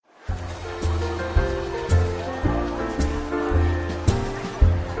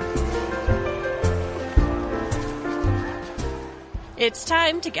It's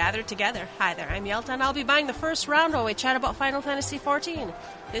time to gather together. Hi there, I'm Yelta, and I'll be buying the first round while we chat about Final Fantasy XIV.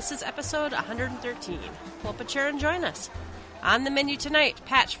 This is episode 113. Pull up a chair and join us. On the menu tonight,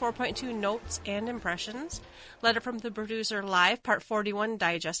 Patch 4.2 Notes and Impressions. Letter from the Producer Live, Part 41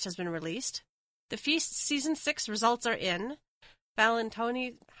 Digest has been released. The Feast Season 6 results are in.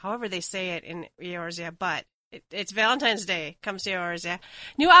 Valentoni, however they say it in Eorzea, but it's Valentine's Day, comes to Eorzea.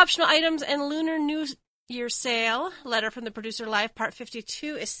 New optional items and Lunar New Year sale. Letter from the Producer Live Part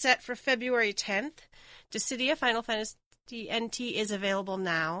 52 is set for February 10th. Dissidia Final Fantasy NT is available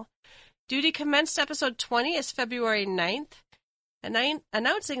now. Duty Commenced Episode 20 is February 9th.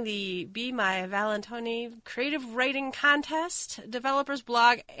 Announcing the Be My Valentoni Creative Writing Contest, Developers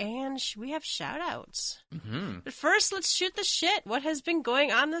Blog, and we have shout-outs. Mm-hmm. But first, let's shoot the shit. What has been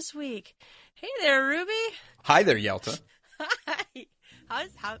going on this week? Hey there, Ruby. Hi there, Yelta. Hi.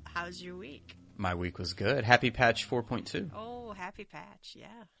 How's your week? My week was good. Happy Patch 4.2. Oh, happy patch,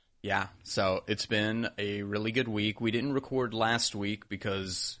 yeah. Yeah, so it's been a really good week. We didn't record last week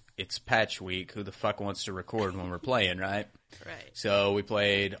because it's patch week. Who the fuck wants to record when we're playing, right? Right. So we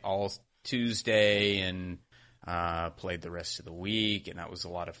played all Tuesday and played the rest of the week, and that was a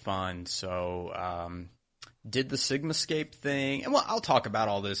lot of fun. So did the Sigmascape thing. And well, I'll talk about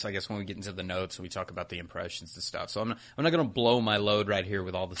all this, I guess, when we get into the notes and we talk about the impressions and stuff. So I'm not going to blow my load right here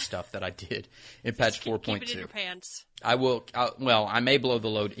with all the stuff that I did in patch 4.2. Keep it in your pants. I will. Well, I may blow the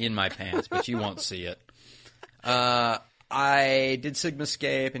load in my pants, but you won't see it. I did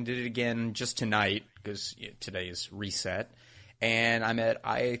Sigmascape and did it again just tonight because today is reset. And I'm at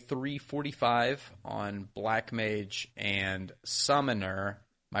I-345 on Black Mage and Summoner.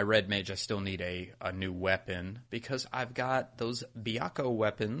 My Red Mage, I still need a new weapon because I've got those Byakko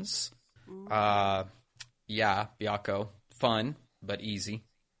weapons. Yeah, Byakko. Fun, but easy.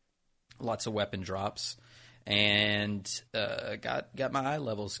 Lots of weapon drops. And got my eye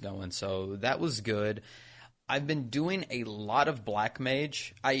levels going, so that was good. I've been doing a lot of Black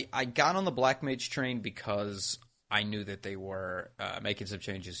Mage. I got on the Black Mage train because I knew that they were making some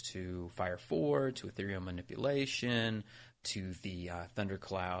changes to Fire 4, to Ethereal Manipulation, to the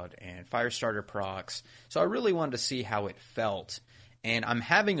Thundercloud and Firestarter procs. So I really wanted to see how it felt. And I'm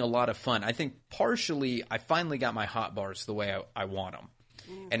having a lot of fun. I think partially I finally got my hotbars the way I want them.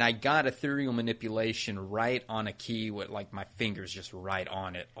 And I got Ethereal Manipulation right on a key with like my fingers just right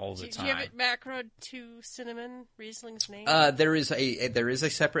on it all the time. Do you have it macroed to Cinnamon Riesling's name? There is a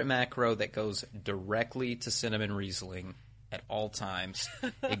separate macro that goes directly to Cinnamon Riesling at all times.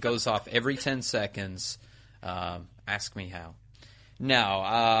 It goes off every 10 seconds. Ask me how. No,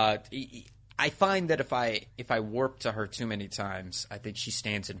 I find that if I warp to her too many times, I think she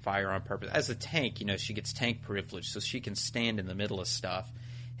stands in fire on purpose. As a tank, she gets tank privilege, so she can stand in the middle of stuff.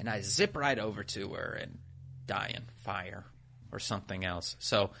 And I zip right over to her and die in fire or something else.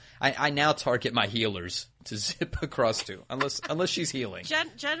 So I now target my healers to zip across to, unless she's healing.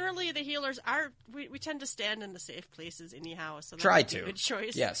 Generally, the healers we tend to stand in the safe places anyhow. So that's Try a to. Good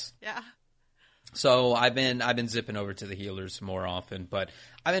choice. Yes. Yeah. So I've been zipping over to the healers more often, but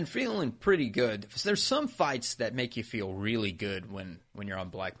I've been feeling pretty good. There's some fights that make you feel really good when you're on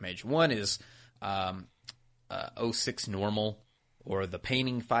Black Mage. One is 06 Normal or the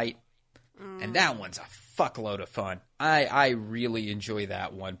Painting fight, and that one's a fuckload of fun. I really enjoy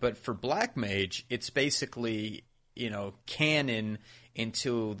that one. But for Black Mage, it's basically canon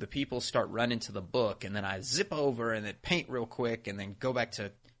until the people start running to the book, and then I zip over and then paint real quick, and then go back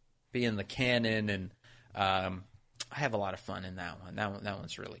to be in the canon, and I have a lot of fun in that one. That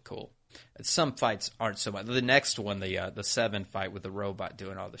one's really cool. Some fights aren't so much. The next one, the 7 fight with the robot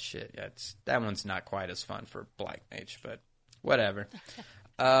doing all the shit, that one's not quite as fun for Black Mage, but whatever.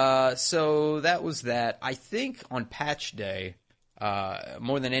 So that was that. I think on patch day,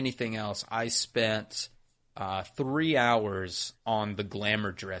 more than anything else, I spent 3 hours on the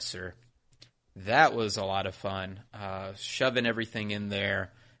Glamour Dresser. That was a lot of fun, shoving everything in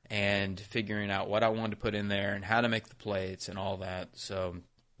there and figuring out what I wanted to put in there and how to make the plates and all that. So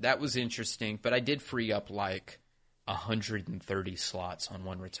that was interesting. But I did free up like 130 slots on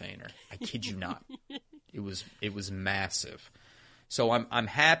one retainer. I kid you not. It was massive. So I'm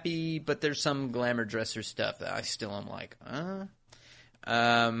happy, but there's some Glamour Dresser stuff that I still am like,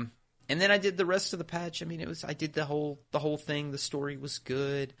 And then I did the rest of the patch. I mean, I did the whole thing. The story was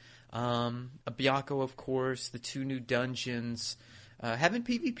good. A Byakko, of course. The 2 new dungeons. Haven't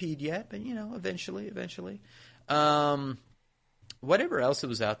PvP'd yet, but eventually. Whatever else that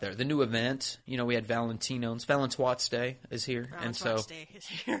was out there. The new event, we had Valentino's Day is here, and so Day is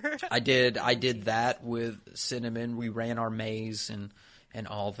here. I did that with Cinnamon. We ran our maze and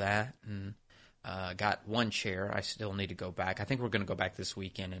all that, and Got one chair. I still need to go back. I think we're going to go back this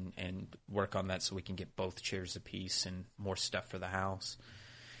weekend and work on that so we can get both chairs apiece and more stuff for the house.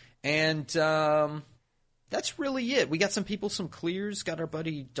 And that's really it. We got some people, some clears. Got our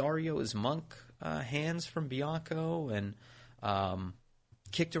buddy Dario his monk hands from Bianco, and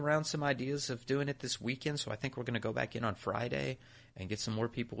kicked around some ideas of doing it this weekend. So I think we're going to go back in on Friday and get some more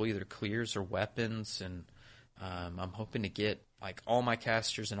people, either clears or weapons. And I'm hoping to get like all my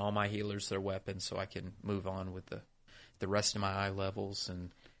casters and all my healers their weapons, so I can move on with the rest of my eye levels.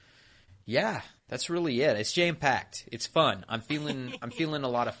 And yeah, that's really it. It's jam packed. It's fun. I'm feeling a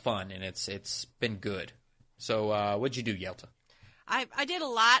lot of fun, and it's been good. So what'd you do, Yelta? I did a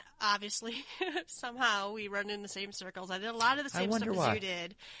lot, obviously. Somehow we run in the same circles. I did a lot of the same stuff as you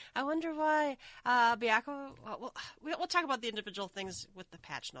did. I wonder why. Bianco, we'll talk about the individual things with the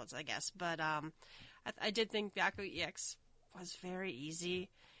patch notes, I guess. But I did think Bianco EX was very easy.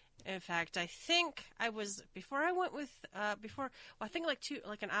 In fact, I think I was, before I went with, I think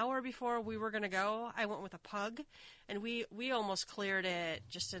like an hour before we were going to go, I went with a pug. And we almost cleared it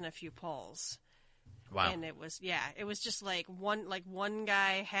just in a few pulls. Wow. And it was just like one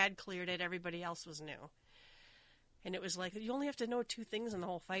guy had cleared it, everybody else was new. And it was like, you only have to know 2 things in the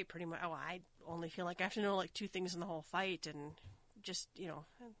whole fight, pretty much. Oh, I only feel like I have to know like 2 things in the whole fight, and just,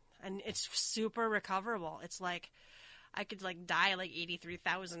 and it's super recoverable. It's like, I could like die like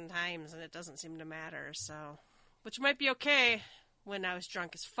 83,000 times and it doesn't seem to matter, so, which might be okay when I was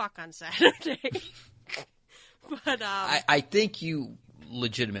drunk as fuck on Saturday. But, I think you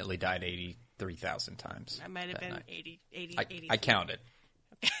legitimately died 83,000 times. I might have been night. 80. I counted.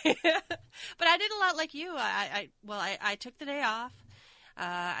 Okay. But I did a lot like you. I took the day off.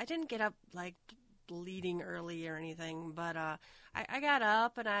 I didn't get up like bleeding early or anything, but I got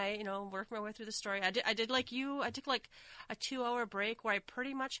up and I worked my way through the story. I did like you. I took like a 2-hour break where I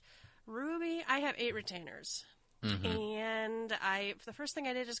pretty much Ruby. I have 8 retainers. Mm-hmm. And the first thing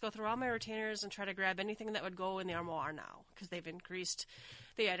I did is go through all my retainers and try to grab anything that would go in the armoire now, because they've increased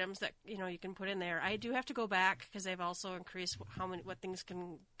the items that you can put in there. I do have to go back because they've also increased what things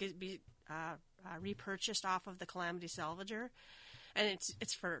can be repurchased off of the Calamity Salvager, and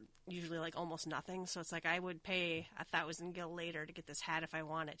it's for usually like almost nothing. So it's like I would pay 1,000 gil later to get this hat if I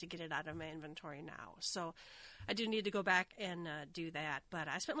want it, to get it out of my inventory now. So I do need to go back and do that. But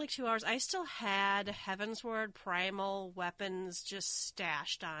I spent like 2 hours. I still had Heavensward primal weapons just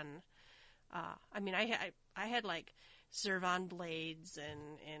stashed on. I had like Zervan blades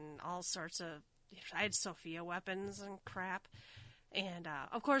and all sorts of. I had Sophia weapons and crap. And,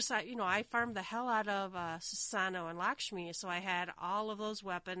 of course, I farmed the hell out of Susano and Lakshmi, so I had all of those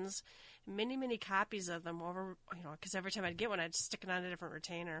weapons, many, many copies of them over, because every time I'd get one, I'd stick it on a different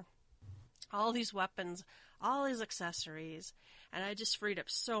retainer. All these weapons, all these accessories, and I just freed up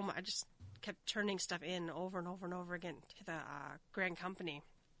so much. I just kept turning stuff in over and over and over again to the Grand Company.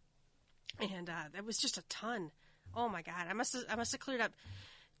 And that was just a ton. Oh, my God. I must have cleared up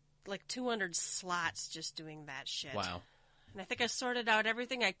like 200 slots just doing that shit. Wow. And I think I sorted out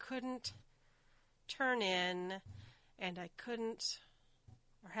everything I couldn't turn in, and I couldn't,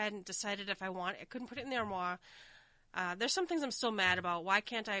 or hadn't decided if I couldn't put it in the armoire. There's some things I'm still mad about. Why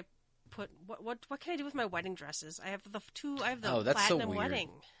can't I put, what can I do with my wedding dresses? I have the platinum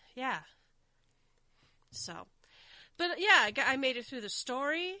wedding. Yeah. So, but yeah, I made it through the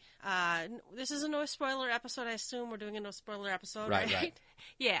story. This is a no spoiler episode. I assume we're doing a no spoiler episode, right?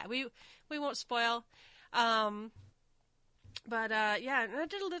 Yeah, we won't spoil. But yeah, and I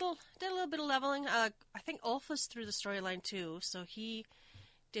did a little bit of leveling. I think Ulf was through the storyline too, so he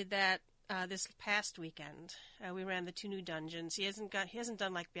did that this past weekend. We ran the 2 new dungeons. He hasn't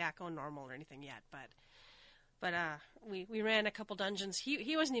done like Bianco normal or anything yet, but we ran a couple dungeons.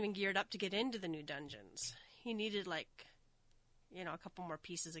 He wasn't even geared up to get into the new dungeons. He needed like a couple more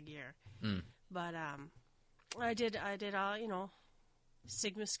pieces of gear. Mm. But I did all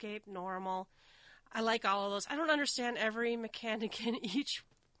Sigmascape normal. I like all of those. I don't understand every mechanic in each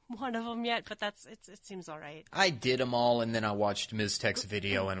one of them yet, but it seems all right. I did them all, and then I watched Ms. Tech's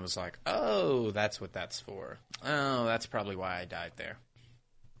video and was like, oh, that's what that's for. Oh, that's probably why I died there.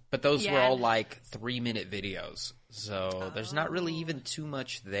 But those were all like 3-minute videos, so there's not really even too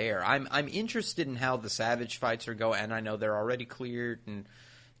much there. I'm interested in how the Savage fights are going, and I know they're already cleared, and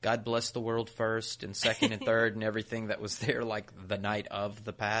God bless the world first and second and third and everything that was there like the night of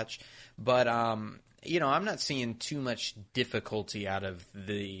the patch. But, I'm not seeing too much difficulty out of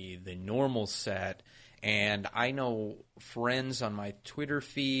the normal set. And I know friends on my Twitter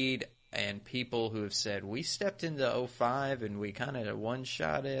feed and people who have said, we stepped into 05 and we kind of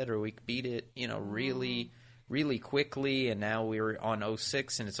one-shot it or we beat it, really, really quickly, and now we're on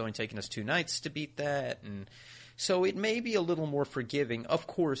 06, and it's only taken us 2 nights to beat that, and so it may be a little more forgiving. Of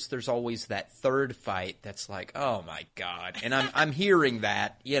course, there's always that third fight that's like, oh my god, and I'm hearing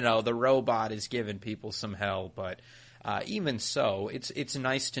that, the robot is giving people some hell, but even so, it's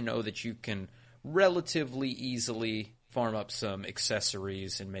nice to know that you can relatively easily farm up some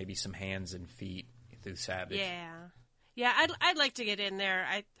accessories and maybe some hands and feet through Savage. Yeah, I'd like to get in there.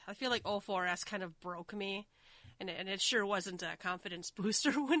 I feel like 04S kind of broke me, and it sure wasn't a confidence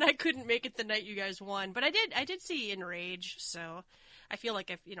booster when I couldn't make it the night you guys won. But I did see Enrage, so I feel like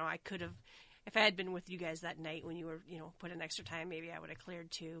if I could have, if I had been with you guys that night when you were put in extra time, maybe I would have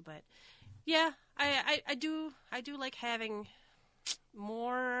cleared too. But yeah, I do like having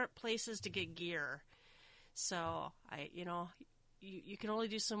more places to get gear. So you can only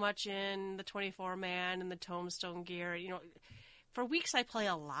do so much in the 24-man and the Tombstone gear. For weeks I play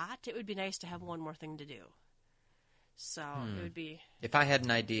a lot. It would be nice to have one more thing to do. So it would be... If I had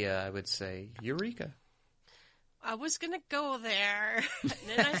an idea, I would say Eureka. I was going to go there, and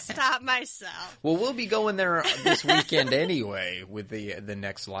then I stopped myself. Well, we'll be going there this weekend anyway with the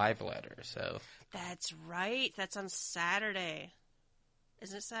next live letter. So That's right. That's on Saturday.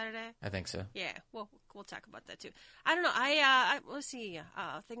 Isn't it Saturday? I think so. Yeah, well, we'll talk about that too. I don't know. I let's see.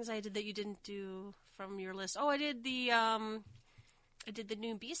 Things I did that you didn't do from your list. Oh, I did the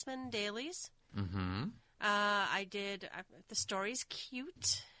new Beastman dailies. Mm-hmm. I did the story's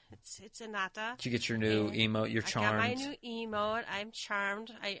cute. It's Anata. Did you get your new emote? You're charmed. I got my new emote. I'm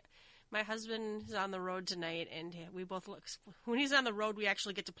charmed. My husband is on the road tonight, and we both look. When he's on the road, we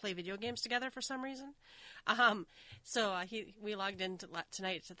actually get to play video games together for some reason. So we logged in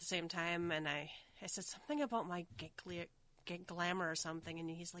tonight at the same time, and I said something about my get glamour or something, and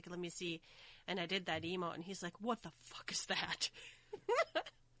he's like, "Let me see," and I did that emote, and he's like, "What the fuck is that?"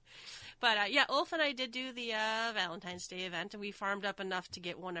 But yeah, Ulf and I did do the Valentine's Day event, and we farmed up enough to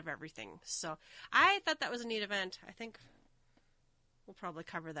get one of everything. So I thought that was a neat event. I think we'll probably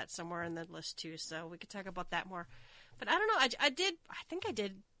cover that somewhere in the list too, so we could talk about that more. But I don't know. I think I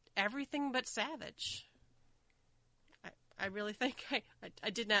did everything but Savage. I really think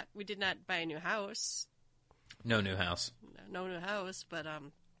I did not. We did not buy a new house. No new house. No new house, but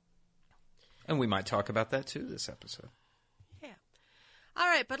And we might talk about that too this episode. Yeah. All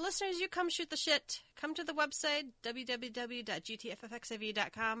right, but listeners, you come shoot the shit. Come to the website,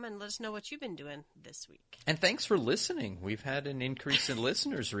 www.gtffxiv.com, and let us know what you've been doing this week. And thanks for listening. We've had an increase in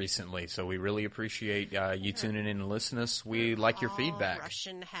listeners recently, so we really appreciate you tuning in and listening to us. We like your feedback.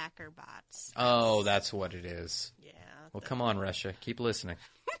 Russian hacker bots. Oh, that's what it is. Yeah. Well, come on, Russia. Keep listening.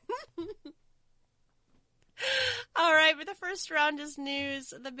 All right, but the first round is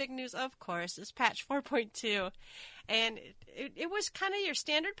news. The big news, of course, is patch 4.2. And it was kind of your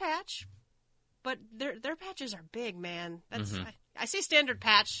standard patch, but their patches are big, man. That's I say standard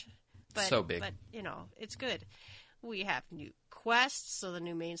patch, but so big. But it's good. We have new quests, so the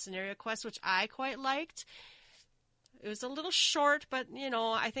new main scenario quest, which I quite liked. It was a little short, but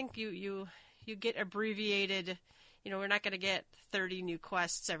I think you get abbreviated. We're not going to get 30 new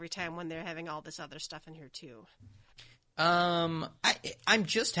quests every time when they're having all this other stuff in here too. I'm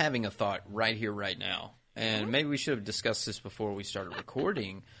just having a thought right here, right now. And maybe we should have discussed this before we started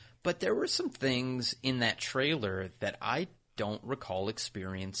recording, but there were some things in that trailer that I don't recall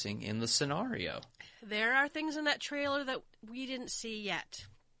experiencing in the scenario. There are things in that trailer that we didn't see yet.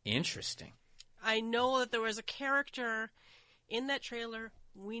 Interesting. I know that there was a character in that trailer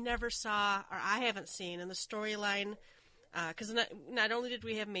we never saw, or I haven't seen in the storyline, because not only did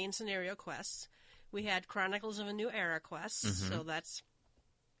we have main scenario quests, we had Chronicles of a New Era quests, so that's,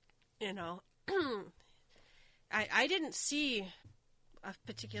 I didn't see a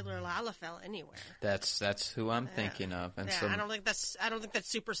particular Lalafell anywhere. That's who I'm thinking of, and I don't think that's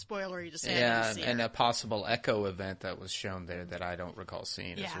super spoilery to say. Yeah, and a possible Echo event that was shown there that I don't recall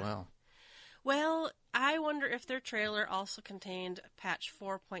seeing as well. Well, I wonder if their trailer also contained patch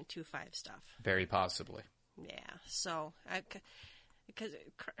 4.25 stuff. Very possibly. Yeah, so because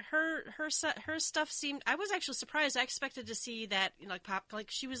her stuff seemed. I was actually surprised. I expected to see that like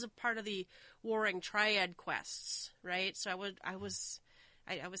she was a part of the Warring Triad quests, right? So I was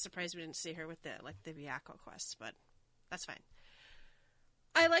surprised we didn't see her with the Viako quests, but that's fine.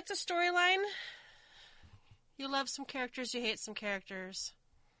 I like the storyline. You love some characters, you hate some characters.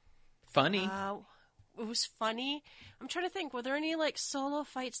 Funny. It was funny. I'm trying to think. Were there any solo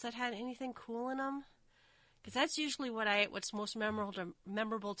fights that had anything cool in them? Because that's usually what's most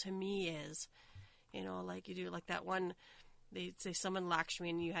memorable to me is, you do that one They summoned Lakshmi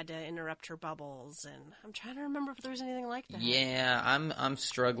and you had to interrupt her bubbles, and I'm trying to remember if there was anything like that. Yeah, I'm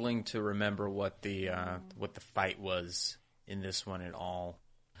struggling to remember what the fight was in this one at all.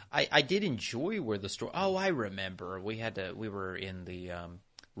 I did enjoy where the story. Oh, I remember. We were in the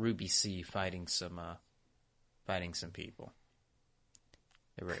Ruby Sea fighting some people.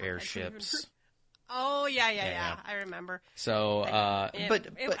 There were airships. Oh yeah. I remember. So,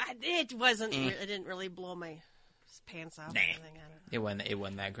 it wasn't. It didn't really blow my pants off. Nah. It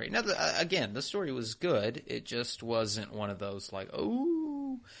wasn't that great. Now, again, the story was good. It just wasn't one of those like,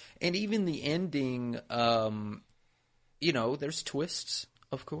 oh. And even the ending, there's twists,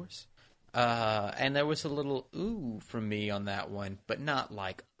 of course. And there was a little ooh from me on that one, but not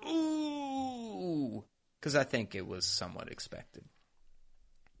like ooh, because I think it was somewhat expected.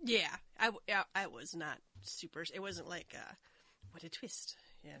 Yeah, I was not super. It wasn't like what a twist.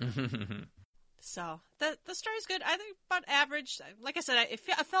 Yeah. So the story's good. I think about average. Like I said, I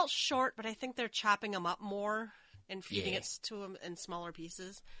felt short, but I think they're chopping them up more and feeding it to them in smaller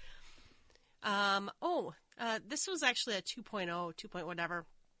pieces. This was actually a 2.0, 2 point whatever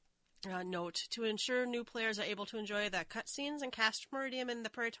note. To ensure new players are able to enjoy the cutscenes and cast Meridium in the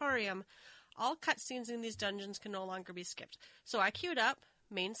Praetorium, all cutscenes in these dungeons can no longer be skipped. So I queued up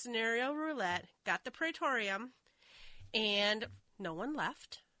main scenario roulette, got the Praetorium, and no one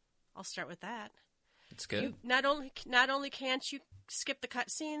left. I'll start with that. It's good. Not only can't you skip the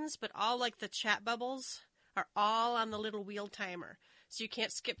cutscenes, but all like the chat bubbles are all on the little wheel timer, so you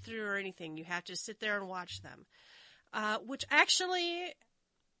can't skip through or anything. You have to sit there and watch them. Which actually,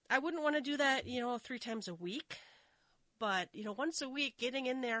 I wouldn't want to do that, 3 times a week. But once a week, getting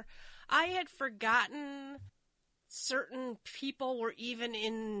in there, I had forgotten certain people were even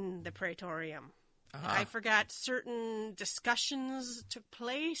in the Praetorium. I forgot certain discussions took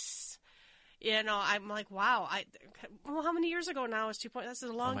place. I'm like, wow. How many years ago now is 2 point? That's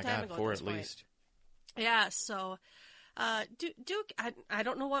a long time ago. 4 at least. Yeah. So, Duke, I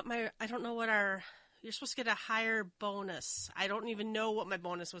don't know what you're supposed to get a higher bonus. I don't even know what my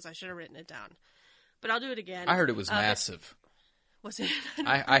bonus was. I should have written it down, but I'll do it again. I heard it was massive. Was it?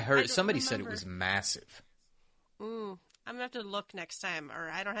 I heard somebody said it was massive. I'm gonna have to look next time, or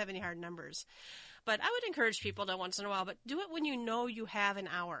I don't have any hard numbers. But I would encourage people to once in a while, but do it when you know you have an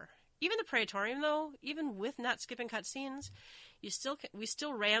hour. Even the Praetorium, though, even with not skipping cutscenes, we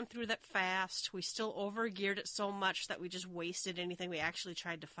still ran through that fast. We still overgeared it so much that we just wasted anything we actually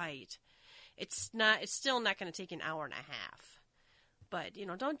tried to fight. It's still not going to take an hour and a half. But,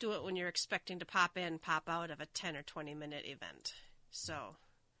 don't do it when you're expecting to pop in, pop out of a 10 or 20 minute event. So,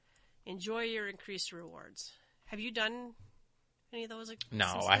 enjoy your increased rewards. Have you done any of those?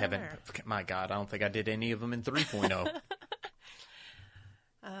 No, I haven't. My God, I don't think I did any of them in 3.0.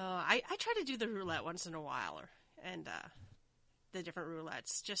 I try to do the roulette once in a while, and the different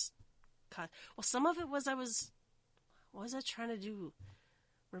roulettes. Just some of it was what was I trying to do?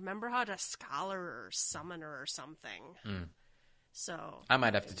 Remember how to scholar or summoner or something. So I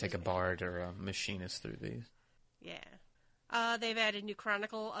might have to take a bard or a machinist through these. Yeah. They've added new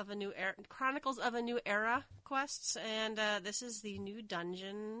Chronicles of a New Era quests, and this is the new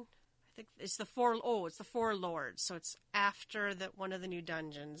dungeon. I think it's the Four Lords, so it's after one of the new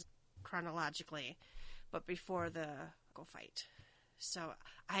dungeons chronologically, but before the go fight. So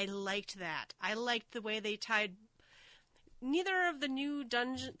I liked that. I liked the way they tied. Neither of the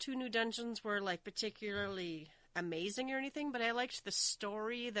two new dungeons were like particularly amazing or anything, but I liked the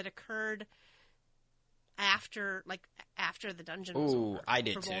story that occurred after the dungeon was over. I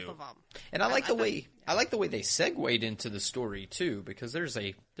did for too. Both of them. And I like the way they segued into the story too, because there's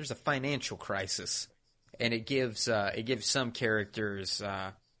a financial crisis, and it gives some characters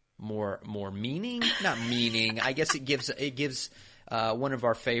more meaning. Not meaning. I guess it gives one of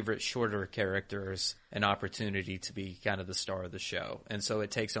our favorite shorter characters an opportunity to be kind of the star of the show, and so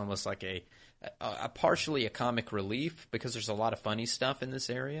it takes almost like a partially a comic relief, because there's a lot of funny stuff in this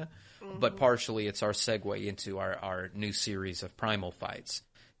area, but partially it's our segue into our new series of primal fights.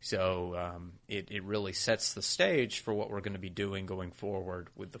 So it really sets the stage for what we're going to be doing going forward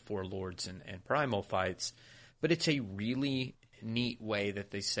with the Four Lords and primal fights. But it's a really neat way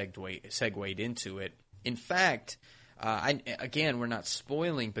that they segued into it. In fact, we're not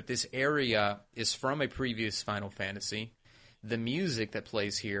spoiling, but this area is from a previous Final Fantasy. The music that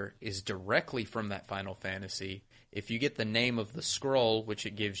plays here is directly from that Final Fantasy. If you get the name of the scroll, which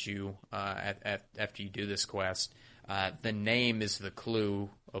it gives you after you do this quest, the name is the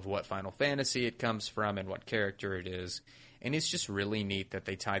clue of what Final Fantasy it comes from and what character it is. And it's just really neat that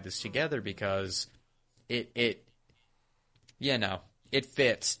they tied this together, because it It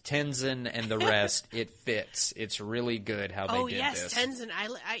fits. Tenzin and the rest, it fits. It's really good how they did this. Tenzin.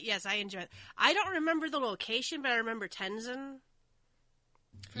 Yes, I enjoy it. I don't remember the location, but I remember Tenzin.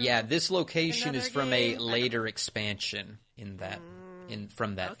 Yeah, this location is from a game? later expansion in that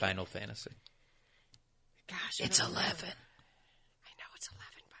from that Final Fantasy. Gosh, It's 11. I know it's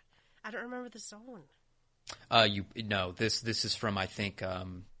 11, but I don't remember the zone. This is from, I think,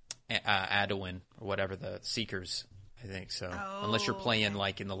 Adowin or whatever, the Seekers, I think so. Unless you're playing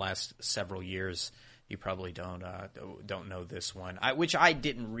like in the last several years, you probably don't know this one. Which I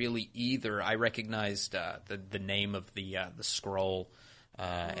didn't really either. I recognized the name of the scroll,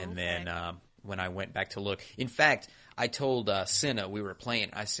 and then when I went back to look, in fact, I told Cinna, we were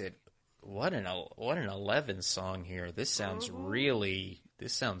playing, I said, "What an 11 song here! This sounds really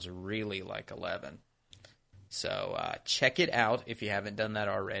like 11." So check it out if you haven't done that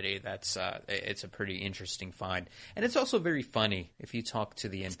already. That's it's a pretty interesting find, and it's also very funny. If you talk to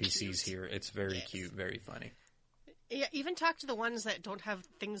the NPCs here, it's very cute, very funny. Yeah, even talk to the ones that don't have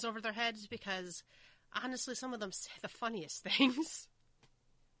things over their heads, because honestly, some of them say the funniest things.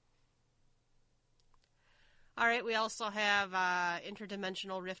 All right, we also have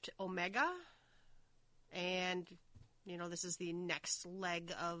Interdimensional Rift Omega, and this is the next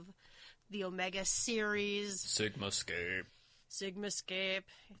leg of the Omega series. Sigmascape.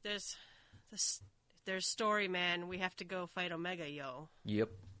 If there's story, man, we have to go fight Omega, yo. Yep.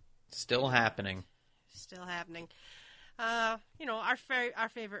 Still happening. Our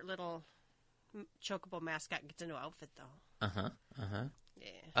favorite little Chocobo mascot gets a new outfit, though.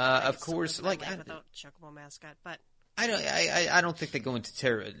 Yeah. Of course, without Chocobo mascot, but I don't think they go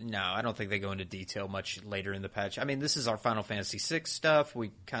into I don't think they go into detail much later in the patch. I mean, this is our Final Fantasy VI stuff.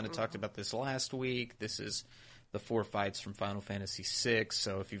 We kind of talked about this last week. This is the 4 fights from Final Fantasy VI.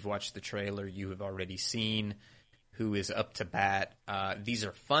 So if you've watched the trailer, you have already seen who is up to bat. These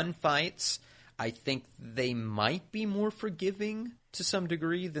are fun fights. I think they might be more forgiving to some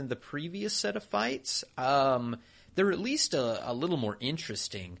degree than the previous set of fights. They're at least a little more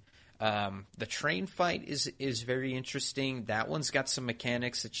interesting. The train fight is very interesting. That one's got some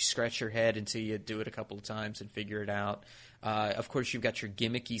mechanics that you scratch your head until you do it a couple of times and figure it out. Of course, you've got your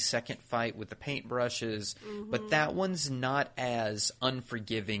gimmicky second fight with the paintbrushes, but that one's not as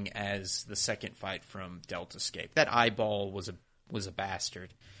unforgiving as the second fight from Deltascape. That eyeball was a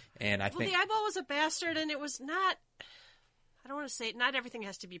bastard, and I think the eyeball was a bastard, and it was not. I don't want to say not everything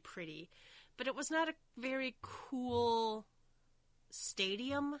has to be pretty, but it was not a very cool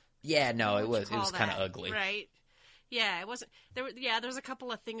stadium. Yeah, no, it was kind of ugly, right? Yeah, it wasn't. There's a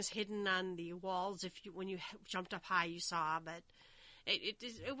couple of things hidden on the walls. When you jumped up high, you saw, but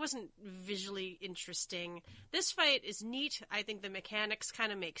it wasn't visually interesting. This fight is neat. I think the mechanics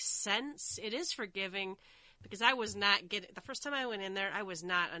kind of make sense. It is forgiving, because I was not getting the first time I went in there. I was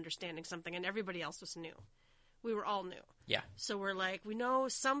not understanding something, and everybody else was new. We were all new. Yeah. So we're like, we know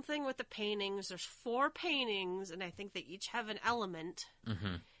something with the paintings. There's 4 paintings, and I think they each have an element.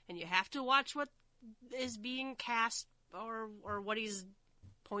 Mm-hmm. And you have to watch what is being cast or what he's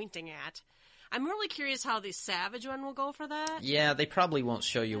pointing at. I'm really curious how the Savage one will go for that. Yeah, they probably won't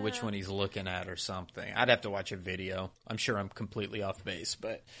show you which one he's looking at or something. I'd have to watch a video. I'm sure I'm completely off base,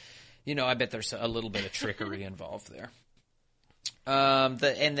 but, I bet there's a little bit of trickery involved there. And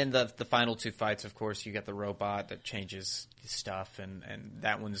then the final 2 fights, of course, you got the robot that changes stuff, and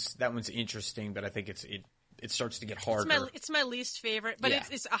that one's interesting, but I think it starts to get harder. It's my least favorite, but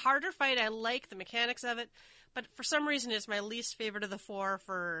it's a harder fight. I like the mechanics of it, but for some reason it's my least favorite of the 4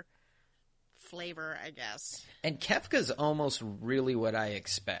 for flavor, I guess. And Kefka's almost really what I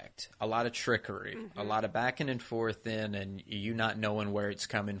expect. A lot of trickery, a lot of backing and forth and you not knowing where it's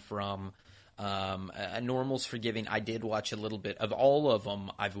coming from. A normal's forgiving. I did watch a little bit of all of them.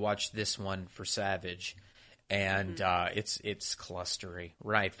 I've watched this one for Savage, and it's clustery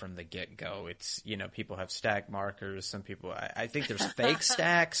right from the get-go. It's people have stack markers. Some people, I think there's fake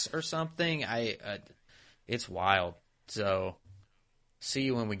stacks or something. It's wild. So see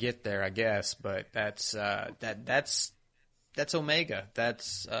you when we get there, I guess. But that's Omega.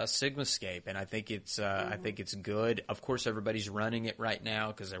 That's Sigmascape, and I think it's good. Of course, everybody's running it right now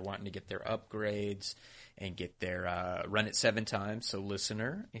because they're wanting to get their upgrades and get their run it 7 times. So,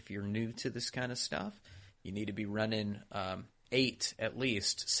 listener, if you're new to this kind of stuff, you need to be running 8 at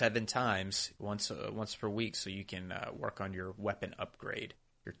least 7 times once per week, so you can work on your weapon upgrade,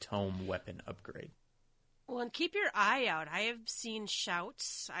 your tome weapon upgrade. Well, and keep your eye out. I have seen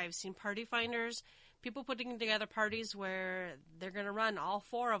shouts. I've seen party finders. People putting together parties where they're going to run all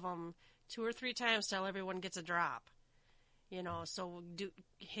 4 of them 2 or 3 times till everyone gets a drop. So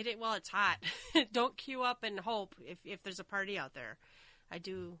hit it while it's hot. Don't queue up and hope if there's a party out there. I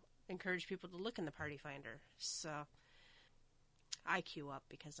do encourage people to look in the Party Finder. So I queue up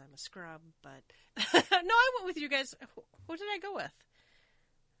because I'm a scrub, but no, I went with you guys. Who did I go with?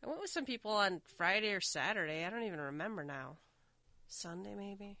 I went with some people on Friday or Saturday. I don't even remember now. Sunday,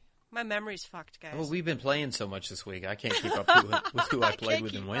 maybe? My memory's fucked, guys. Well, we've been playing so much this week. I can't keep up with who I played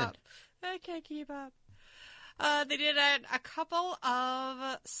with and when. I can't keep up. They did a couple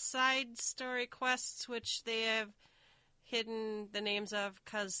of side story quests, which they have hidden the names of,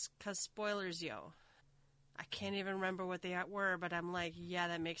 cause spoilers, yo. I can't even remember what they were, but I'm like, yeah,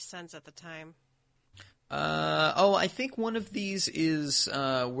 that makes sense at the time. I think one of these is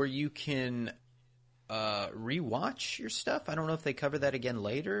where you can rewatch your stuff. I don't know if they cover that again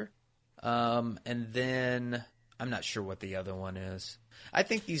later. And then I'm not sure what the other one is. I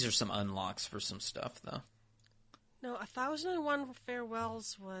think these are some unlocks for some stuff, though. No, 1001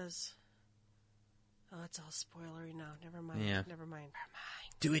 Farewells was... Oh, it's all spoilery now. Never mind. Yeah. Never mind.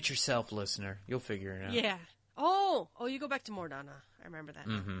 Do it yourself, listener. You'll figure it out. Yeah. Oh, you go back to Mordana. I remember that.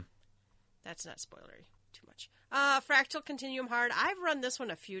 Mm-hmm. That's not spoilery too much. Fractal Continuum Hard. I've run this one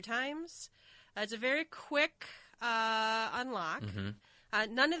a few times. It's a very quick unlock.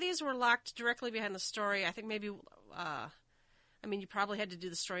 Mm-hmm. None of these were locked directly behind the story. I think maybe... you probably had to do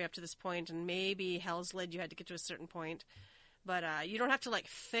the story up to this point, and maybe Hell's Lid you had to get to a certain point. But you don't have to,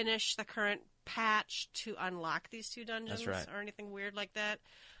 finish the current patch to unlock these two dungeons. That's right. Or anything weird like that.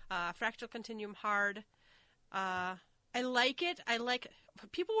 Fractal Continuum Hard. I like it.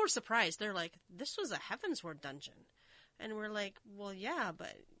 People were surprised. They're like, this was a Heavensward dungeon. And we're like, well, yeah,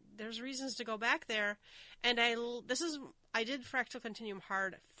 but there's reasons to go back there. And I did Fractal Continuum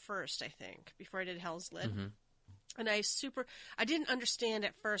Hard first, I think, before I did Hell's Lid. Mm-hmm. And I didn't understand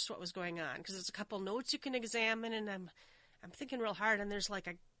at first what was going on, because there's a couple notes you can examine, and I'm thinking real hard, and there's a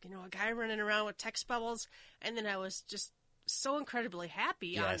guy running around with text bubbles, and then I was just so incredibly happy,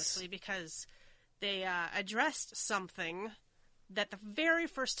 yes. honestly, because they addressed something that the very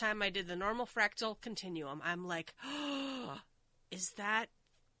first time I did the normal Fractal Continuum, I'm like, oh, is that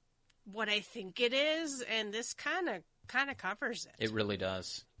what I think it is? And this kind of covers it. It really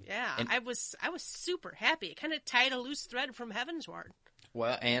does. Yeah, and I was super happy. It kind of tied a loose thread from Heavensward.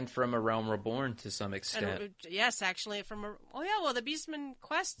 Well, and from A Realm Reborn to some extent. Yes, actually, the Beastman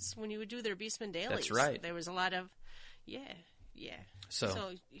quests, when you would do their Beastman dailies. That's right. There was a lot of, yeah.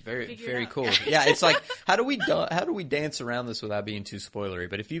 So very cool. Yeah, it's like, how do we dance around this without being too spoilery?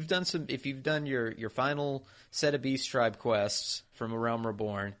 But if you've done your final set of Beast Tribe quests from A Realm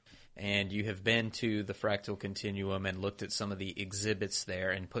Reborn, and you have been to the Fractal Continuum and looked at some of the exhibits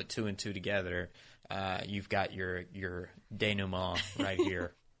there and put two and two together, you've got your denouement right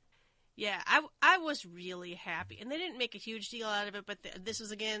here. Yeah, I was really happy. And they didn't make a huge deal out of it, but this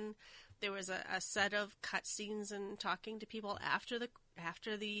was, again, there was a set of cutscenes and talking to people after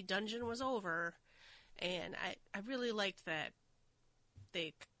the dungeon was over. And I really liked that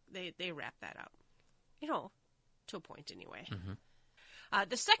they wrapped that up. To a point anyway. Mm-hmm.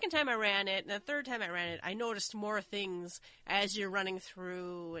 The second time I ran it, and the third time I ran it, I noticed more things as you're running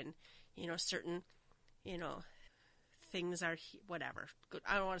through, and, certain, things are, whatever.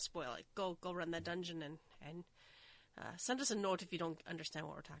 I don't want to spoil it. Go run that dungeon, and send us a note if you don't understand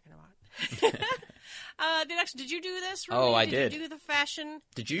what we're talking about. Did you do this, Ruby? Oh, I did. Did you do the fashion?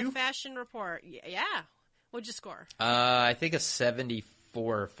 Did you? The fashion report. Yeah. What'd you score? I think a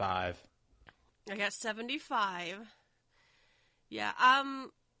 74 or 5. I got 75. Yeah,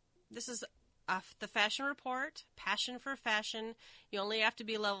 this is the fashion report, Passion for Fashion. You only have to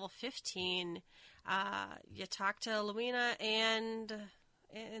be level 15. You talk to Luina and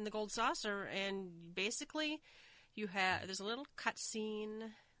in the Gold Saucer, and basically there's a little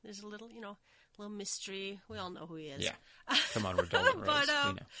cutscene. There's a little, little mystery. We all know who he is. Yeah, come on, we're done with Rose. We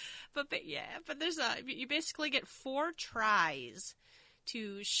know. But there's you basically get 4 tries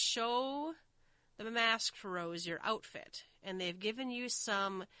to show the Masked Rose your outfit. And they've given you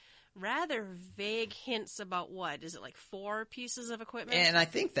some rather vague hints about what? Is it 4 pieces of equipment? And I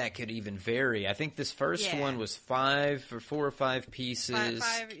think that could even vary. I think this first one was 4 or 5 pieces.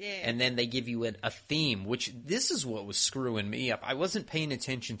 5, yeah. And then they give you a theme, which this is what was screwing me up. I wasn't paying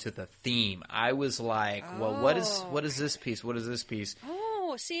attention to the theme. I was like, well, what is this piece? What is this piece?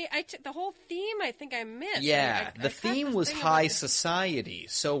 Oh, see, the whole theme I think I missed. Yeah, the theme was high society.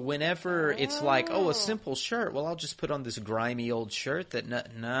 So whenever it's like, a simple shirt, well, I'll just put on this grimy old shirt that,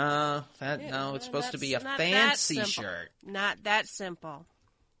 it's supposed to be a fancy shirt. Not that simple.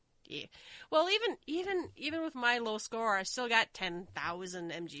 Yeah. Well, even with my low score, I still got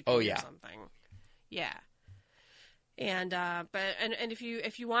 10,000 MGP or something. Yeah. And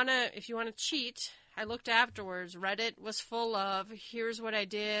if you wanna cheat, I looked afterwards. Reddit was full of here's what I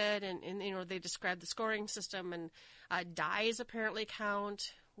did, and they described the scoring system, and dyes apparently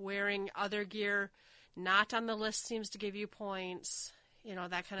count. Wearing other gear not on the list seems to give you points. That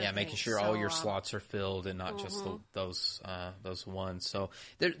kind of thing. Yeah, making sure all your slots are filled and not just those ones. So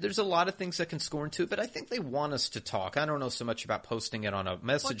there's a lot of things that can score into it, but I think they want us to talk. I don't know so much about posting it on a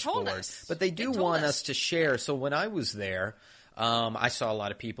message board, but they do want us to share. So when I was there, I saw a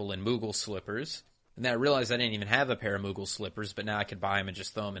lot of people in Moogle slippers. And then I realized I didn't even have a pair of Moogle slippers, but now I could buy them and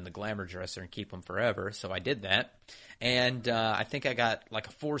just throw them in the glamour dresser and keep them forever. So I did that. And I think I got like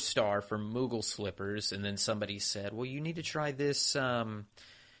a 4-star for Moogle slippers. And then somebody said, well, you need to try this hat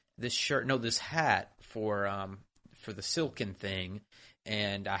for the Silken thing.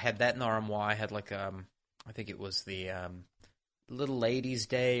 And I had that in the armoire. I had like, I think it was the Little Ladies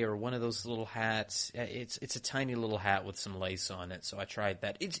Day or one of those little hats. It's a tiny little hat with some lace on it, so I tried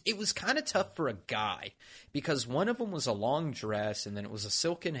that. It was kind of tough for a guy because one of them was a long dress and then it was a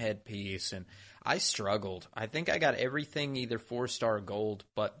silken headpiece, and I struggled. I think I got everything either 4-star or gold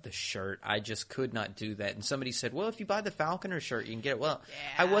but the shirt. I just could not do that. And somebody said, well, if you buy the Falconer shirt, you can get it. Well,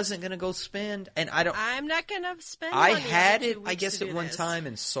 yeah. I wasn't going to go spend, and I'm not going to spend I money had it, I guess, at one time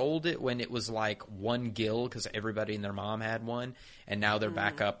and sold it when it was like 1 gil because everybody and their mom had one. And now they're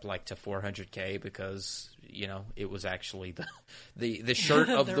back up like to 400K because, it was actually the shirt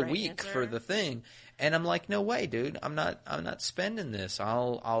of the right week answer for the thing. And I'm like, no way, dude. I'm not spending this.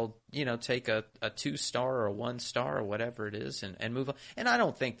 I'll take a 2-star or a 1-star or whatever it is and move on. And I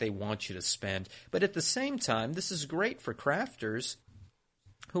don't think they want you to spend. But at the same time, this is great for crafters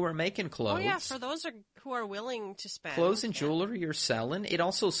who are making clothes. Oh, yeah, for those who are willing to spend. Clothes and jewelry you're selling. It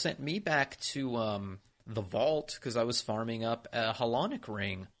also sent me back to the vault because I was farming up a Halonic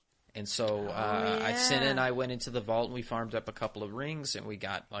ring. And so Cinna and I went into the vault and we farmed up a couple of rings and we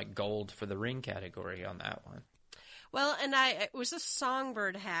got like gold for the ring category on that one. Well, and it was a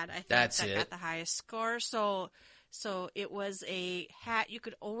Songbird hat, I think, that got the highest score. So it was a hat you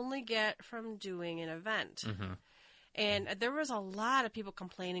could only get from doing an event. Mm-hmm. And there was a lot of people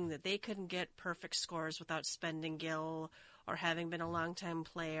complaining that they couldn't get perfect scores without spending gil or having been a long-time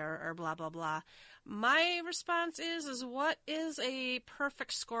player or blah, blah, blah. My response is what is a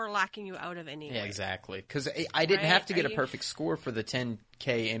perfect score locking you out of anyway? Yeah, exactly. Because I didn't have to get a perfect score for the 10K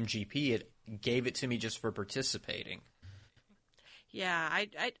MGP. It gave it to me just for participating. Yeah,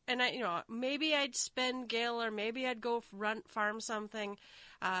 maybe I'd spend gil or maybe I'd go farm something.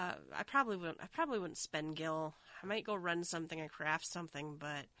 I probably wouldn't spend gil. I might go run something and craft something,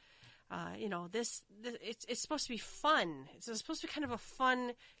 but it's supposed to be fun. It's supposed to be kind of a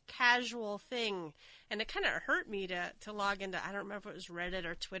fun, casual thing. And it kind of hurt me to log into, I don't remember if it was Reddit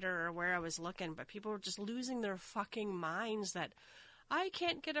or Twitter or where I was looking, but people were just losing their fucking minds that I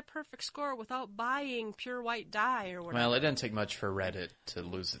can't get a perfect score without buying pure white dye or whatever. Well, it doesn't take much for Reddit to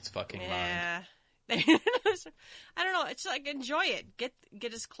lose its fucking mind. Yeah. I don't know. It's like, enjoy it. Get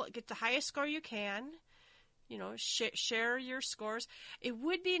the highest score you can. Share your scores. It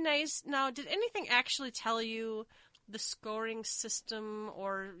would be nice. Now, did anything actually tell you the scoring system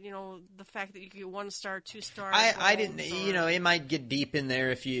or, the fact that you could get 1-star, 2-star? I didn't, it might get deep in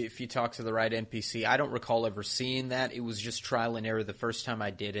there if you talk to the right NPC. I don't recall ever seeing that. It was just trial and error the first time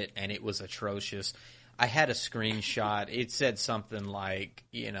I did it, and it was atrocious. I had a screenshot. It said something like,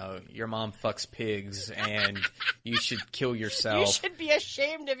 your mom fucks pigs and you should kill yourself. You should be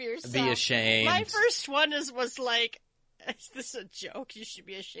ashamed of yourself. Be ashamed. My first one was like, is this a joke? You should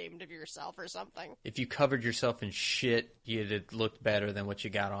be ashamed of yourself or something. If you covered yourself in shit, you'd have looked better than what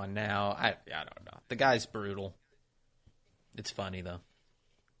you got on now. I don't know. The guy's brutal. It's funny, though.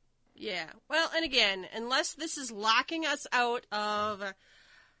 Yeah. Well, and again, unless this is locking us out of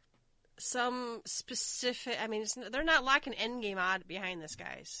some specific, they're not locking endgame odd behind this,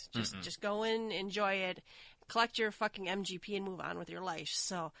 guys. Just go in, enjoy it, collect your fucking MGP, and move on with your life.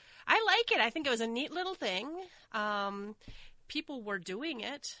 So I like it. I think it was a neat little thing. People were doing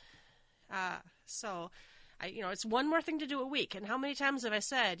it. So it's one more thing to do a week. And how many times have I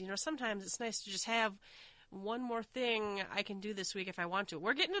said, sometimes it's nice to just have one more thing I can do this week if I want to.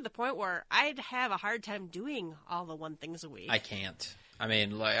 We're getting to the point where I'd have a hard time doing all the one things a week. I can't.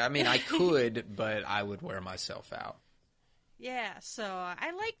 I could, but I would wear myself out. Yeah, so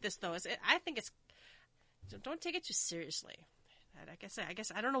I like this, though. I think it's... Don't take it too seriously. I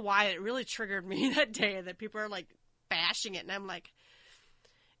guess I don't know why it really triggered me that day that people are, like, bashing it, and I'm like,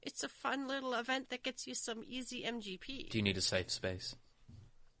 it's a fun little event that gets you some easy MGP. Do you need a safe space?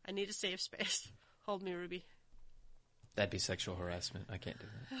 I need a safe space. Hold me, Ruby. That'd be sexual harassment. I can't do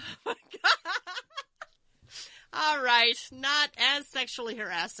that. Oh, my God. All right, not as sexually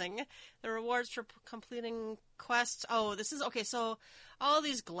harassing. The rewards for completing quests. Oh, this is okay. So all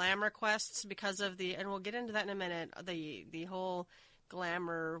these glamour quests, because of and we'll get into that in a minute. The whole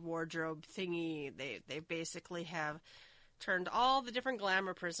glamour wardrobe thingy. They basically have turned all the different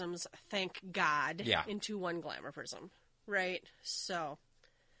glamour prisms, thank God, into one glamour prism, right? So,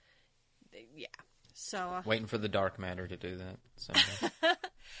 yeah. So waiting for the dark matter to do that. So.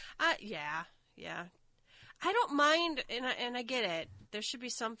 Yeah. I don't mind, and I get it. There should be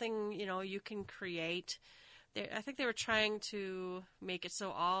something, you can create. I think they were trying to make it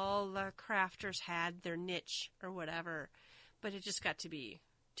so all the crafters had their niche or whatever, but it just got to be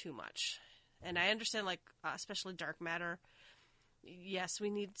too much. And I understand, especially dark matter. Yes,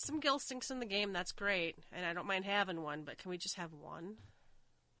 we need some gill sinks in the game. That's great, and I don't mind having one. But can we just have one?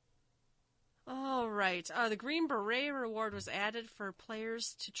 All right. The Green Beret reward was added for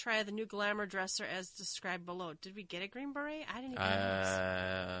players to try the new glamour dresser as described below. Did we get a Green Beret? I didn't even notice.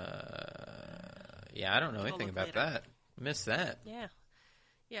 Yeah, I don't know anything about that. Missed that. Yeah,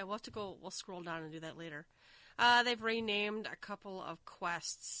 we'll have to go. We'll scroll down and do that later. They've renamed a couple of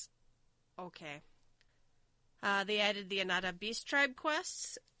quests. Okay. They added the Anata Beast Tribe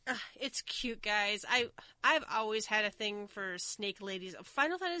quests. It's cute, guys. I've always had a thing for snake ladies.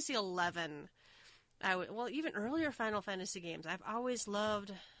 Final Fantasy XI. Even earlier Final Fantasy games. I've always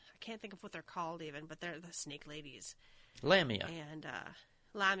loved. I can't think of what they're called even, but they're the snake ladies. Lamia. And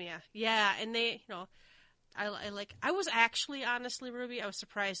Lamia. Yeah, and they, I was actually, honestly, Ruby, I was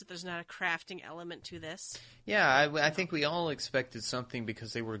surprised that there's not a crafting element to this. Yeah, I think we all expected something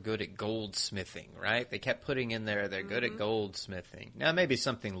because they were good at goldsmithing, right? They kept putting in there, they're good at goldsmithing. Now, maybe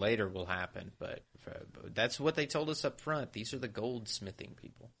something later will happen, but that's what they told us up front. These are the goldsmithing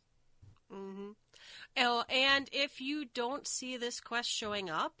people. Mm-hmm. Oh, and if you don't see this quest showing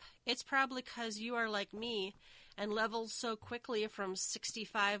up, it's probably because you are like me and leveled so quickly from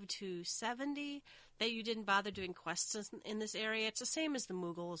 65 to 70 that you didn't bother doing quests in this area. It's the same as the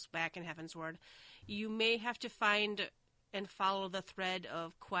Moogles back in Heavensward. You may have to find and follow the thread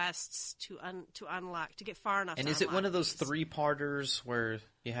of quests to unlock, to get far enough. And to is it one of those these 3-parters where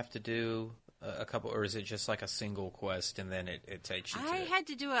you have to do a couple, or is it just like a single quest and then it takes you to I had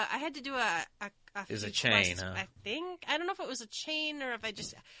to do a is few a chain, quests, huh? I think. I don't know if it was a chain or if I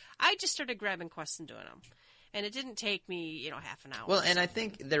just started grabbing quests and doing them. And it didn't take me, half an hour. Well, and I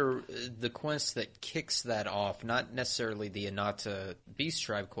think the quest that kicks that off, not necessarily the Anata Beast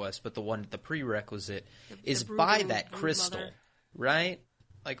Tribe quest, but the prerequisite is buy that crystal, mother. Right?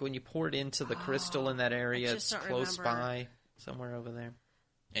 Like when you pour it into the crystal in that area, it's close remember. by, somewhere over there.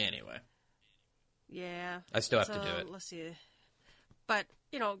 Anyway. Yeah. I still have to do it. Let's see. But,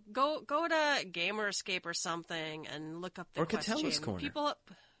 go to Gamer Escape or something and look up the quest Catella's chain. Corner. People up...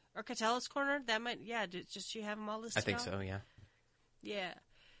 Or Catella's Corner? That might, just you have them all listed I think out? so, yeah. Yeah.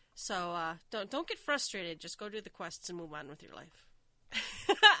 So, don't get frustrated. Just go do the quests and move on with your life.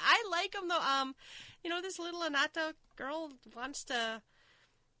 I like them, though. This little Anata girl wants to,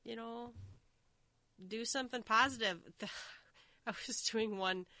 do something positive. I was doing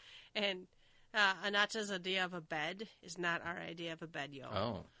one, and Anata's idea of a bed is not our idea of a bed, yo.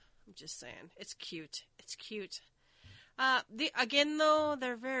 Oh. I'm just saying. It's cute. It's cute. Again, though,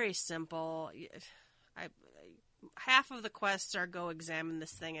 they're very simple. Half of the quests are go examine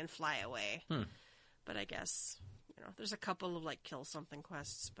this thing and fly away. But I guess, there's a couple of, kill something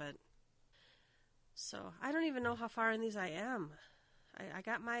quests, but... So, I don't even know how far in these I am. I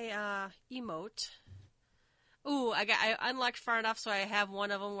got my, emote. Ooh, I unlocked far enough so I have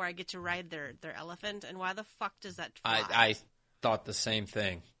one of them where I get to ride their elephant, and why the fuck does that fly? I thought the same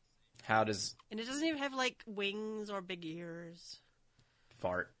thing. How does... And it doesn't even have, wings or big ears.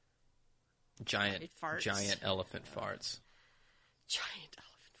 Fart. Giant elephant farts. Giant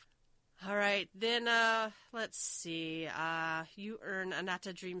elephant. All right, then, let's see. You earn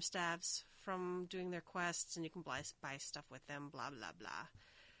Anata Dream Staves from doing their quests, and you can buy stuff with them, blah, blah, blah.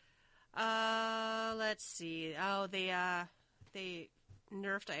 Let's see. Oh, they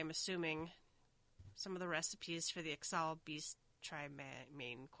nerfed, I am assuming, some of the recipes for the Exile Beast Tribe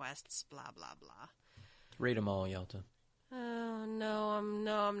main quests, blah, blah, blah. Read them all, Yelta. Oh, no,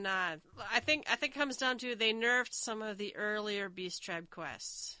 I'm not. I think it comes down to they nerfed some of the earlier Beast Tribe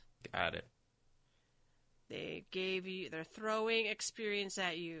quests. Got it. They gave you their throwing experience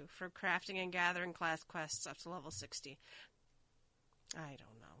at you for crafting and gathering class quests up to level 60. I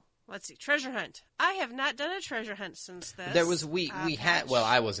don't know. Let's see. Treasure hunt. I have not done a treasure hunt since this. There was we had. Well,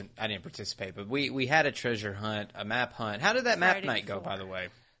 I didn't participate, but we had a treasure hunt, a map hunt. How did that map night go, by the way?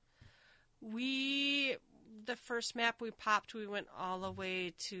 the first map we popped, we went all the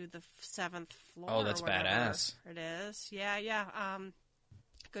way to the 7th floor. Oh, that's or whatever badass. It is. Yeah.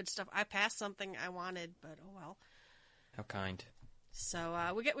 Good stuff. I passed something I wanted, but oh well. How kind.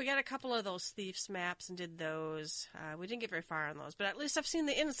 So we got a couple of those Thieves maps and did those. We didn't get very far on those, but at least I've seen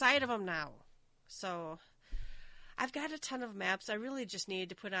the inside of them now. So I've got a ton of maps. I really just need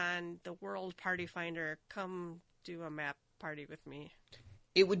to put on the World Party Finder. Come do a map party with me.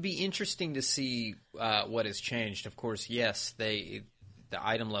 It would be interesting to see what has changed. Of course, yes, the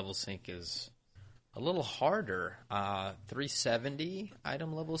item level sync is a little harder. 370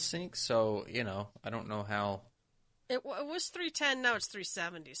 item level sync, so, I don't know how... It was 310, now it's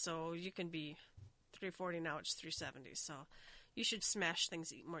 370, so you can be 340, now it's 370, so you should smash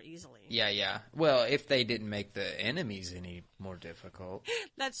things more easily. Yeah. Well, if they didn't make the enemies any more difficult.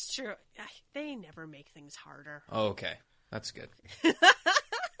 That's true. They never make things harder. Oh, okay. That's good.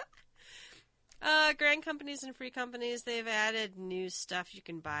 Grand companies and free companies, they've added new stuff you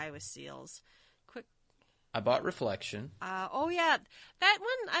can buy with seals. Quick. I bought Reflection. Oh yeah, that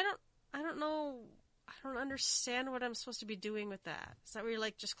one. I don't know. I don't understand what I'm supposed to be doing with that. Is that where you're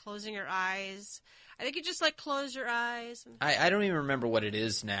like just closing your eyes? I think you just like close your eyes. I don't even remember what it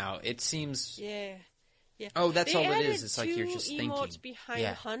is now. It seems. Yeah. Oh, that's They all it added is. It's like you're just thinking. emotes behind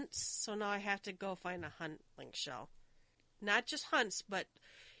hunts, so now I have to go find a hunt link shell. Not just hunts, but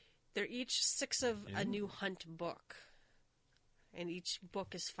they're each 6 of a new hunt book. And each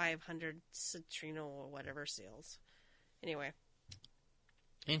book is 500 Citrino or whatever seals. Anyway.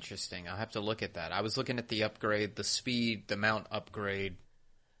 Interesting. I'll have to look at that. I was looking at the upgrade, the speed, the mount upgrade,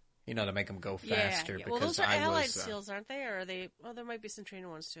 to make them go faster. Yeah. Well, those are allied seals, aren't they? Or are they... Well, there might be Centrino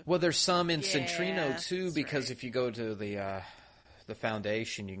ones, too. Well, there's some in Centrino, too, because right. if you go to the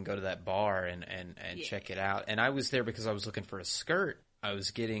Foundation, you can go to that bar and check it out. And I was there because I was looking for a skirt. I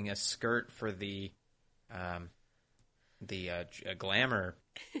was getting a skirt for the glamour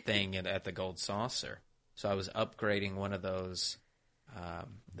thing at the Gold Saucer. So I was upgrading one of those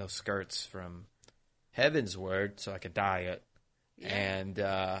skirts from Heaven's Word so I could dye it. Yeah. And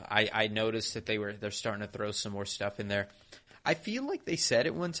I noticed that they're starting to throw some more stuff in there. I feel like they said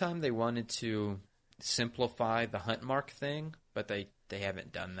at one time they wanted to simplify the hunt mark thing, but they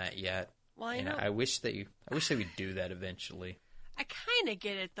haven't done that yet. Well, I wish they would do that eventually. I kind of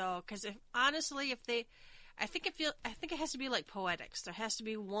get it though, because I think it has to be like Poetics. There has to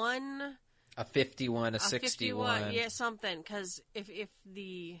be one. A 51, a 61. 51, yeah, something. Because if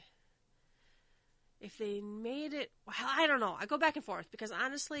they made it, well, I don't know. I go back and forth because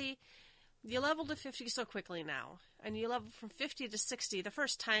honestly, you level to 50 so quickly now, and you level from 50 to 60 the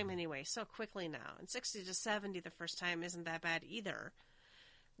first time anyway, so quickly now, and 60 to 70 the first time isn't that bad either.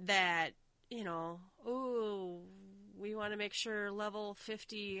 That we want to make sure level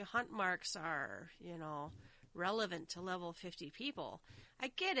 50 hunt marks are relevant to level 50 people.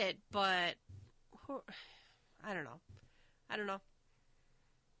 I get it, but I don't know.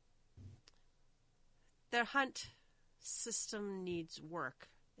 Their hunt system needs work,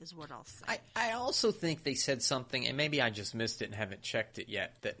 is what I'll say. I also think they said something, and maybe I just missed it and haven't checked it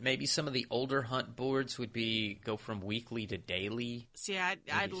yet, that maybe some of the older hunt boards would go from weekly to daily. See,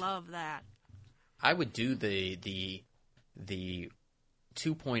 I'd love that. I would do the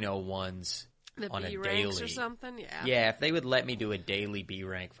 2.0 ones on a daily or something. Yeah, if they would let me do a daily B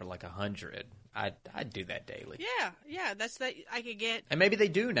rank for like 100, I'd do that daily. Yeah, that's that I could get. And maybe they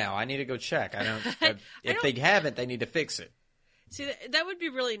do now. I need to go check. I don't. If they haven't, they need to fix it. See, that would be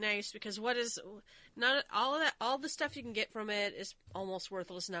really nice because not all of that, all the stuff you can get from it is almost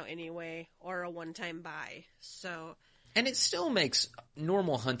worthless now anyway, or a one-time buy. So. And it still makes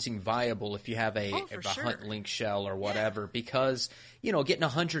normal hunting viable if you have a hunt link shell or whatever, because, getting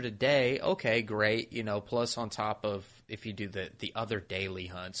 100 a day, okay, great, plus on top of if you do the other daily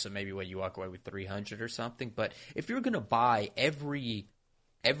hunts, so maybe when you walk away with 300 or something. But if you're going to buy every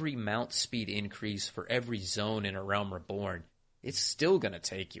mount speed increase for every zone in A Realm Reborn, it's still going to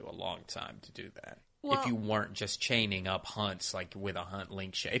take you a long time to do that. Well, if you weren't just chaining up hunts like with a hunt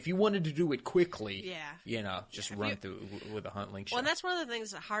link shell. If you wanted to do it quickly, run through with a hunt link shell. Well, and that's one of the things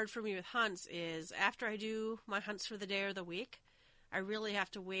that's hard for me with hunts is after I do my hunts for the day or the week, I really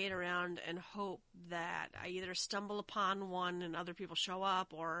have to wait around and hope that I either stumble upon one and other people show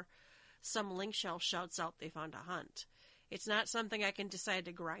up or some link shell shouts out they found a hunt. It's not something I can decide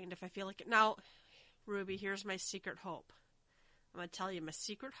to grind if I feel like it. Now, Ruby, here's my secret hope. I'm going to tell you my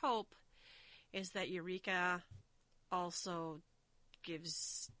secret hope is that Eureka also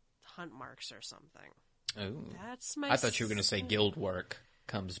gives hunt marks or something. Oh, that's my. I thought you were going to say guild work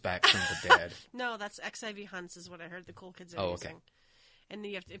comes back from the dead. No, that's XIV hunts is what I heard the cool kids are using. And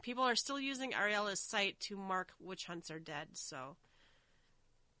people are still using Ariela's site to mark which hunts are dead, so...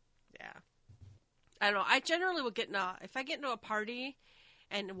 Yeah. I don't know. I generally will if I get into a party,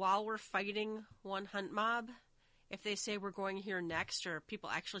 and while we're fighting one hunt mob, if they say we're going here next, or people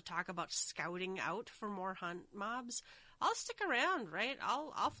actually talk about scouting out for more hunt mobs, I'll stick around, right?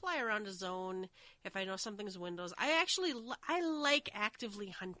 I'll fly around a zone if I know something's windows. I like actively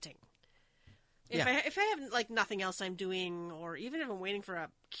hunting. If I have like nothing else I'm doing, or even if I'm waiting for a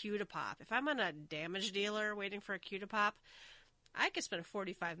queue to pop, if I'm on a damage dealer waiting for a queue to pop, I could spend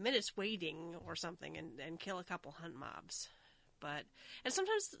 45 minutes waiting or something and kill a couple hunt mobs. And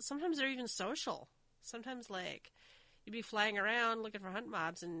sometimes they're even social. Sometimes like you'd be flying around looking for hunt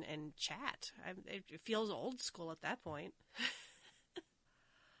mobs and chat. It feels old school at that point.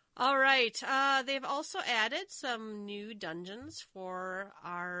 All right. They've also added some new dungeons for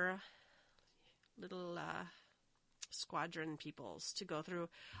our little squadron peoples to go through.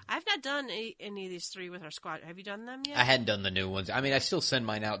 I've not done any of these 3 with our squad. Have you done them yet? I hadn't done the new ones. I mean, I still send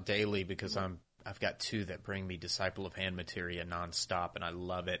mine out daily because I've got 2 that bring me Disciple of Hand Materia nonstop, and I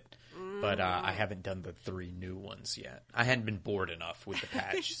love it. But I haven't done the 3 new ones yet. I hadn't been bored enough with the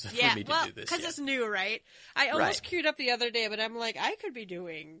patch for me to do this yet. Because it's new, right? I almost queued up the other day, but I'm like, I could be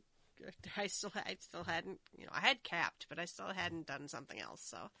doing... I still hadn't, I had capped, but I still hadn't done something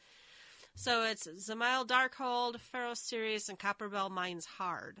else, So it's Zamail Darkhold, Pharaoh Series, and Copperbell Mines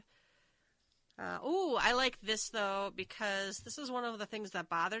Hard. I like this, though, because this is one of the things that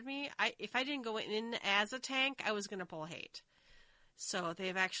bothered me. If I didn't go in as a tank, I was going to pull hate. So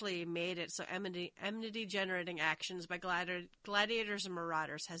they've actually made it so enmity-generating actions by gladiators and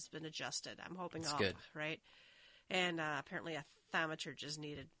marauders has been adjusted. I'm hoping That's all, good. Right? And apparently a thaumaturge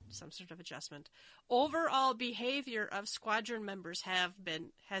needed some sort of adjustment. Overall behavior of squadron members has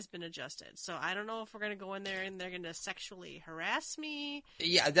been adjusted. So I don't know if we're going to go in there and they're going to sexually harass me.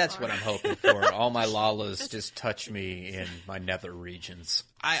 Yeah, that's what I'm hoping for. All my Lalas just touch me in my nether regions.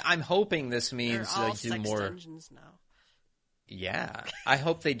 I'm hoping this means they're all they do sex more dungeons now. Yeah, I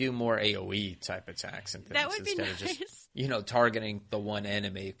hope they do more AoE type attacks and things That would be instead nice. of just, targeting the one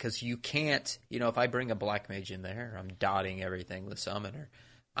enemy. Because you can't, if I bring a Black Mage in there, I'm dotting everything with Summoner.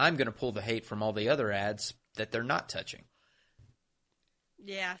 I'm going to pull the hate from all the other ads that they're not touching.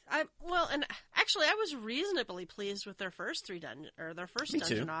 Yeah, and actually, I was reasonably pleased with their first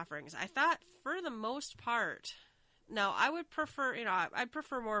dungeon offerings. I thought, for the most part, now I would prefer, I'd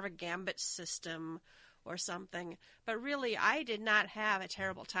prefer more of a gambit system or something. But really, I did not have a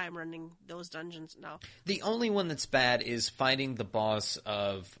terrible time running those dungeons, no. The only one that's bad is fighting the boss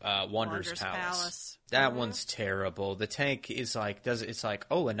of Wanderer's Palace. That one's terrible. The tank is like,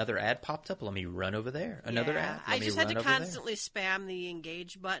 another ad popped up? Let me run over there. Another ad? I just had to constantly spam the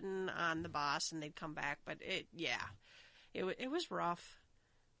engage button on the boss and they'd come back. But it was rough.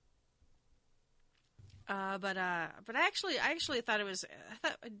 But I actually thought it was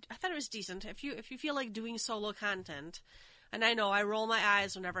I thought it was decent. If you feel like doing solo content, and I know I roll my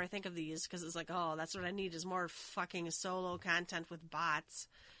eyes whenever I think of these because it's like, oh, that's what I need is more fucking solo content with bots.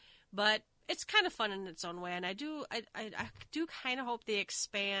 But it's kind of fun in its own way, and I do kind of hope they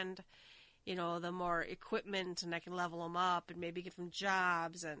expand, the more equipment, and I can level them up and maybe give them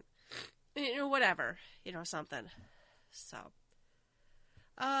jobs and whatever, something. So.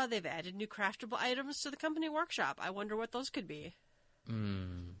 They've added new craftable items to the company workshop. I wonder what those could be.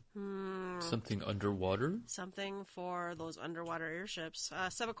 Something underwater? Something for those underwater airships.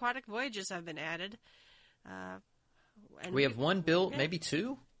 Subaquatic voyages have been added. We have one built, maybe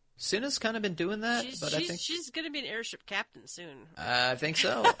 2? Cinna's kind of been doing that, but I think she's going to be an airship captain soon. I think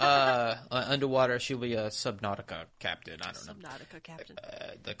so. Underwater, she'll be a Subnautica captain. I don't know. Subnautica captain.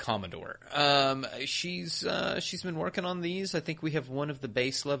 The Commodore. She's been working on these. I think we have one of the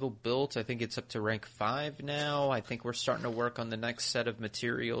base level built. I think it's up to rank 5 now. I think we're starting to work on the next set of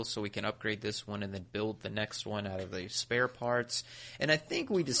materials so we can upgrade this one and then build the next one out of the spare parts. And I think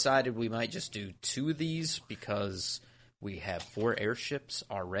we decided we might just do 2 of these because we have 4 airships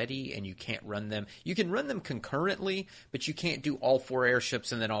already, and you can't run them. You can run them concurrently, but you can't do all 4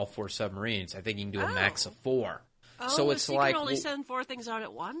 airships and then all 4 submarines. I think you can do a max of 4. So it's you can only send 4 things out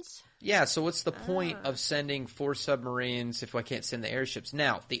at once? Yeah, so what's the point of sending 4 submarines if I can't send the airships?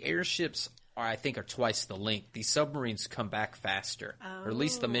 Now, the airships, I think, are twice the length. These submarines come back faster, or at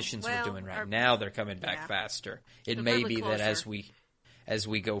least the missions we're doing right now, they're coming back faster. It may be that as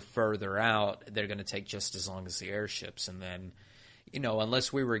we go further out, they're going to take just as long as the airships. And then,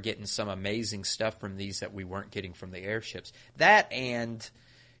 unless we were getting some amazing stuff from these that we weren't getting from the airships. That and,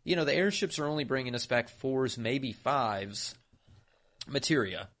 the airships are only bringing us back 4s, maybe 5s.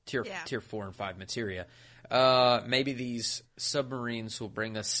 materia, tier 4 and 5 materia. Maybe these submarines will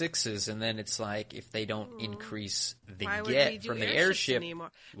bring us 6s, and then it's like if they don't increase the get from the airship,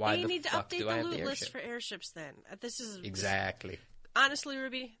 anymore? why you the need to fuck update do the I have loot the list airship? for airships then. This is Exactly. honestly,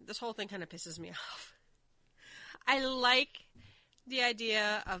 Ruby, this whole thing kind of pisses me off. I like the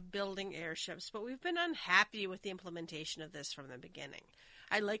idea of building airships, but we've been unhappy with the implementation of this from the beginning.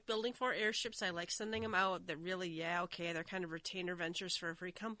 I like building 4 airships. I like sending them out. That really, they're kind of retainer ventures for a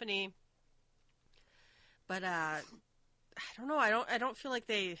free company. But I don't know. I don't feel like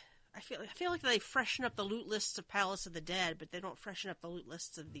they. I feel like they freshen up the loot lists of Palace of the Dead, but they don't freshen up the loot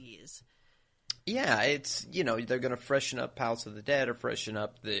lists of these. Yeah, it's, they're going to freshen up Palace of the Dead or freshen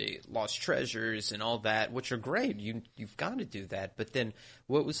up the Lost Treasures and all that, which are great. You've got to do that. But then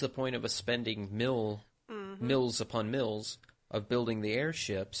what was the point of us spending mills upon mills of building the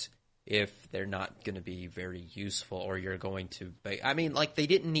airships if they're not going to be very useful, or you're going to... I mean, like, they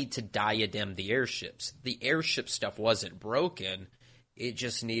didn't need to diadem the airships. The airship stuff wasn't broken. It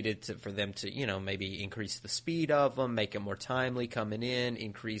just needed for them to, maybe increase the speed of them, make them more timely coming in,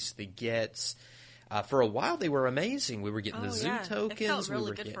 increase the gets. For a while, they were amazing. We were getting the zoo tokens. It felt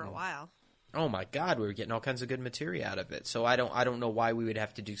really good for a while. Oh my God, we were getting all kinds of good materia out of it. So I don't know why we would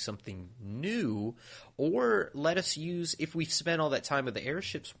have to do something new, or let us use, if we've spent all that time with the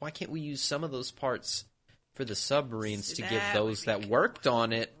airships, why can't we use some of those parts for the submarines to give those that worked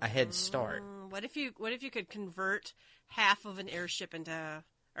on it a head start? What if you could convert half of an airship into,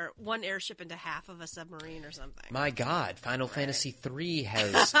 or one airship into half of a submarine or something? My God, Final Fantasy III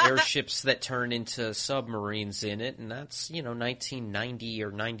has airships that turn into submarines in it, and that's, 1990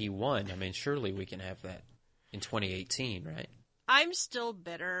 or 91. I mean, surely we can have that in 2018, right? I'm still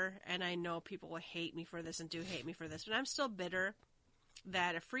bitter, and I know people will hate me for this and do hate me for this, but I'm still bitter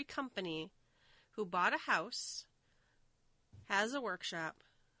that a free company who bought a house, has a workshop,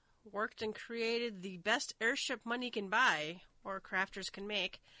 worked and created the best airship money can buy, or crafters can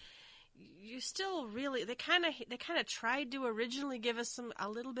make, you still really, they kind of tried to originally give us a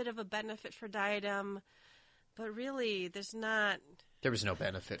little bit of a benefit for Diadem, but really there was no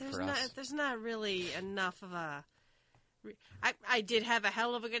benefit for us. There's not really enough of a... I did have a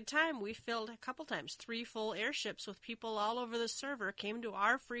hell of a good time. We filled a couple times 3 full airships with people all over the server, came to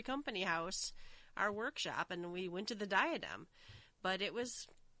our free company house, our workshop, and we went to the Diadem. But it was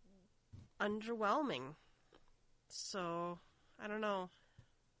underwhelming. So, I don't know.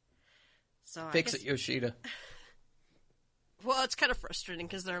 So Fix it, Yoshida. Well, it's kind of frustrating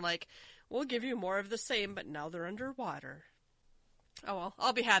because they're like, we'll give you more of the same, but now they're underwater. Oh, well,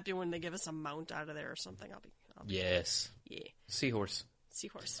 I'll be happy when they give us a mount out of there or something. I'll be yes. Yeah. Seahorse.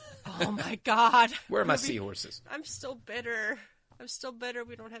 Oh, my God. Where are my seahorses? I'm still bitter.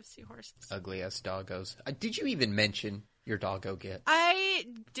 We don't have seahorses. Ugly-ass doggos. Did you even mention your doggo get? I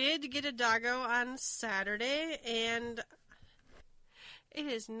did get a doggo on Saturday, and it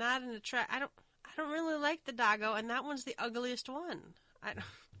is not an attract. I don't really like the doggo, and that one's the ugliest one.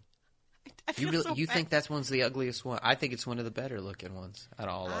 You think that one's the ugliest one? I think it's one of the better looking ones out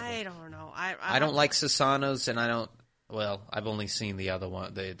of all of them. I don't know. I don't like Sasanos, and I don't. Well, I've only seen the other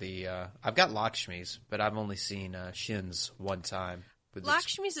one. I've got Lakshmi's, but I've only seen Shin's one time.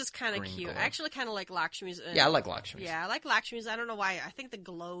 Lakshmi's is kind of cute. Glow. I actually kind of like Lakshmi's. Yeah, I like Lakshmi's. Yeah, I like Lakshmi's. I don't know why. I think the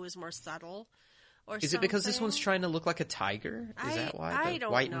glow is more subtle. Is it because this one's trying to look like a tiger? Is that why? I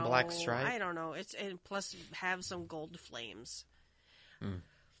don't white know. and black stripe? I don't know. And plus have some gold flames.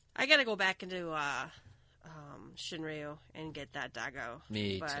 I gotta go back into Shinryu and get that doggo.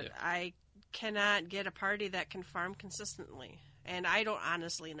 Me but too. I cannot get a party that can farm consistently, and I don't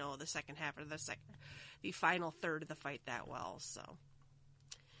honestly know the second half or the final third of the fight that well. So,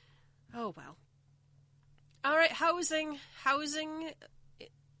 oh well. All right, housing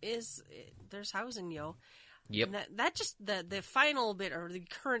is there's housing, yo. Yep. And that just the final bit, or the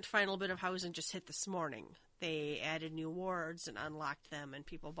current final bit of housing just hit this morning. They added new wards and unlocked them, and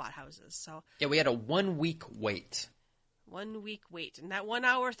people bought houses. So yeah, we had a 1 week wait. 1 week wait, and that 1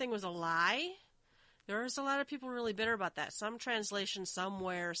 hour thing was a lie. There was a lot of people really bitter about that. Some translation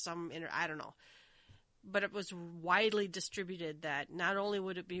somewhere, I don't know. But it was widely distributed that not only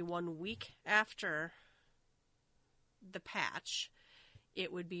would it be 1 week after the patch,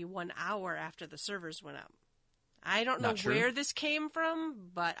 it would be 1 hour after the servers went up. I don't know where this came from,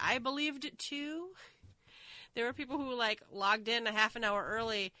 but I believed it too. There were people who logged in a half an hour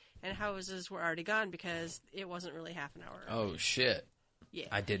early, and houses were already gone because it wasn't really half an hour early. Oh shit! Yeah,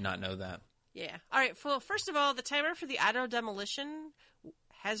 I did not know that. Yeah. All right. Well, first of all, the timer for the auto demolition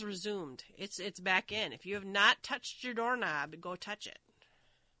has resumed. It's back in. If you have not touched your doorknob, go touch it.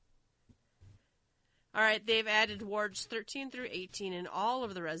 All right, they've added wards 13 through 18 in all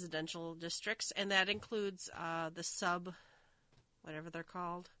of the residential districts, and that includes the whatever they're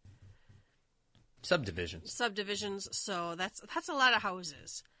called. Subdivisions. So that's a lot of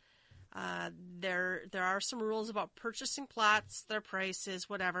houses. There are some rules about purchasing plots, their prices,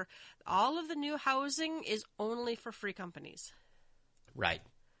 whatever. All of the new housing is only for free companies. Right.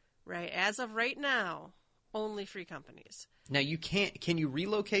 Right. As of right now, only free companies. Now can you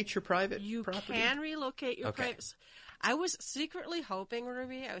relocate your private property? You can relocate your private. I was secretly hoping,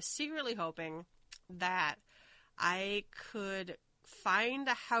 Ruby, that I could find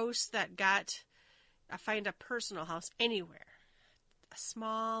a house find a personal house anywhere. A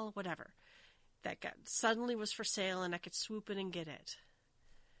small, whatever, that suddenly was for sale and I could swoop in and get it.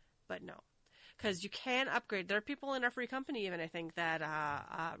 But no. Because you can upgrade. There are people in our free company even, I think, that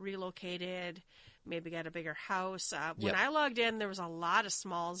relocated, maybe got a bigger house. When I logged in, there was a lot of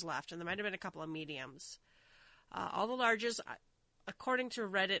smalls left, and there might have been a couple of mediums. All the larges, according to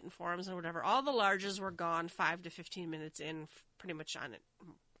Reddit and forums and whatever, all the larges were gone 5 to 15 minutes in, pretty much on it,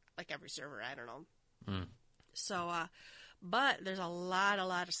 like every server, I don't know. Mm. So, but there's a lot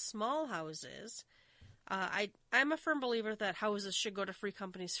of small houses. I'm a firm believer that houses should go to free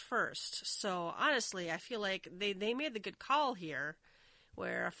companies first. So honestly, I feel like they made the good call here,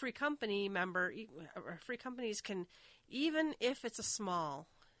 where a free company member, or free companies can, even if it's a small,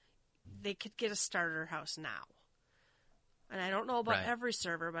 they could get a starter house now. And I don't know about every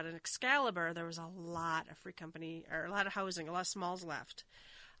server, but in Excalibur, there was a lot of free company, or a lot of housing, a lot of smalls left.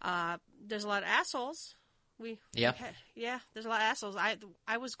 There's a lot of assholes. There's a lot of assholes.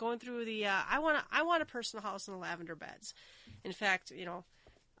 I was going through the I want a personal house in the Lavender Beds. In fact,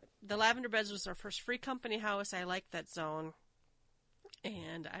 the Lavender Beds was our first free company house. I liked that zone,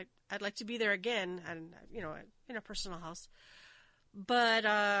 and I'd like to be there again, and in a personal house. But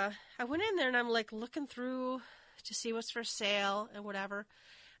I went in there and I'm like looking through to see what's for sale and whatever,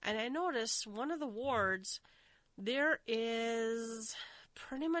 and I noticed one of the wards there is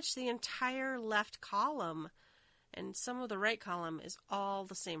pretty much the entire left column and some of the right column is all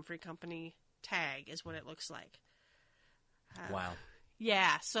the same free company tag is what it looks like. Wow.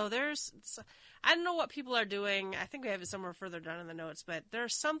 Yeah, so I don't know what people are doing. I think we have it somewhere further down in the notes, but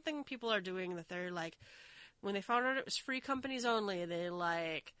there's something people are doing that they're like, when they found out it was free companies only, they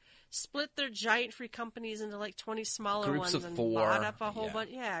like split their giant free companies into like 20 smaller groups ones of and 4. Bought up a whole bunch.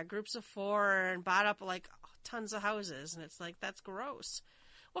 Yeah, groups of 4 and bought up like tons of houses, and it's like, that's gross.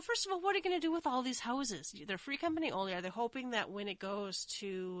 Well, first of all, what are you going to do with all these houses? They're free company only. Are they hoping that when it goes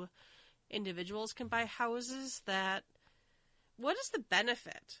to individuals can buy houses that... What is the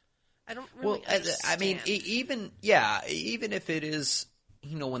benefit? I don't really understand. I mean, even if it is,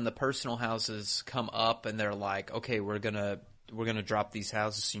 when the personal houses come up and they're like, okay, we're gonna drop these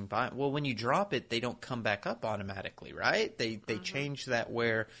houses so you can buy it. Well, when you drop it, they don't come back up automatically, right? They change that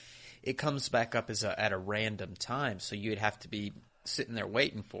where it comes back up at a random time, so you'd have to be sitting there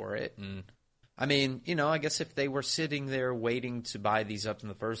waiting for it. And I mean, I guess if they were sitting there waiting to buy these up in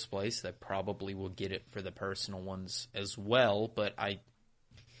the first place, they probably will get it for the personal ones as well. But I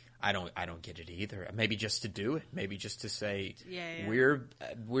don't get it either. Maybe just to do it. Maybe just to say,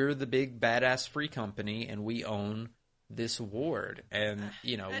 we're the big badass free company and we own this ward, and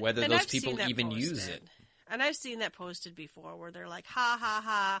whether those people even use it. And I've seen that posted before, where they're like, ha ha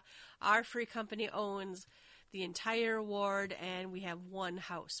ha, our free company owns the entire ward, and we have one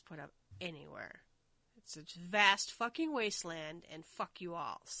house put up anywhere. It's a vast fucking wasteland, and fuck you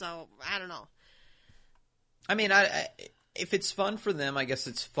all. So, I don't know. I mean, if it's fun for them, I guess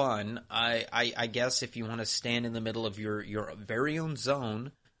it's fun. I guess if you want to stand in the middle of your very own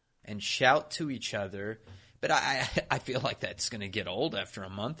zone and shout to each other, but I feel like that's going to get old after a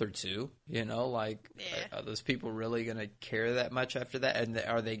month or two. Are those people really going to care that much after that? And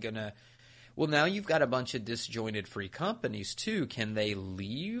are they going to... Well, now you've got a bunch of disjointed free companies, too. Can they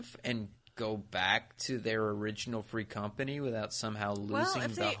leave and go back to their original free company without somehow losing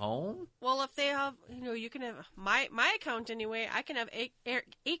the home? Well, if they have, you can have... My account, anyway, I can have 8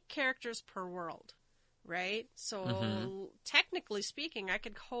 characters per world, right? So, technically speaking, I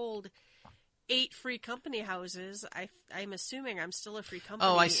could hold 8 free company houses. I'm assuming I'm still a free company.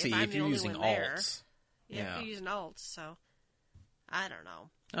 Oh, I see. If you're using alts. Yeah, if you're using alts, so... I don't know.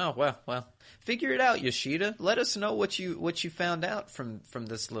 Oh, well, figure it out, Yoshida. Let us know what you found out from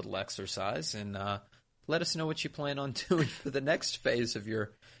this little exercise, and let us know what you plan on doing for the next phase of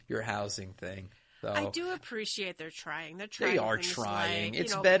your housing thing. So, I do appreciate they're trying. They are trying.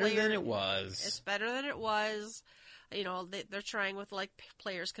 It's better than it was. It's better than it was. They're trying with,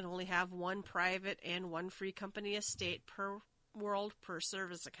 players can only have 1 private and 1 free company estate per world per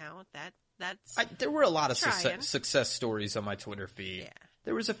service account. There were a lot of trying. success stories on my Twitter feed. Yeah.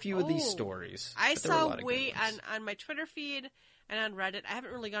 There was a few of these stories. I but there were a saw lot of good ones. on my Twitter feed and on Reddit. I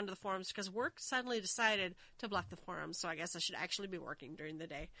haven't really gone to the forums because work suddenly decided to block the forums, so I guess I should actually be working during the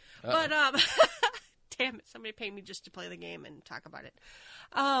day. Uh-oh. But damn it, somebody paid me just to play the game and talk about it.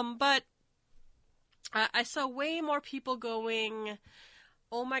 But I saw way more people going,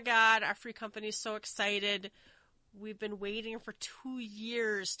 "Oh my God, our free company is so excited. We've been waiting for 2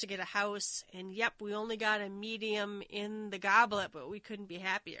 years to get a house, and yep, we only got a medium in the goblet, but we couldn't be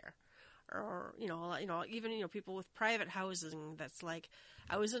happier." Or even people with private housing that's like,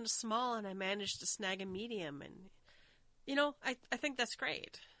 I was in a small and I managed to snag a medium, and I think that's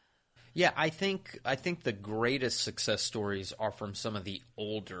great. Yeah, I think the greatest success stories are from some of the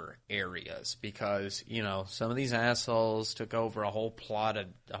older areas because, some of these assholes took over a whole plot,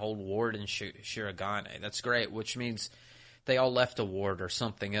 a whole ward in Shirogane. That's great, which means they all left a ward or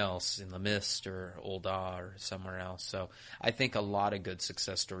something else in the Mist or Ul'dah or somewhere else. So I think a lot of good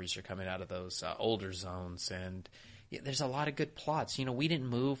success stories are coming out of those older zones, and there's a lot of good plots. We didn't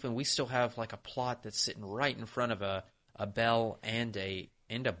move, and we still have like a plot that's sitting right in front of a bell and a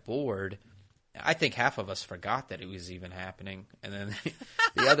board. I think half of us forgot that it was even happening, and then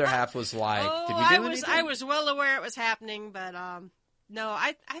the other half was like, "Did we do anything?" I was well aware it was happening, but no,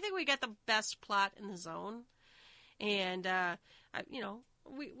 I think we got the best plot in the zone, and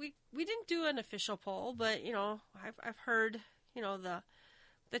we didn't do an official poll, but I've heard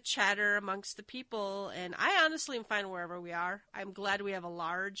the chatter amongst the people, and I honestly am fine wherever we are. I'm glad we have a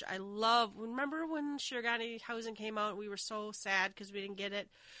large. Remember when Shirogane housing came out, we were so sad because we didn't get it.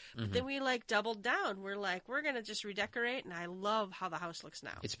 Mm-hmm. But then we doubled down. We're we're going to just redecorate, and I love how the house looks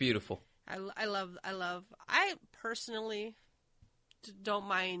now. It's beautiful. I personally don't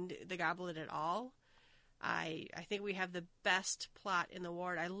mind the goblet at all. I think we have the best plot in the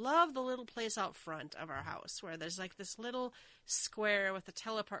ward. I love the little place out front of our house where there's this little square with a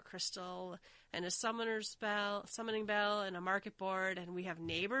teleport crystal and a summoning bell and a market board, and we have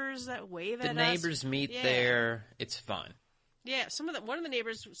neighbors that wave at us. The neighbors meet there. It's fun. Yeah, one of the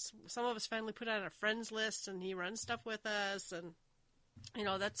neighbors, some of us finally put out a friends list, and he runs stuff with us, and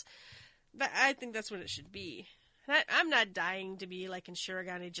I think that's what it should be. I'm not dying to be in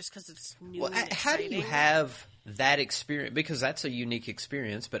Shirogane just because it's new and exciting. How do you have that experience? Because that's a unique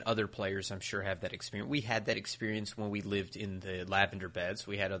experience, but other players, I'm sure, have that experience. We had that experience when we lived in the Lavender Beds.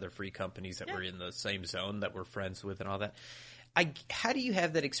 We had other free companies that were in the same zone that we're friends with and all that. How do you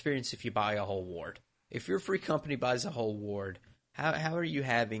have that experience if you buy a whole ward? If your free company buys a whole ward, how are you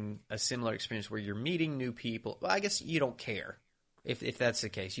having a similar experience where you're meeting new people? Well, I guess you don't care. If that's the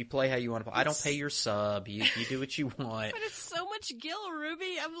case, you play how you want to play. I don't pay your sub. You do what you want. But it's so much gil,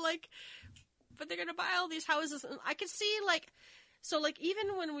 Ruby. I'm but they're gonna buy all these houses, and I could see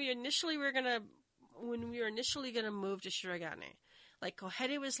even when we were initially gonna move to Shirogane,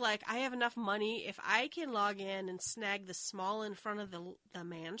 Kohede was I have enough money. If I can log in and snag the small in front of the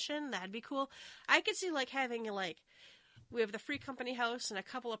mansion, that'd be cool. I could see having we have the free company house and a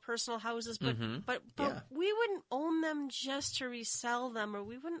couple of personal houses, but we wouldn't own them just to resell them, or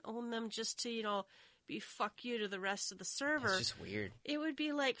we wouldn't own them just to be fuck you to the rest of the server. It's just weird. It would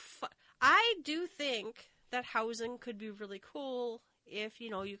be I do think that housing could be really cool if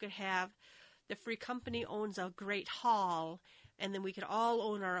you could have the free company owns a great hall, and then we could all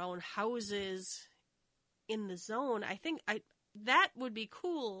own our own houses in the zone. I think that would be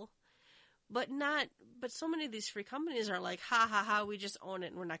cool. But so many of these free companies are ha ha ha, we just own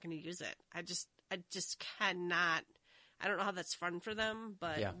it and we're not going to use it. I just cannot. I don't know how that's fun for them,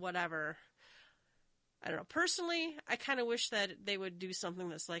 but whatever. I don't know. Personally, I kind of wish that they would do something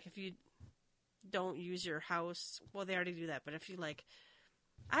that's if you don't use your house, well, they already do that. But if you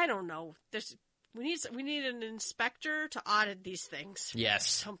I don't know. We need an inspector to audit these things. Yes.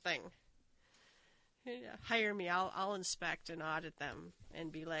 Something. Hire me. I'll inspect and audit them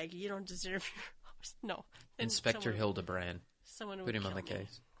and be you don't deserve your house. No. Inspector Hildebrand. Someone would put him on the me.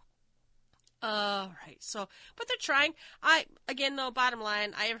 case. Right. So, but they're trying. Bottom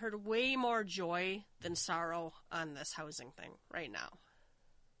line, I have heard way more joy than sorrow on this housing thing right now.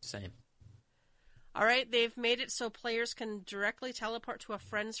 Same. All right. They've made it so players can directly teleport to a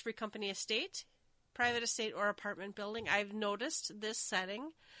friend's free company estate, private estate, or apartment building. I've noticed this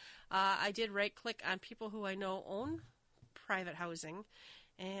setting. I did right-click on people who I know own private housing,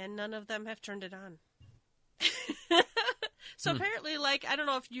 and none of them have turned it on. So apparently, I don't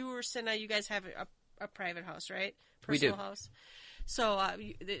know if you or Cinna, you guys have a private house, right? Personal house. So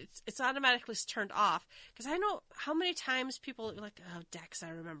it's automatically turned off. Because I know how many times people Dex, I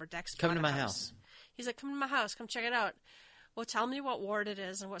remember Dex. Come to my house. He's come to my house, come check it out. well, tell me what ward it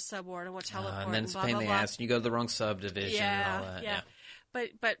is and what sub-ward and what teleport. And then it's a blah, pain in blah, the blah. ass. And you go to the wrong subdivision and all that. Yeah.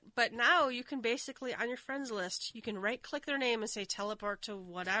 But now you can basically, on your friends list, you can right-click their name and say teleport to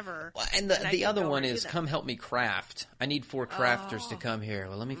whatever. Well, and I the can other go one and do is that. come help me craft. I need 4 crafters to come here.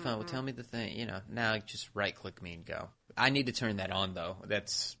 Well, let me find. Well, tell me the thing. You know, now just right-click me and go. I need to turn that on though.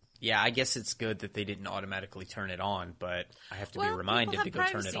 I guess it's good that they didn't automatically turn it on, but I have to be reminded to go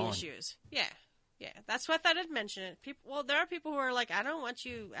turn it on. Issues. Yeah, that's what I thought I'd mention it. There are people who are like, I don't want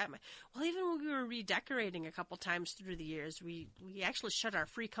you at my. Well, even when we were redecorating a couple times through the years, we actually shut our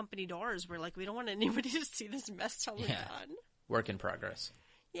free company doors. We're like, we don't want anybody to see this mess till we're done. Work in progress.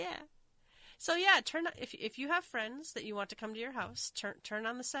 Yeah. So yeah, if you have friends that you want to come to your house, turn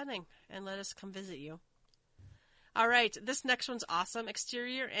on the setting and let us come visit you. All right, this next one's awesome.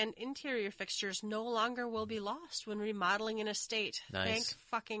 Exterior and interior fixtures no longer will be lost when remodeling an estate. Nice. Thank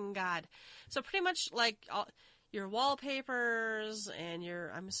fucking God. So pretty much like your wallpapers and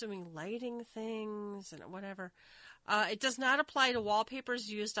your, I'm assuming, lighting things and whatever. It does not apply to wallpapers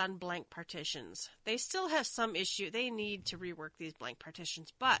used on blank partitions. They still have some issue. They need to rework these blank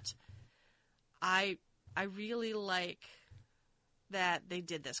partitions, but I really like that they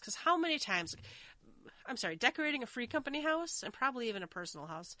did this, because how many times, decorating a free company house and probably even a personal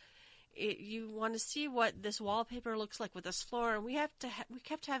house, you want to see what this wallpaper looks like with this floor, and we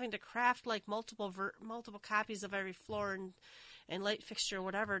kept having to craft like multiple copies of every floor and light fixture or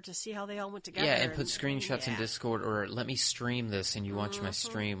whatever to see how they all went together. Yeah, and put screenshots in Discord, or let me stream this and you watch my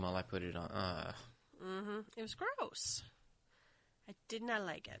stream while I put it on. It was gross. I did not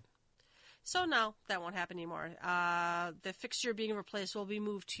like it. So no, that won't happen anymore. The fixture being replaced will be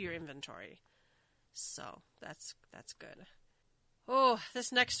moved to your inventory. So that's good. Oh,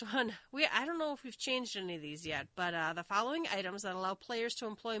 this next one. I don't know if we've changed any of these yet, but the following items that allow players to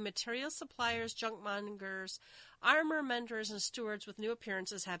employ material suppliers, junk mongers, armor menders, and stewards with new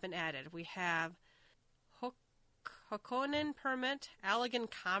appearances have been added. We have Hokonen permit, Allegan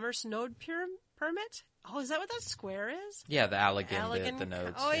commerce node permit. Oh, is that what that square is? Yeah, the Allegan the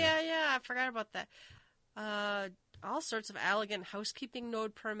nodes. Oh, yeah, I forgot about that. All sorts of Allegan housekeeping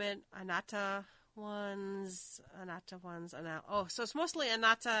node permit, Anata ones. So it's mostly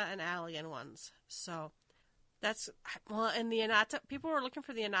Anata and Allegan ones. So that's, and the Anata, people were looking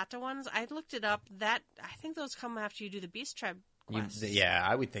for the Anata ones. I looked it up. I think those come after you do the Beast Tribe quests.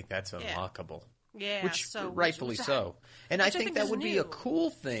 I would think that's unlockable. Yeah, rightfully so. And I think that would be a cool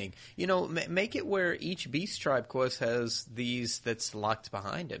thing. You know, make it where each Beast Tribe quest has these that's locked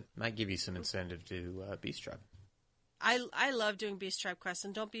behind it. Might give you some incentive to Beast Tribe. I love doing Beast Tribe quests,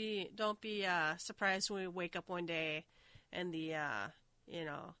 and don't be surprised when we wake up one day and the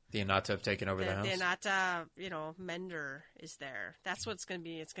Anata have taken over the house. The Anata, mender is there. That's what it's going to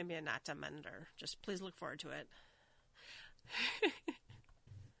be. It's going to be Anata mender. Just please look forward to it.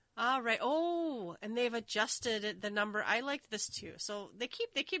 All right. Oh, and they've adjusted the number. I liked this too. So they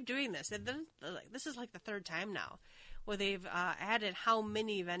keep doing this. This is like the third time now, where they've added how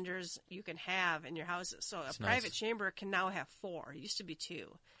many vendors you can have in your houses. So a private chamber can now have 4. It used to be 2.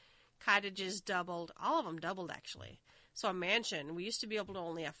 Cottages doubled. All of them doubled actually. So a mansion, we used to be able to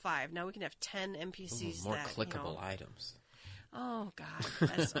only have 5. Now we can have 10 NPCs. More clickable items. Oh God,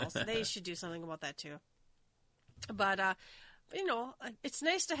 that's awesome. They should do something about that too. But it's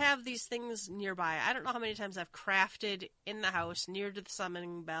nice to have these things nearby. I don't know how many times I've crafted in the house near to the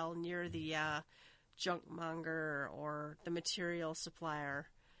summoning bell, near the junk monger or the material supplier.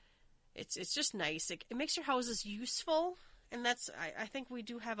 It's just nice. It makes your houses useful, and that's I think we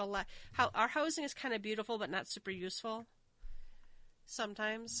do have a lot. Our housing is kind of beautiful, but not super useful.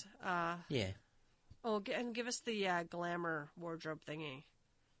 Sometimes. Yeah. Oh, and give us the glamour wardrobe thingy,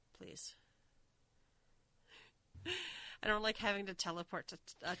 please. I don't like having to teleport to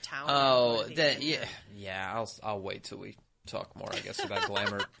a town. Oh, yeah. I'll wait till we talk more, I guess, about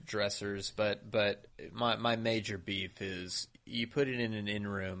glamour dressers. But my major beef is you put it in an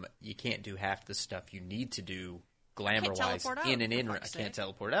in-room, you can't do half the stuff you need to do glamour-wise in an in-room. I can't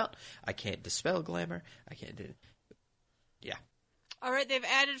teleport out. I can't dispel glamour. I can't do. Yeah. All right, they've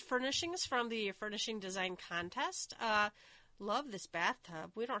added furnishings from the furnishing design contest. Love this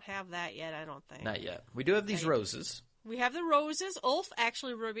bathtub. We don't have that yet, I don't think. Not yet. We do have these roses. We have the roses. Ulf,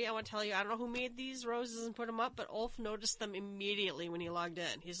 actually, Ruby, I want to tell you, I don't know who made these roses and put them up, but Ulf noticed them immediately when he logged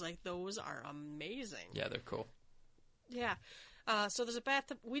in. He's like, those are amazing. Yeah, they're cool. Yeah. So there's a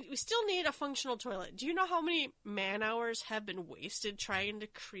bathtub. We still need a functional toilet. Do you know how many man-hours have been wasted trying to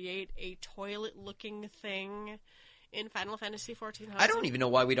create a toilet-looking thing in Final Fantasy XIV housing? I don't even know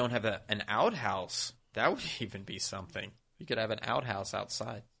why we don't have an outhouse. That would even be something. You could have an outhouse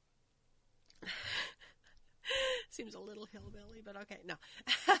outside. See, seems a little hillbilly, but okay, no.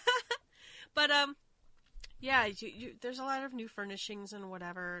 But yeah, there's a lot of new furnishings and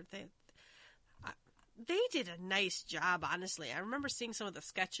whatever. They did a nice job, honestly. I remember seeing some of the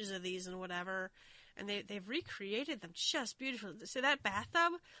sketches of these and whatever, and they've recreated them just beautifully. See that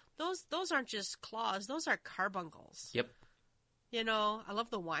bathtub? Those aren't just claws; those are carbuncles. Yep. You know, I love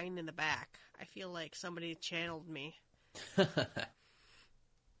the wine in the back. I feel like somebody channeled me.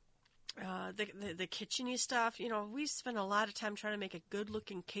 The kitchen-y stuff, you know, we spent a lot of time trying to make a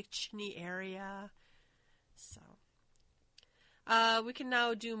good-looking kitchen-y area. So, we can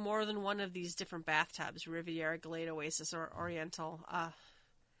now do more than one of these different bathtubs: Riviera, Glade, Oasis, or Oriental.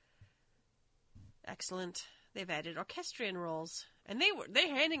 Excellent. They've added orchestrion rolls, and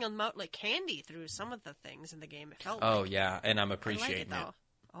they're handing them out like candy through some of the things in the game. It felt. Oh yeah, and I'm appreciating it.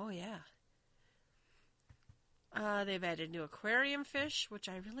 Oh yeah. They've added new aquarium fish, which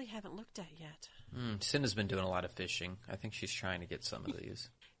I really haven't looked at yet. Cinna's been doing a lot of fishing. I think she's trying to get some of these.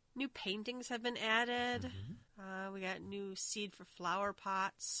 New paintings have been added. We got new seed for flower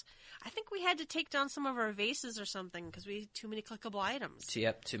pots. I think we had to take down some of our vases or something because we had too many clickable items.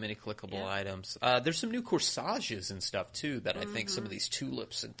 Yep, too many clickable items. There's some new corsages and stuff, too, that I think some of these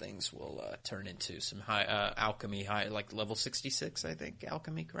tulips and things will turn into. Some high alchemy, like level 66, I think,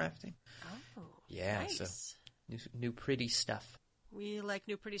 alchemy crafting. Oh, yeah, nice. So new pretty stuff. We like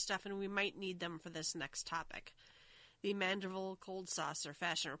new pretty stuff, and we might need them for this next topic. The Mandeville Cold Saucer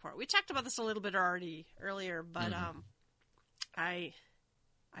Fashion Report. We talked about this a little bit earlier, but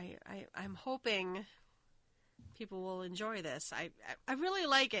I'm hoping people will enjoy this. I really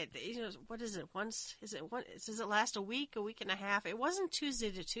like it. You know, what is it? Does it last a week and a half? It wasn't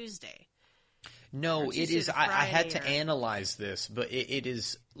Tuesday to Tuesday. No, it is. I had to analyze this, but it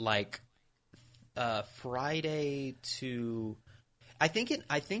is like Friday to. I think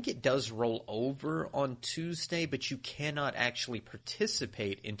it does roll over on Tuesday, but you cannot actually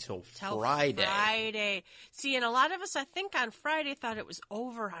participate until Friday. See, and a lot of us, I think, on Friday thought it was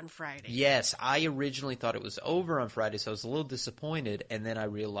over on Friday. Yes, I originally thought it was over on Friday, so I was a little disappointed, and then I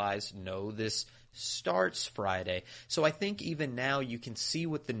realized, no, this starts Friday. So I think even now you can see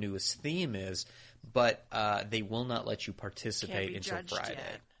what the newest theme is, but they will not let you participate until Friday.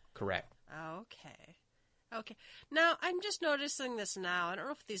 Yet. Correct. Okay. Now, I'm just noticing this now. I don't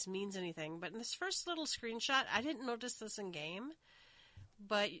know if this means anything, but in this first little screenshot, I didn't notice this in game.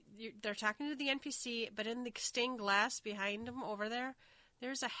 But they're talking to the NPC, but in the stained glass behind them over there,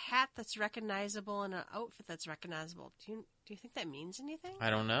 there's a hat that's recognizable and an outfit that's recognizable. Do you think that means anything? I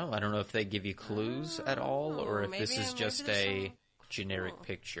don't know. I don't know if they give you clues at all, or if this is just a generic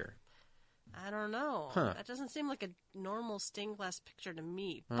picture. I don't know. Huh. That doesn't seem like a normal stained glass picture to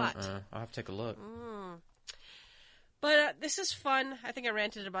me, but... I'll have to take a look. But this is fun. I think I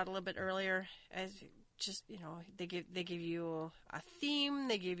ranted about it a little bit earlier. As just, you know, they give you a theme.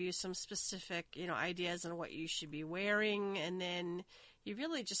 They give you some specific, you know, ideas on what you should be wearing. And then you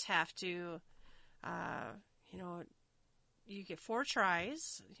really just have to, you know, you get 4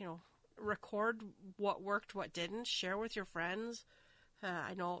 tries, you know, record what worked, what didn't, share with your friends.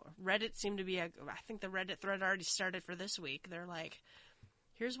 I know Reddit seemed to be I think the Reddit thread already started for this week. They're like,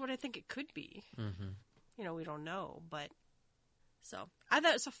 here's what I think it could be. You know, we don't know, but so I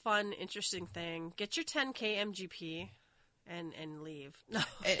thought it's a fun, interesting thing. Get your 10K MGP and leave. No.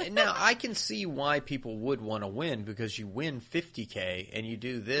 And now I can see why people would want to win, because you win 50K and you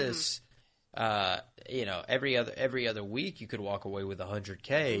do this. You know, every other week you could walk away with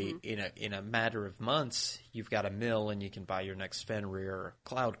 100K. In a matter of months. You've got $1 million and you can buy your next Fenrir or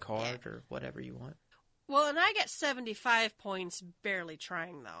Cloud card or whatever you want. Well, and I get 75 points barely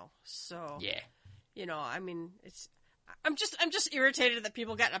trying though. So yeah. You know, I mean, I'm just irritated that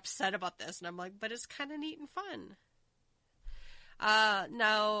people got upset about this, and I'm like, but it's kind of neat and fun.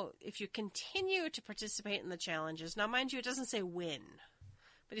 Now, if you continue to participate in the challenges, now mind you, it doesn't say win,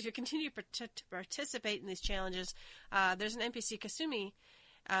 but if you continue to participate in these challenges, there's an NPC, Kasumi.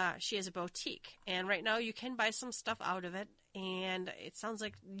 She has a boutique, and right now you can buy some stuff out of it, and it sounds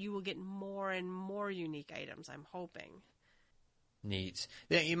like you will get more and more unique items, I'm hoping. Neat.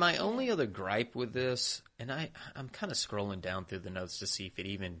 My only other gripe with this, and I'm kind of scrolling down through the notes to see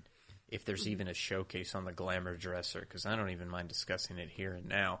if there's even a showcase on the glamour dresser, because I don't even mind discussing it here and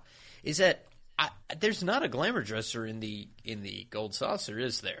now, is that there's not a glamour dresser in the gold saucer,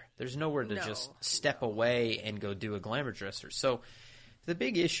 is there? There's nowhere to just step away and go do a glamour dresser. So the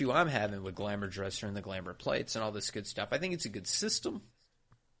big issue I'm having with glamour dresser and the glamour plates and all this good stuff, I think it's a good system.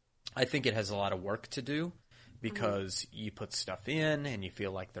 I think it has a lot of work to do, because you put stuff in and you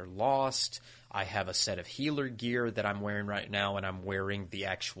feel like they're lost. I have a set of healer gear that I'm wearing right now, and I'm wearing the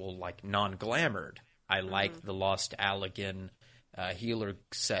actual, like, non-glamored I like the Lost Allegan healer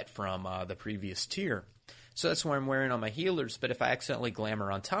set from the previous tier. So that's what I'm wearing on my healers. But if I accidentally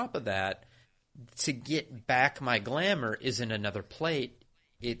glamour on top of that, to get back my glamour isn't another plate.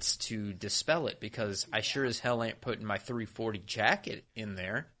 It's to dispel it, because I sure as hell ain't putting my 340 jacket in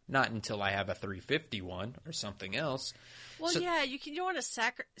there. Not until I have a 351 or something else. Well, yeah, you don't want to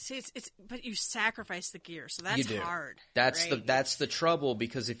sacrifice. But you sacrifice the gear, so that's hard. That's right? that's the trouble,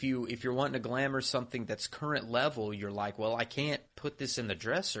 because if you're wanting to glamour something that's current level, you're like, well, I can't put this in the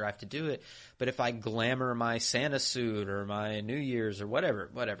dresser. I have to do it. But if I glamour my Santa suit or my New Year's or whatever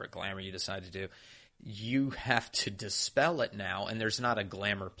glamour you decide to do, you have to dispel it now, and there's not a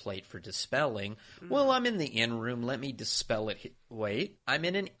glamour plate for dispelling. Well, I'm in the in-room. Let me dispel it. Wait, I'm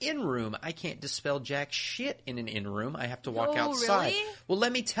in an in-room. I can't dispel jack shit in an in-room. I have to walk outside. Really? Well,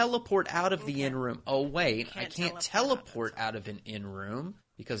 let me teleport out of the in-room. Oh, wait, I can't teleport out of an in-room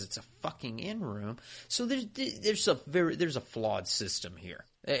because it's a fucking in-room. So there's a flawed system here.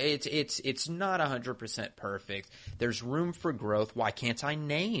 It's not 100% perfect. There's room for growth. Why can't I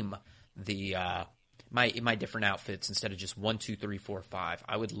name the my different outfits instead of just 1, 2, 3, 4, 5?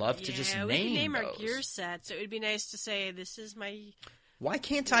 I would love to just name we can name those. our gear sets. So it would be nice to say, this is my Why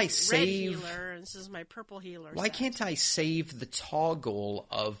can't I save red healer and this is my purple healer. Why can't I save the toggle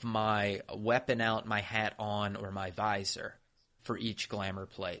of my weapon out, my hat on, or my visor for each glamour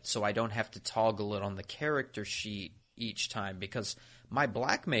plate, so I don't have to toggle it on the character sheet each time? Because my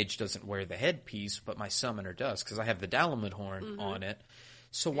black mage doesn't wear the headpiece, but my summoner does, because I have the Dalamud horn on it.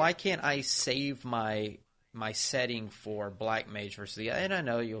 So why can't I save my setting for black mage versus the? And I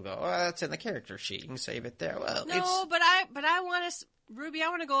know you'll go, oh, that's in the character sheet. You can save it there. Well, no, but I want to, Ruby. I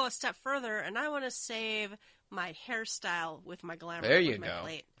want to go a step further, and I want to save my hairstyle with my glamour. There you with my go.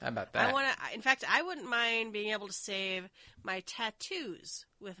 Plate. How about that? In fact, I wouldn't mind being able to save my tattoos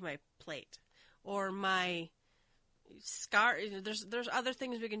with my plate, or my scar. There's other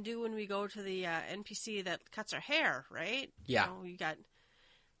things we can do when we go to the NPC that cuts our hair, right? Yeah. You got.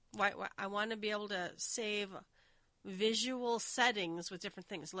 Why I want to be able to save visual settings with different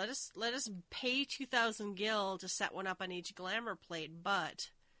things. Let us pay 2,000 gil to set one up on each glamour plate, but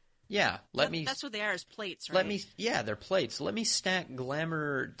yeah, that's what they are, is plates, right? They're plates. Let me stack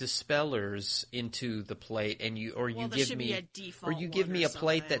glamour dispellers into the plate, and you give me a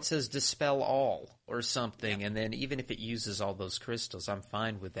plate that says dispel all or something, and then even if it uses all those crystals, I'm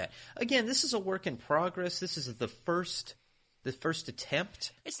fine with that. Again, this is a work in progress. This is the first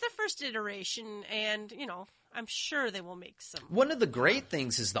attempt. It's the first iteration, and, I'm sure they will make some. One of the great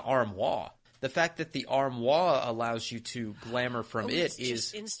things is the armoire. The fact that the armoire allows you to glamour from it's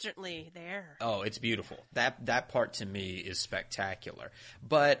just instantly there. Oh, it's beautiful. That part to me is spectacular.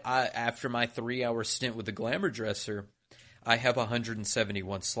 But after my 3-hour stint with the glamour dresser, I have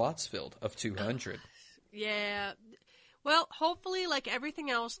 171 slots filled of 200. Yeah. Well, hopefully, like everything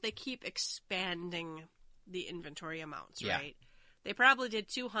else, they keep expanding the inventory amounts, right? They probably did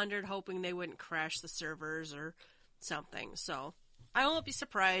 200 hoping they wouldn't crash the servers or something. So I won't be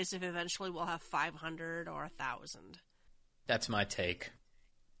surprised if eventually we'll have 500 or 1,000. That's my take.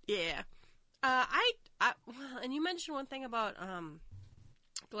 Yeah. And you mentioned one thing about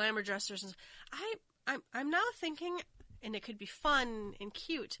glamour dressers. I'm now thinking, and it could be fun and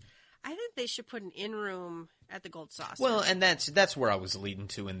cute, I think they should put an in-room at the Gold Saucer. Well, and that's where I was leading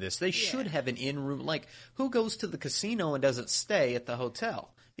to in this. They should have an in-room. Like, who goes to the casino and doesn't stay at the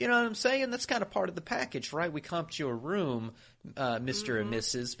hotel? You know what I'm saying? That's kind of part of the package, right? We comped you a room, Mr. and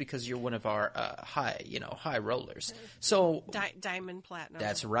Mrs., because you're one of our high rollers. So Diamond Platinum.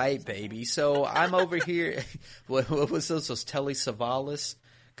 That's right, baby. So I'm over here. What was those Telly Savalas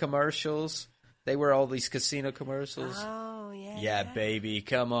commercials? They were all these casino commercials. Oh, yeah. Yeah, baby.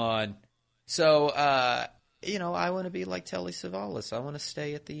 Come on. So, I want to be like Telly Savalas. I want to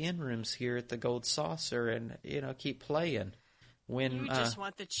stay at the in-rooms here at the Gold Saucer and, keep playing. You just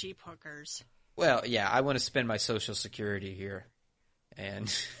want the cheap hookers. Well, yeah, I want to spend my Social Security here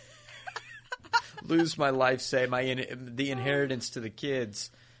and lose my life, the inheritance to the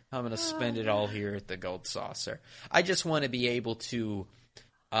kids. I'm going to spend it all here at the Gold Saucer. I just want to be able to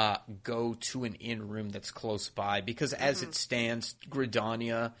go to an in-room that's close by, because as it stands,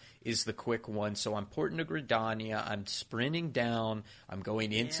 Gridania is the quick one. So I'm porting to Gridania. I'm sprinting down. I'm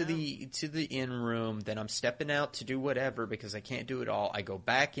going into the in-room. Then I'm stepping out to do whatever, because I can't do it all. I go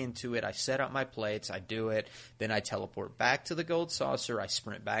back into it. I set up my plates. I do it. Then I teleport back to the Gold Saucer. I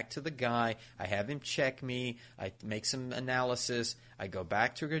sprint back to the guy. I have him check me. I make some analysis. I go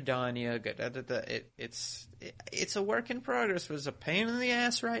back to Gridania. It's a work in progress, but it's a pain in the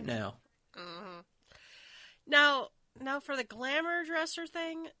ass right now. Mm-hmm. Now for the glamour dresser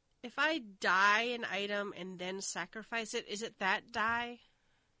thing, if I dye an item and then sacrifice it, is it that dye?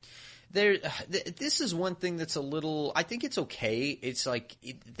 This is one thing that's a little. I think it's okay. It's like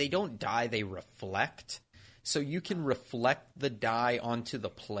they don't dye; they reflect. So you can reflect the dye onto the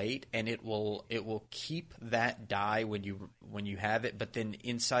plate, and it will keep that dye when you have it. But then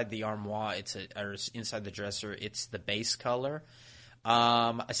inside the armoire, or inside the dresser, it's the base color.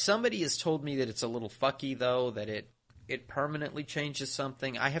 Somebody has told me that it's a little fucky though, that it permanently changes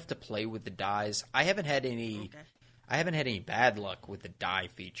something. I have to play with the dyes. I haven't had any. Okay. I haven't had any bad luck with the dye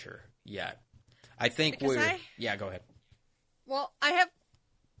feature yet. I think yeah, go ahead. Well, I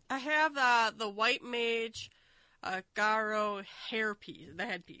have the White Mage Garo hairpiece, the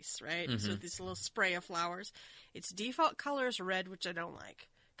headpiece, right? Mm-hmm. So this little spray of flowers. Its default color is red, which I don't like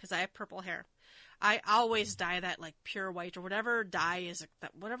because I have purple hair. I always dye that like pure white or whatever dye is,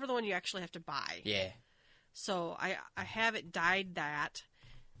 whatever the one you actually have to buy. Yeah. So I have it dyed that.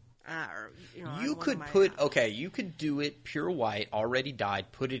 You could you could do it pure white, already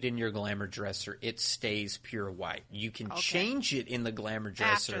dyed, put it in your glamour dresser, it stays pure white. You can change it in the glamour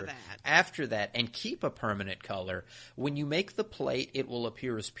dresser after that and keep a permanent color. When you make the plate, it will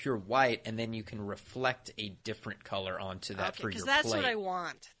appear as pure white, and then you can reflect a different color onto that for your plate. Because that's what I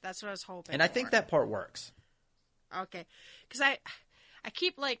want. That's what I was hoping And I think that part works. Okay. Because I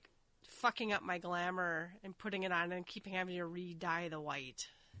keep like fucking up my glamour and putting it on and keeping having to re-dye the white.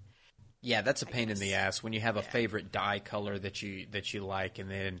 Yeah, that's a pain in the ass when you have a favorite dye color that you like, and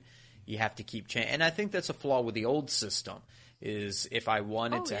then you have to keep changing. And I think that's a flaw with the old system. Is if I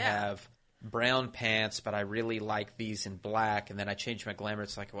wanted to have brown pants, but I really like these in black, and then I change my glamour,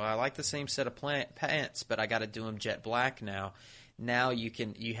 it's like, well, I like the same set of pants, but I got to do them jet black now. Now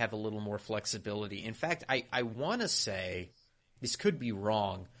you have a little more flexibility. In fact, I want to say, this could be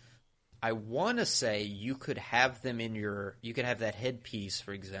wrong, I want to say you could have them you could have that headpiece,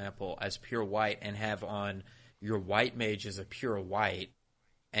 for example, as pure white and have on your White Mage as a pure white,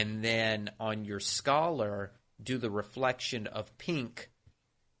 and then on your Scholar do the reflection of pink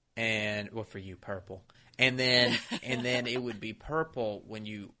and, well, for you, purple. And then it would be purple when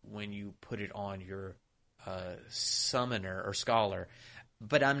you put it on your Summoner or Scholar.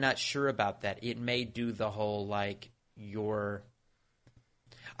 But I'm not sure about that. It may do the whole like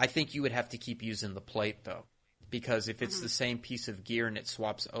I think you would have to keep using the plate, though, because if it's the same piece of gear and it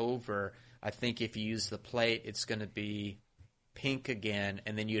swaps over, I think if you use the plate, it's going to be pink again,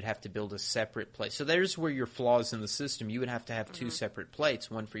 and then you'd have to build a separate plate. So there's where your flaws in the system. You would have to have two separate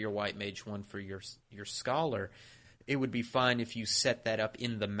plates, one for your White Mage, one for your Scholar. It would be fine if you set that up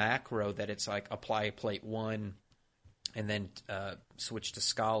in the macro that it's like apply plate 1 and then switch to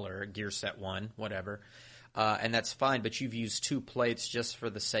Scholar, gear set 1, whatever. And that's fine, but you've used 2 plates just for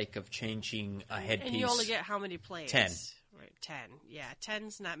the sake of changing a headpiece. And you only get how many plates? 10. Right, 10. Yeah,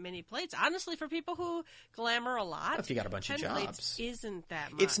 10's not many plates. Honestly, for people who glamour a lot, if you got a bunch of jobs, isn't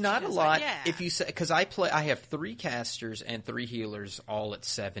that much. It's not a lot. If you say, because I have 3 casters and 3 healers, all at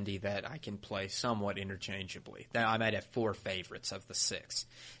 70 that I can play somewhat interchangeably. Now I might have 4 favorites of the 6.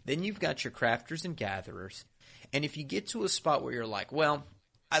 Then you've got your crafters and gatherers, and if you get to a spot where you're like, well,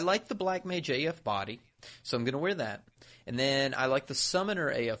 I like the Black Mage AF body, so I'm going to wear that. And then I like the Summoner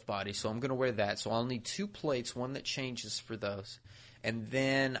AF body, so I'm going to wear that. So I'll need 2 plates, one that changes for those. And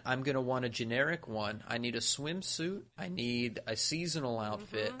then I'm going to want a generic one. I need a swimsuit. I need a seasonal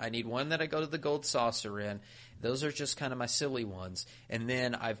outfit. I need one that I go to the Gold Saucer in. Those are just kind of my silly ones. And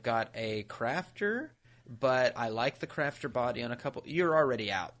then I've got a crafter, but I like the crafter body on a couple. You're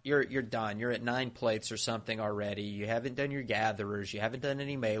already out. You're done. You're at 9 plates or something already. You haven't done your gatherers. You haven't done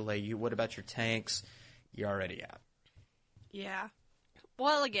any melee. What about your tanks? You're already out. Yeah.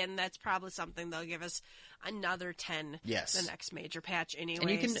 Well, again, that's probably something they'll give us another 10 the next major patch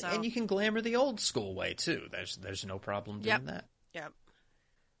anyway. And you can glamour the old school way too. There's no problem doing that. Yep.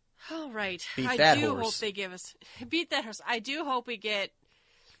 All right. Beat that horse. Hope they give us beat that horse. I do hope we get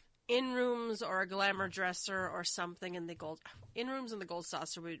in rooms or a glamour dresser or something in the gold. In rooms in the Gold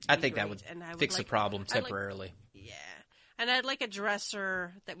Saucer would be I think great. That would fix the problem temporarily. Yeah. And I'd like a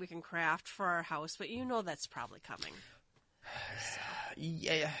dresser that we can craft for our house, but you know that's probably coming. So.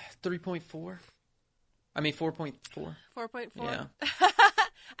 Yeah, 3.4. I mean 4.4. 4.4? Yeah.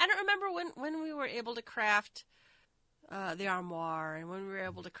 I don't remember when we were able to craft the armoire and when we were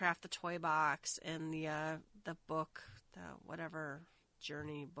able to craft the toy box and the book, the whatever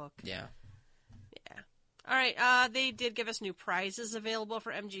journey book. Yeah. Yeah. All right, they did give us new prizes available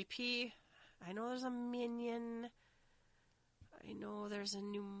for MGP. I know there's a minion. I know there's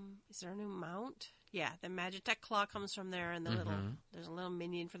is there a new mount? Yeah, the Magitech Claw comes from there, and there's a little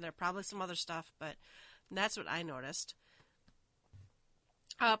minion from there. Probably some other stuff, but that's what I noticed.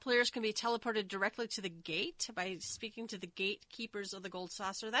 Players can be teleported directly to the gate by speaking to the gatekeepers of the Gold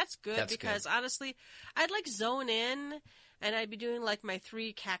Saucer. That's good because, honestly, I'd like zone in and I'd be doing like my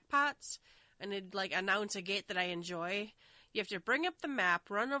 3 cackpots and it'd like announce a gate that I enjoy. You have to bring up the map,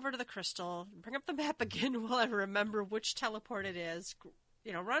 run over to the crystal, bring up the map again while I remember which teleport it is,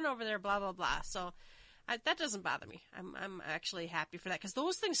 run over there, blah, blah, blah. So that doesn't bother me. I'm actually happy for that because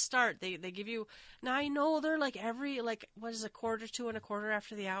those things start. They give you. Now I know they're like every what is a quarter to and a quarter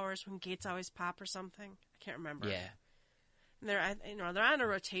after the hours when gates always pop or something. I can't remember. Yeah. And they're on a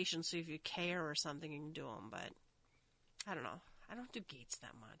rotation, so if you care or something, you can do them. But I don't know. I don't do gates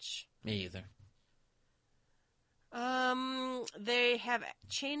that much. Me either. They have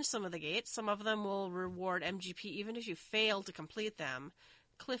changed some of the gates. Some of them will reward MGP even if you fail to complete them.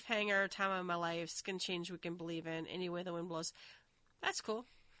 Cliffhanger, Time of My Life, Skin Change We Can Believe In, Any Way the Wind Blows. That's cool.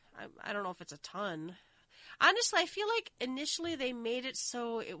 I don't know if it's a ton. Honestly, I feel like initially they made it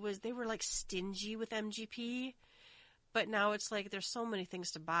so they were like stingy with MGP, but now it's like there's so many things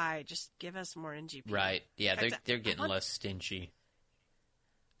to buy. Just give us more MGP. Right. Yeah, they're getting less stingy.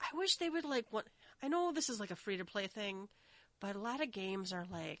 I wish they would I know this is like a free-to-play thing, but a lot of games are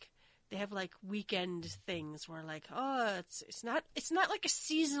like, they have like weekend things where like, oh, it's not like a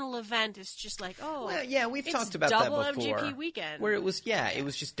seasonal event. It's just like, oh, well, yeah, we've talked about that before. Double MGP weekend, where it was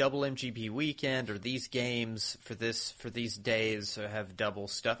just double MGP weekend, or these games for these days have double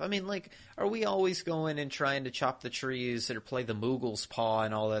stuff. I mean, like, are we always going and trying to chop the trees or play the Moogle's Paw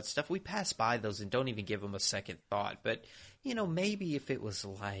and all that stuff? We pass by those and don't even give them a second thought. But maybe if it was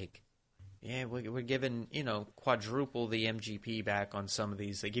like, yeah, we're giving, quadruple the MGP back on some of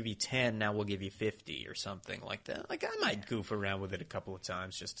these. They give you 10, now we'll give you 50 or something like that. Like, I might goof around with it a couple of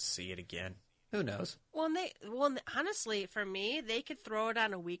times just to see it again. Who knows? Well, honestly, for me, they could throw it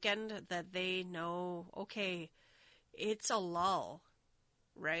on a weekend that they know, okay, it's a lull,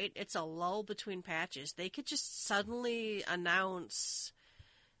 right? It's a lull between patches. They could just suddenly announce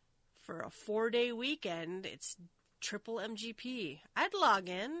for a 4-day weekend, it's triple MGP. I'd log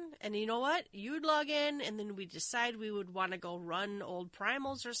in, and you know what? You'd log in, and then we'd decide we would want to go run old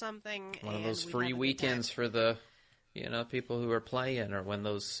primals or something. One of those free weekends for the, people who are playing, or when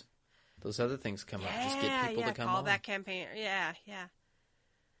those other things come up. Just get people to come on. Callback campaign. Yeah.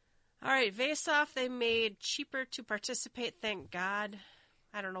 All right, Vsauce, they made cheaper to participate, thank God.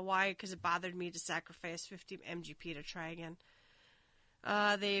 I don't know why, because it bothered me to sacrifice 50 MGP to try again.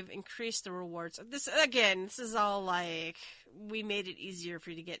 They've increased the rewards. This is all like, we made it easier for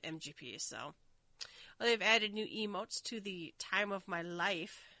you to get MGP, so. They've added new emotes to the Time of My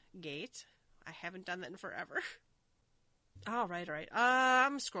Life gate. I haven't done that in forever. All right.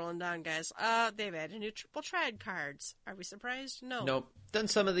 I'm scrolling down, guys. They've added new triple triad cards. Are we surprised? No. Nope. Done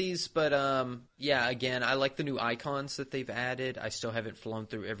some of these, but again, I like the new icons that they've added. I still haven't flown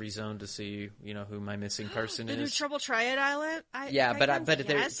through every zone to see, who my missing person is. The new triple triad island?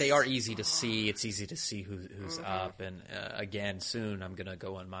 They are easy to see. It's easy to see who's up, and again, soon I'm gonna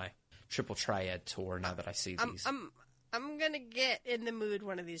go on my triple triad tour now that I see these. I'm gonna get in the mood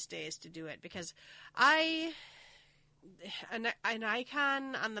one of these days to do it because an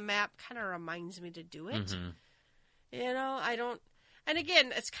icon on the map kind of reminds me to do it. Mm-hmm. I don't. And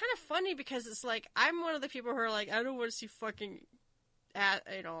again, it's kind of funny because it's like I'm one of the people who are like, I don't want to see fucking,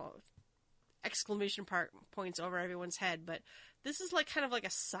 exclamation points over everyone's head. But this is like kind of like a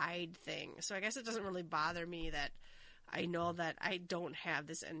side thing, so I guess it doesn't really bother me that I know that I don't have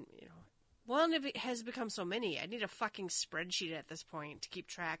this, and and if it has become so many, I need a fucking spreadsheet at this point to keep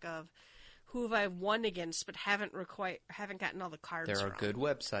track of who have I won against, but haven't gotten all the cards. There are good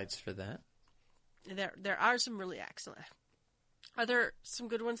websites for that. There are some really excellent. Are there some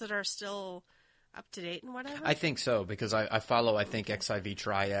good ones that are still up to date and whatever? I think so, because I follow, I think, XIV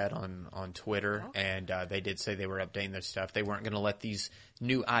Triad on Twitter, and they did say they were updating their stuff. They weren't going to let these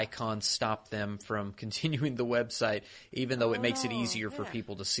new icons stop them from continuing the website, even though it makes it easier for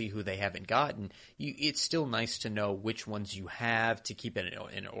people to see who they haven't gotten. It's still nice to know which ones you have to keep it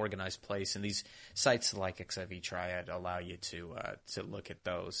in an organized place, and these sites like XIV Triad allow you to look at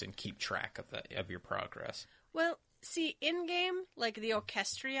those and keep track of your progress. Well, see, in-game, like the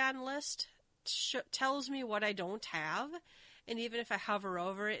Orchestrion list tells me what I don't have, and even if I hover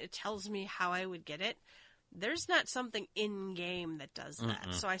over it, it tells me how I would get it. There's not something in-game that does that.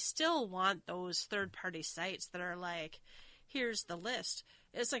 Mm-mm. So I still want those third-party sites that are like, here's the list.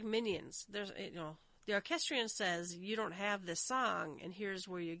 It's like Minions. There's, the Orchestrion says, you don't have this song, and here's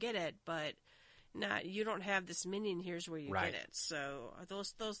where you get it, but you don't have this minion, here's where you get it. So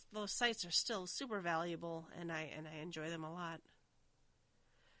those sites are still super valuable, and I enjoy them a lot.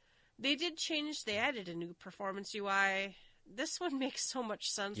 They added a new performance UI this one makes so much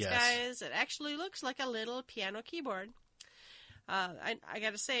sense, Yes. guys. It actually looks like a little piano keyboard. I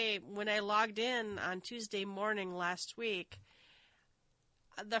got to say, when I logged in on Tuesday morning last week,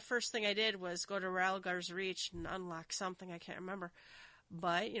 the first thing I did was go to Ralgar's Reach and unlock something I can't remember.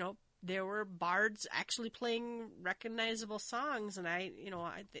 But, there were bards actually playing recognizable songs, and and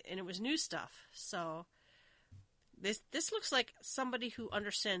it was new stuff. So this looks like somebody who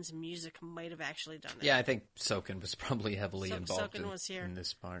understands music might have actually done it. Yeah, I think Soken was probably heavily involved in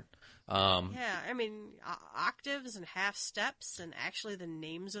this part. Yeah, I mean, octaves and half steps and actually the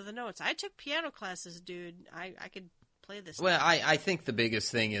names of the notes. I took piano classes, dude. I could play this. Well, I think the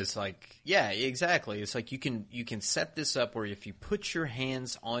biggest thing is yeah, exactly. It's like you can set this up where if you put your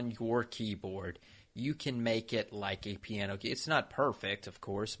hands on your keyboard, you can make it like a piano. It's not perfect, of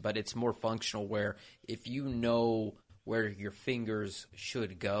course, but it's more functional where if you know where your fingers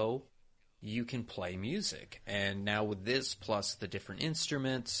should go, you can play music. And now with this, plus the different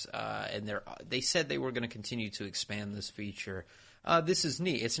instruments, and they said they were going to continue to expand this feature. This is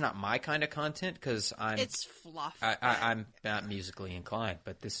neat. It's not my kind of content because it's fluff. I'm not musically inclined,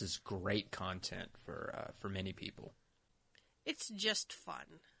 but this is great content for many people. It's just fun.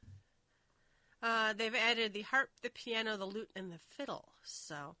 They've added the harp, the piano, the lute, and the fiddle.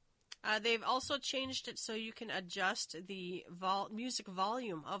 So they've also changed it so you can adjust the music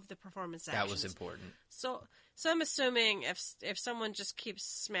volume of the performance actions. That was important. So I'm assuming if someone just keeps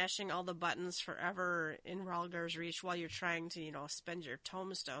smashing all the buttons forever in Ralgar's Reach while you're trying to, spend your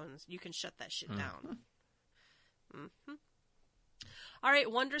tomestones, you can shut that shit down. Mm-hmm. All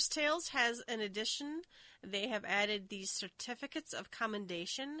right, Wondrous Tales has an addition. They have added these certificates of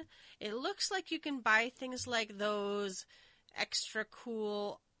commendation. It looks like you can buy things like those extra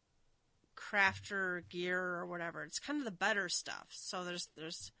cool crafter gear or whatever. It's kind of the better stuff. So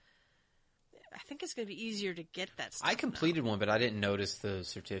there's I think it's going to be easier to get that stuff. I completed one, but I didn't notice the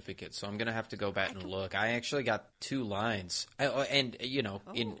certificate, so I'm going to have to go back and look. I actually got 2 lines. And,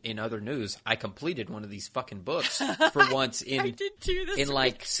 in other news, I completed one of these fucking books for once in, I did too this week.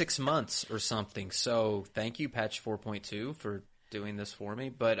 like 6 months or something. So thank you, Patch 4.2, for doing this for me.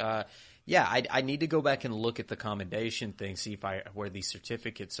 But, yeah, I need to go back and look at the commendation thing, see where these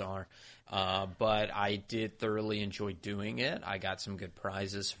certificates are. But I did thoroughly enjoy doing it. I got some good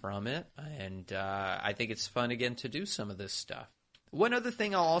prizes from it, and I think it's fun again to do some of this stuff. One other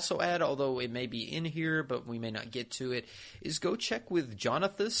thing I'll also add, although it may be in here, but we may not get to it, is go check with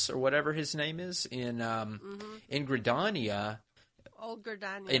Jonathas, or whatever his name is, in Gridania. Old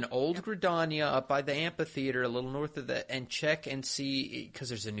Gridania. In Old Gridania, up by the amphitheater, a little north of that, and check and see, because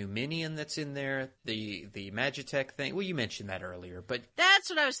there's a new Minion that's in there, the Magitech thing. Well, you mentioned that earlier, but... That's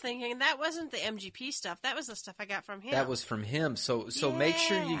what I was thinking. That wasn't the MGP stuff. That was the stuff I got from him. That was from him. So make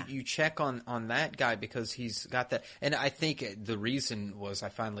sure you check on that guy, because he's got that. And I think the reason was I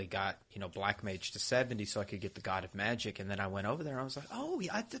finally got, Black Mage to 70 so I could get the God of Magic, and then I went over there and I was like, oh,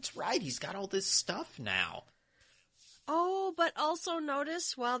 yeah, that's right. He's got all this stuff now. Oh, but also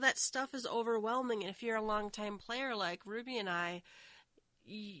notice, while that stuff is overwhelming, and if you're a longtime player like Ruby and I,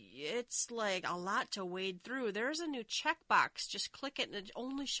 it's like a lot to wade through. There's a new checkbox. Just click it, and it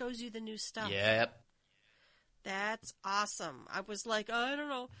only shows you the new stuff. Yep. That's awesome. I was like, I don't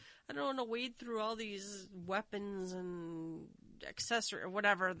know. I don't want to wade through all these weapons and accessory or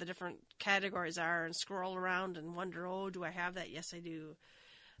whatever the different categories are and scroll around and wonder, do I have that? Yes, I do.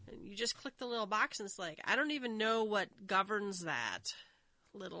 And you just click the little box, and it's like, I don't even know what governs that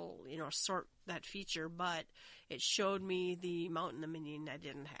little, sort that feature, but it showed me the Mountain of Minion I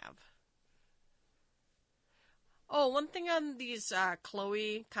didn't have. Oh, one thing on these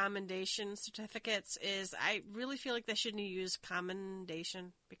Chloe commendation certificates is I really feel like they shouldn't use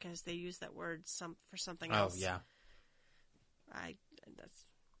commendation because they use that word for something else. Oh, yeah.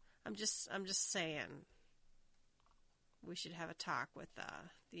 I'm just saying. We should have a talk with the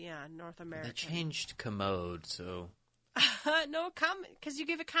North American. They changed commode, so no because you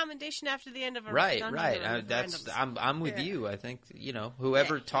give a commendation after the end of a right. I'm with you. I think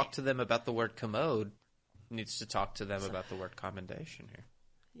whoever talked to them about the word commode needs to talk to them about the word commendation here.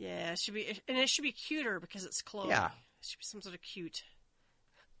 Yeah, it should be cuter because it's Chloe. Yeah, it should be some sort of cute.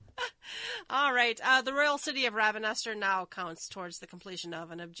 All right, the Royal City of Ravenester now counts towards the completion of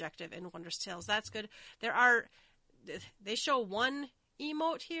an objective in Wondrous Tales. That's good. They show one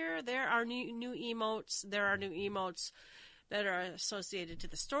emote here. There are new emotes. There are new emotes that are associated to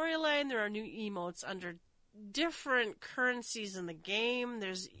the storyline. There are new emotes under different currencies in the game.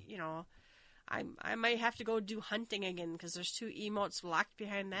 There's, I might have to go do hunting again because there's 2 emotes locked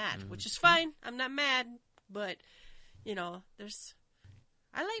behind that, which is fine. I'm not mad, but, there's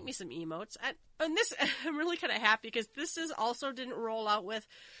I like me some emotes. And this, I'm really kind of happy because this is also didn't roll out with,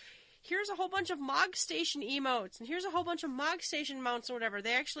 here's a whole bunch of Mog Station emotes, and here's a whole bunch of Mog Station mounts or whatever.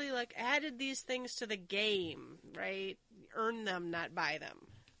 They actually, like, added these things to the game, right? Earn them, not buy them.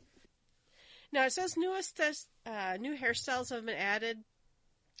 Now, it says new hairstyles have been added.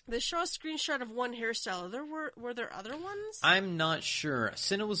 They show a screenshot of one hairstyle. Were there other ones? I'm not sure.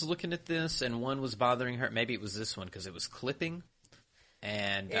 Cinna was looking at this, and one was bothering her. Maybe it was this one, because it was clipping.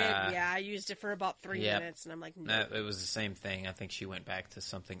 And yeah, I used it for about 3 minutes, and I'm like, no. It was the same thing. I think she went back to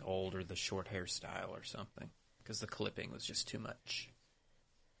something old or the short hairstyle or something because the clipping was just too much.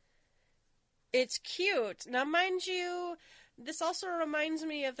 It's cute. Now, mind you, this also reminds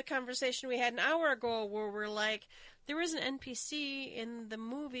me of the conversation we had an hour ago where we're like, there was an NPC in the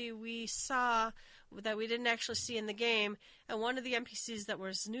movie we saw that we didn't actually see in the game, and one of the NPCs that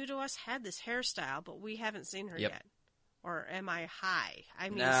was new to us had this hairstyle, but we haven't seen her yet. Or am I high? I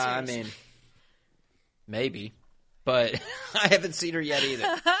mean, seriously. I mean, maybe, but I haven't seen her yet either.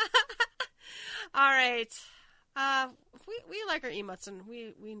 All right, we like our emotes and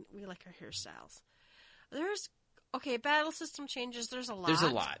we like our hairstyles. There's battle system changes. There's a lot. There's a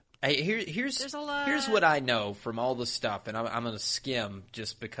lot. Here's what I know from all the stuff, and I'm going to skim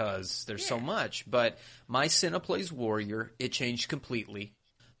just because there's so much. But my Cinna plays warrior. It changed completely,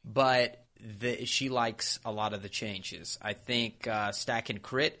 but she likes a lot of the changes. I think stack and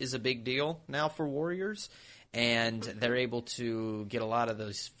crit is a big deal now for warriors, and they're able to get a lot of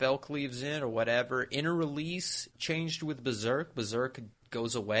those fell cleaves in or whatever. Inner release changed with Berserk. Berserk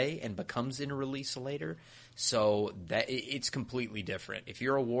goes away and becomes inner release later, so that it's completely different. If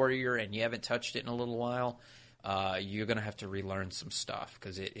you're a warrior and you haven't touched it in a little while, you're going to have to relearn some stuff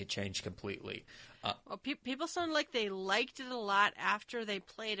because it changed completely. People sound like they liked it a lot after they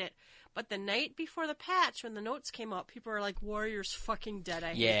played it. But the night before the patch, when the notes came up, people were like, Warrior's fucking dead.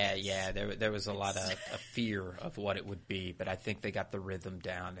 I hate this. There was a lot of fear of what it would be, but I think they got the rhythm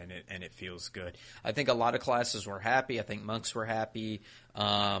down, and it feels good. I think a lot of classes were happy. I think monks were happy.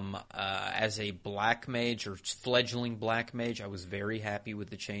 As a black mage or fledgling black mage, I was very happy with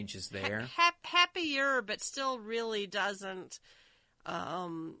the changes there. Happier, but still really doesn't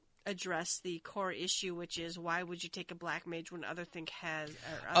address the core issue, which is why would you take a black mage when other thing has?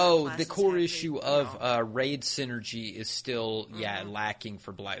 The core issue of raid synergy is still lacking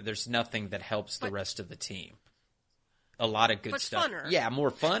for black. There's nothing that helps the rest of the team. A lot of good stuff. Funner. Yeah,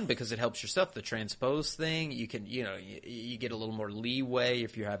 more fun because it helps yourself. The transpose thing, you can, you get a little more leeway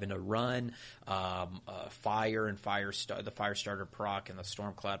if you're having to run. Fire and the fire starter proc and the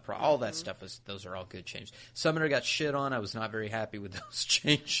storm cloud proc, all that stuff those are all good changes. Summoner got shit on. I was not very happy with those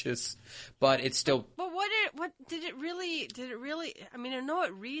changes, but it's still. But what did it really? I mean, I know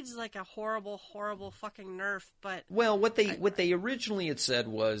it reads like a horrible fucking nerf, but what they originally had said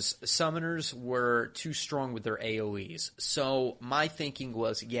was summoners were too strong with their AOEs. So my thinking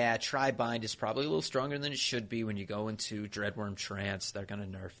was, Tri-Bind is probably a little stronger than it should be when you go into Dreadworm Trance. They're going to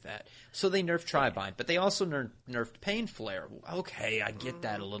nerf that. So they nerfed Tri-Bind, but they also nerfed Pain Flare. Okay, I get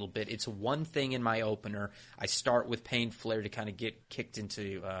that a little bit. It's one thing in my opener. I start with Pain Flare to kind of get kicked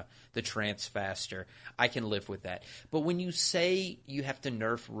into the trance faster. I can live with that. But when you say you have to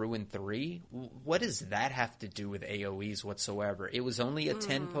nerf Ruin 3, what does that have to do with AoEs whatsoever? It was only a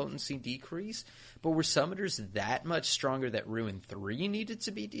 10 potency decrease, but were summoners that much stronger that Ruin 3 needed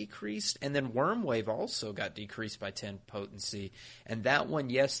to be decreased? And then Wormwave also got decreased by 10 potency. And that one,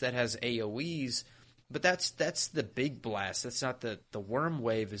 yes, that has AoEs, but that's the big blast. That's not the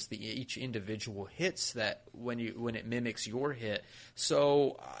Wormwave is each individual hits that when it mimics your hit.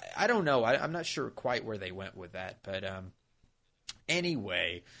 So I don't know. I'm not sure quite where they went with that, but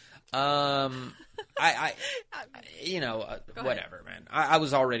anyway, whatever, man. I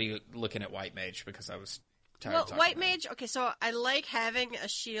was already looking at White Mage because I was tired of talking White about Mage, okay, so I like having a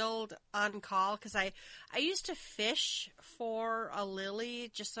shield on call because I used to fish for a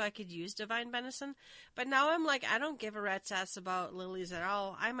Lily just so I could use Divine Benison, but now I'm like, I don't give a rat's ass about lilies at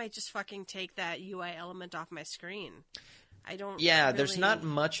all. I might just fucking take that UI element off my screen. I don't. Yeah, really... there's not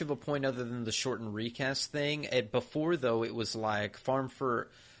much of a point other than the shortened recast thing. Before though, it was like farm for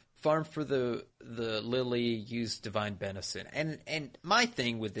the Lily, use Divine Benison, and my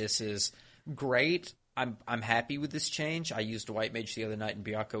thing with this is great. I'm happy with this change. I used White Mage the other night in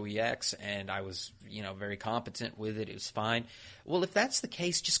Byakko EX, and I was, very competent with it. It was fine. Well, if that's the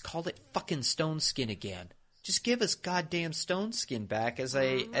case, just call it fucking Stone Skin again. Just give us goddamn Stone Skin back make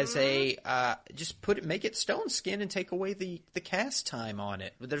it Stone Skin and take away the cast time on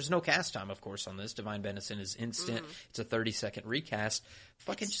it. But there's no cast time, of course, on this. Divine Benison is instant. It's a 30-second recast.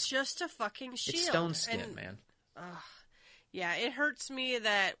 It's just a fucking shield. It's Stone Skin, man. Yeah, it hurts me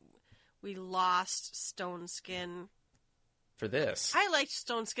that we lost Stone Skin. For this. I liked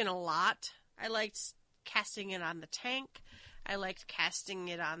Stone Skin a lot. I liked casting it on the tank. I liked casting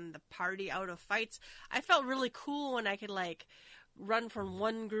it on the party out of fights. I felt really cool when I could, like, run from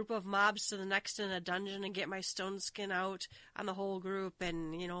one group of mobs to the next in a dungeon and get my Stone Skin out on the whole group,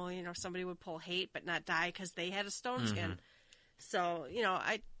 and, you know, somebody would pull hate but not die because they had a Stone Skin. So, you know,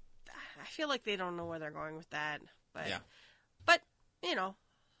 I feel like they don't know where they're going with that. But, Yeah. But, you know,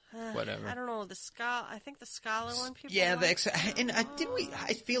 whatever. I don't know, I think the Scholar one people Yeah, like.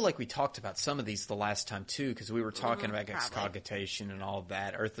 I feel like we talked about some of these the last time too, because we were talking about excogitation and all of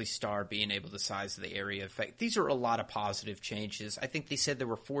that, Earthly Star being able to size the area effect. These are a lot of positive changes. I think they said there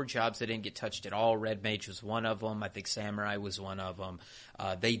were 4 jobs that didn't get touched at all. Red Mage was one of them. I think Samurai was one of them.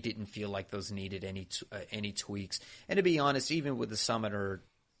 They didn't feel like those needed any tweaks. And to be honest, even with the Summoner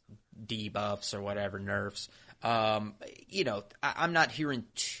debuffs or whatever, nerfs, you know, I'm not hearing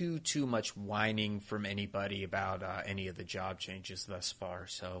too much whining from anybody about any of the job changes thus far.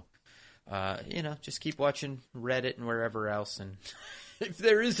 So, you know, just keep watching Reddit and wherever else, and if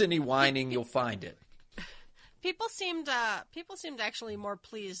there is any whining, you'll find it. People seemed actually more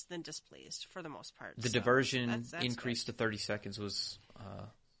pleased than displeased for the most part. The diversion that's increase to 30 seconds was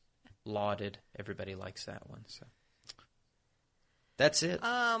lauded. Everybody likes that one. So that's it.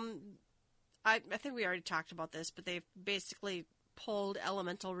 I think we already talked about this, but they've basically pulled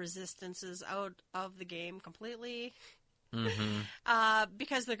elemental resistances out of the game completely.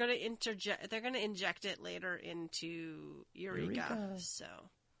 Because they're going to inject it later into Eureka. So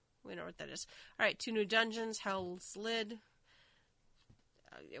we know what that is. All right, 2 new dungeons. Hell's Lid.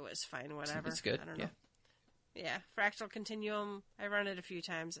 It was fine. Whatever. It's good. I don't know. Yeah. Fractal Continuum. I run it a few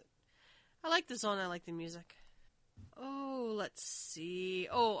times. I like the zone. I like the music. Oh, let's see.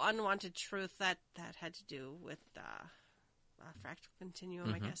 Oh, Unwanted Truth. That had to do with Fractal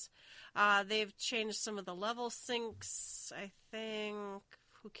Continuum, I guess. They've changed some of the level syncs, I think.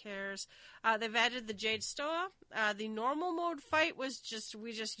 Who cares? They've added the Jade Stoa. The normal mode fight was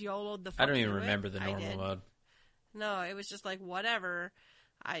we just YOLO'd the fuck I don't even through remember it. the normal mode. No, it was just like, whatever.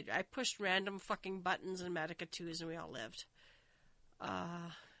 I pushed random fucking buttons in Medica 2s and we all lived.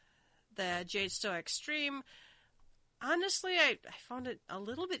 The Jade Stoa Extreme. Honestly, I found it a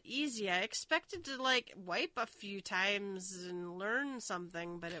little bit easy. I expected to, like, wipe a few times and learn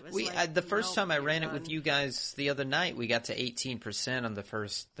something, but it was the first time I ran it with you guys the other night, we got to 18% on the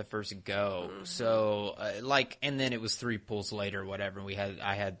first go. So, and then it was 3 pulls later, whatever.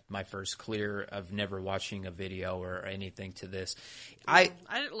 I had my first clear of never watching a video or anything to this. I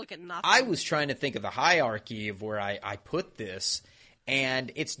didn't look at nothing. I was trying to think of the hierarchy of where I put this,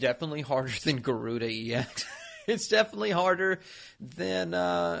 and it's definitely harder than Garuda EX. It's definitely harder than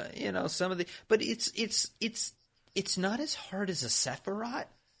some of the, but it's not as hard as a Sephiroth.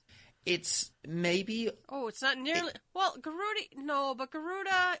 It's maybe it's not nearly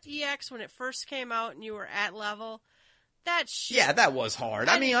Garuda EX when it first came out and you were at level. That shit. Yeah, that was hard.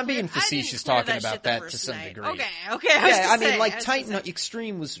 I mean, I'm being facetious talking about that to some degree. Okay. I mean, like Titan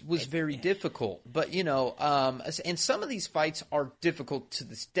Extreme was very difficult, but and some of these fights are difficult to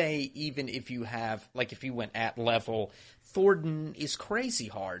this day, even if you went at level. Thornton is crazy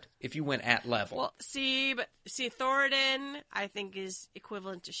hard if you went at level. Well, see, Thoradin, I think, is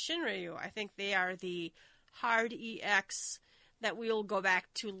equivalent to Shinryu. I think they are the hard EX that we'll go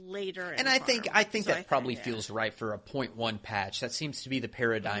back to later. And I think that probably feels right for a 0.1 patch. That seems to be the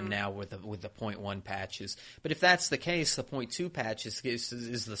paradigm now with the 0.1 patches. But if that's the case, the 0.2 patch is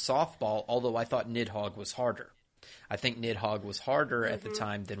the softball, although I thought Nidhogg was harder. I think Nidhogg was harder at the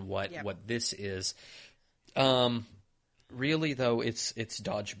time than what this is. Really, though, it's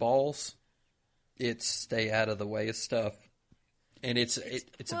dodgeballs. It's stay out of the way of stuff. And it's a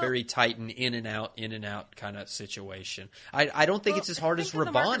very tight and in and out kind of situation. I don't think it's as hard as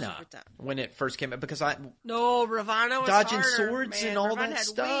Ravana when it first came out because Ravana was dodging harder, swords and all Ravana that had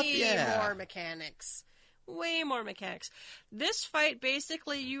stuff. Way more mechanics. This fight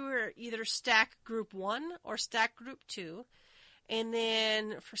basically you were either stack group 1 or stack group 2, and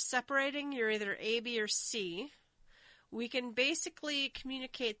then for separating you're either A, B, or C. We can basically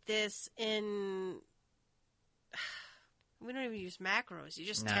communicate this in. We don't even use macros. You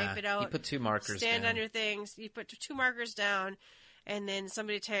just type it out. You put 2 markers stand down. on your things. You put 2 markers down, and then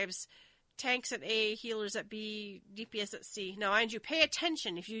somebody types tanks at A, healers at B, DPS at C. Now, mind you, pay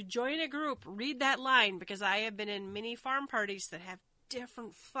attention. If you join a group, read that line, because I have been in many farm parties that have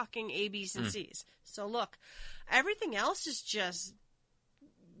different fucking A, Bs, and Cs. So look, everything else is just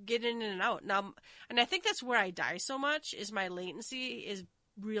get in and out. Now, and I think that's where I die so much, is my latency is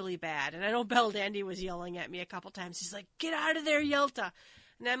really bad. And I know Bell Dandy was yelling at me a couple times. He's like, "Get out of there, Yelta."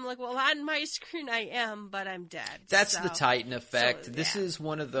 And I'm like, well, on my screen I am, but I'm dead. That's the Titan effect. So, this is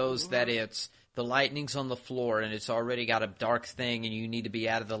one of those that it's the lightning's on the floor and it's already got a dark thing and you need to be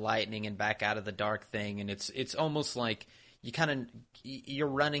out of the lightning and back out of the dark thing. And it's almost like you're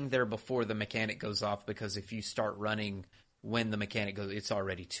running there before the mechanic goes off, because if you start running when the mechanic goes, it's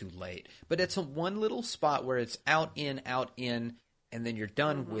already too late. But it's a one little spot where it's out, in, and then you're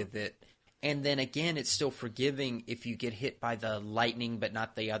done with it. And then again, it's still forgiving if you get hit by the lightning but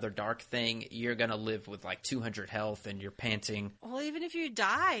not the other dark thing. You're going to live with like 200 health and you're panting. Well, even if you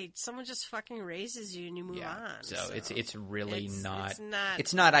died, someone just fucking raises you and you move on. So it's really not...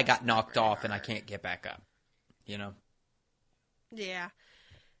 It's not I got knocked off and I can't get back up, you know? Yeah.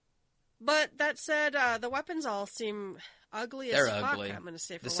 But that said, the weapons all seem ugly as fuck. They're ugly. I'm going to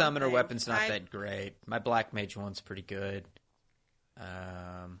say for the one summoner thing. weapon's not that great. My black mage one's pretty good.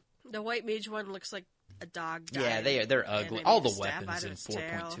 The white mage one looks like a dog died. Yeah, they're ugly. All the weapons in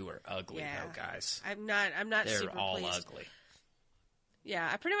 4.2 are ugly, though, guys. I'm not they're super all pleased. ugly. Yeah,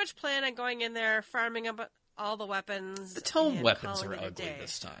 I pretty much plan on going in there, farming up all the weapons. The tome weapons are ugly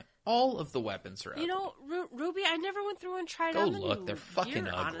this time. All of the weapons are ugly. You know, Ruby, I never went through and tried Go on the look, new they're fucking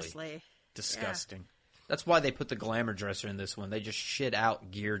gear, ugly. honestly. Disgusting. Yeah. That's why they put the glamour dresser in this one. They just shit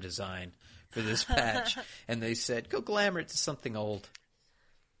out gear design for this patch, and they said, "Go glamour it to something old."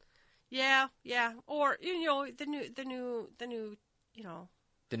 Yeah. Or the new,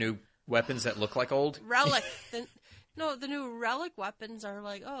 the new weapons that look like old relic. The new relic weapons are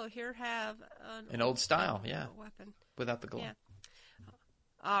like, oh, here have an old style, weapon without the glow. Yeah.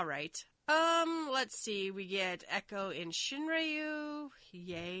 All right. Let's see. We get Echo in Shinryu.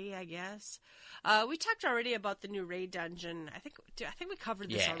 Yay, I guess. We talked already about the new raid dungeon. I think we covered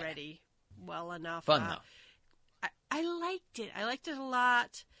this already well enough. Fun though. I liked it. I liked it a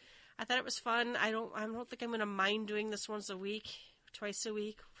lot. I thought it was fun. I don't think I'm going to mind doing this once a week, twice a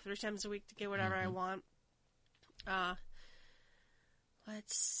week, 3 times a week to get whatever I want.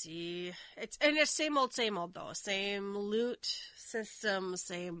 Let's see. It's same old though. Same loot system,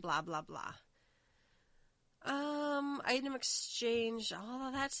 same blah blah blah. Item exchange, all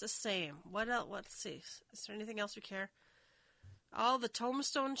of that's the same. What else? Let's see. Is there anything else we care? All the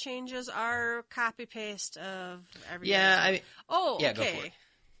tombstone changes are copy paste of everything. Yeah, okay. Go for it.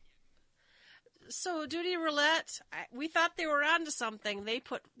 So Duty Roulette, we thought they were onto something.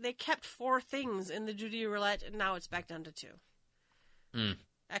 They kept 4 things in the Duty Roulette, and now it's back down to 2.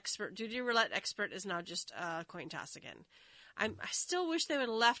 Duty Roulette Expert is now just coin toss again. I still wish they would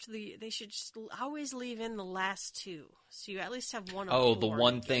have left they should just always leave in the last 2, so you at least have one. Oh, the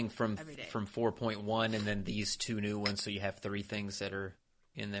one thing from 4.1, and then these 2 new ones, so you have 3 things that are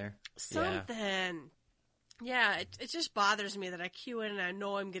in there. Something. Yeah, it just bothers me that I queue in and I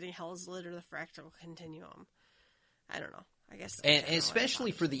know I'm getting Hell's Lit or the Fractal Continuum. I don't know. I guess. And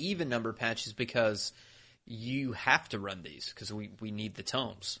especially for the even number patches, because you have to run these, because we need the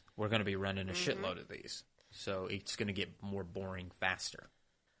tomes. We're going to be running a shitload of these. So it's going to get more boring faster.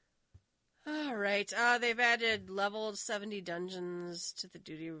 All right. They've added level 70 dungeons to the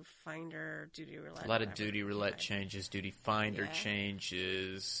Duty Finder, Duty Roulette. A lot of Duty Roulette changes, Duty Finder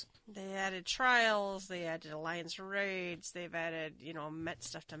changes. They added trials. They added alliance raids. They've added, met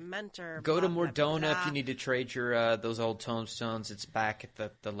stuff to mentor. Go to Mordona if you need to trade your those old tomestones. It's back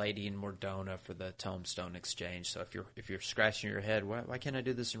at the lady in Mordona for the tomestone exchange. So if you're scratching your head, why can't I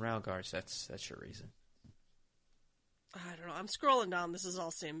do this in Ralgars? That's your reason. I don't know. I'm scrolling down. This is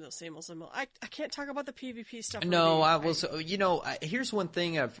all same old. I can't talk about the PvP stuff. No, I will. Here's one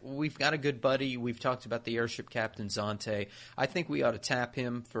thing. We've got a good buddy. We've talked about the airship captain Zante. I think we ought to tap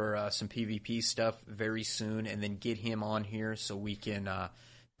him for some PvP stuff very soon, and then get him on here so we can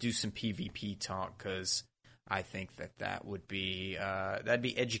do some PvP talk. Because I think that would be that'd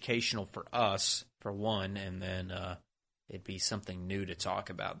be educational for us for one, and then it'd be something new to talk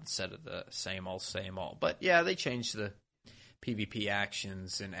about instead of the same old. But yeah, they changed the PvP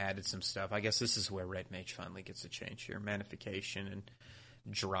actions and added some stuff. I guess this is where Red Mage finally gets a change here. Manification and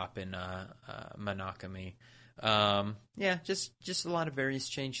dropping Monogamy. Just a lot of various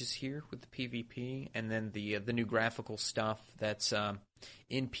changes here with the PvP. And then the new graphical stuff that's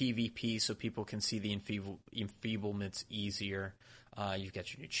in PvP so people can see the enfeeblements easier. You've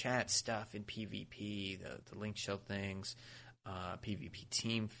got your new chat stuff in PvP, the link show things, PvP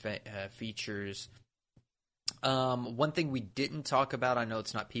team features. One thing we didn't talk about, I know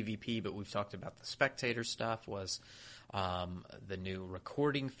it's not PvP, but we've talked about the spectator stuff, was the new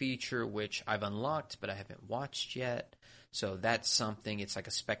recording feature, which I've unlocked, but I haven't watched yet. So that's something. It's like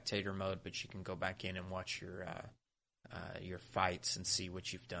a spectator mode, but you can go back in and watch your your fights and see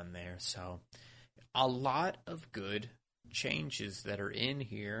what you've done there. So a lot of good changes that are in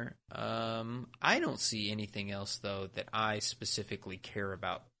here. I don't see anything else, though, that I specifically care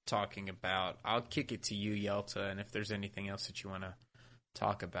about talking about. I'll kick it to you, Yelta, and if there's anything else that you want to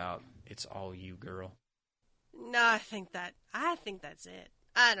talk about, it's all you, girl. No, I think that's it.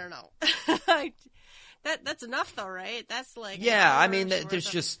 I don't know. That's enough, though, right? That's like I mean, there's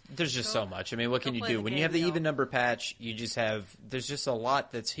just so much. I mean, what can you do when you have the even number patch? You just have there's just a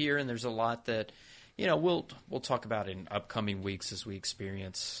lot that's here, and there's a lot that we'll talk about in upcoming weeks as we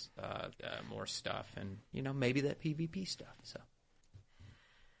experience more stuff, and maybe that PvP stuff. So,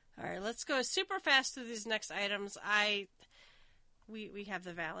 all right, let's go super fast through these next items. We have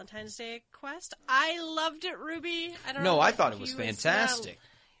the Valentine's Day quest. I loved it, Ruby. I don't know. No, I thought it was fantastic.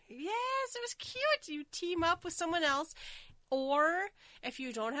 Yes, it was cute. You team up with someone else, or if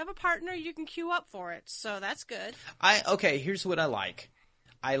you don't have a partner, you can queue up for it. So that's good. Okay, here's what I like.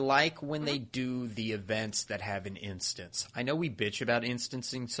 I like when they do the events that have an instance. I know we bitch about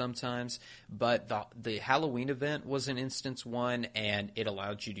instancing sometimes, but the Halloween event was an instance one, and it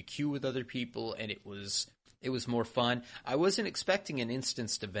allowed you to queue with other people, and it was more fun. I wasn't expecting an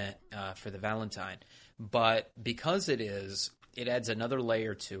instanced event for the Valentine, but because it adds another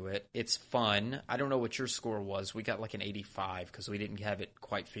layer to it. It's fun. I don't know what your score was. We got like an 85 because we didn't have it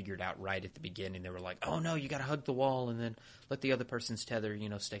quite figured out right at the beginning. They were like, oh, no, you got to hug the wall and then let the other person's tether,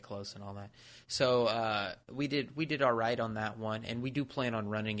 stay close and all that. So we did all right on that one, and we do plan on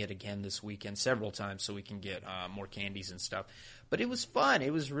running it again this weekend several times so we can get more candies and stuff. But it was fun.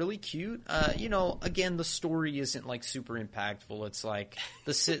 It was really cute. Again, the story isn't like super impactful. It's like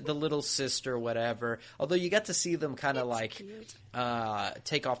the little sister, whatever. Although you got to see them kind of like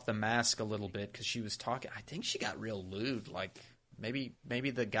take off the mask a little bit because she was talking. I think she got real lewd. Like maybe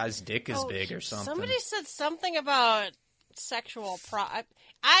the guy's dick is big or something. Somebody said something about sexual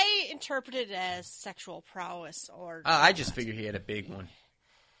I interpreted it as sexual prowess or. I just figured he had a big one.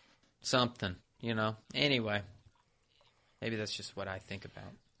 Something, Anyway. Maybe that's just what I think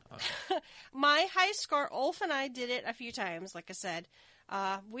about. My high score, Ulf and I did it a few times, like I said.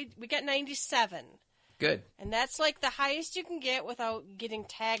 We got 97. Good. And that's like the highest you can get without getting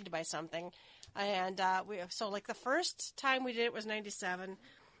tagged by something. And so like the first time we did it was 97.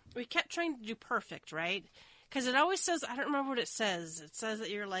 We kept trying to do perfect, right? Because it always says, I don't remember what it says. It says that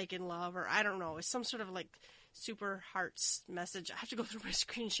you're like in love, or I don't know. It's some sort of like super hearts message. I have to go through my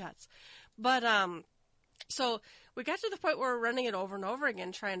screenshots. But, so we got to the point where we're running it over and over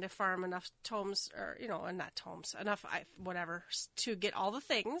again, trying to farm enough tomes, or, not tomes, enough, whatever, to get all the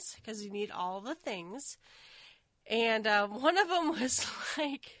things, because you need all the things. And one of them was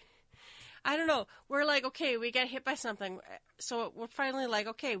like, I don't know, we're like, okay, we got hit by something. So we're finally like,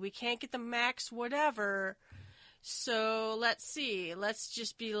 okay, we can't get the max whatever. So let's see. Let's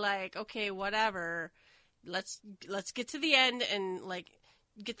just be like, okay, whatever. Let's get to the end and like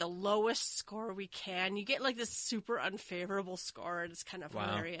get the lowest score we can. You get like this super unfavorable score, and it's kind of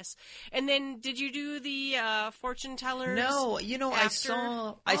hilarious. And then, did you do the fortune tellers? No, after?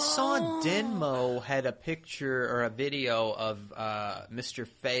 I saw Denmo had a picture or a video of Mr.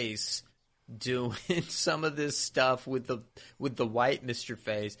 Face doing some of this stuff with the white Mr.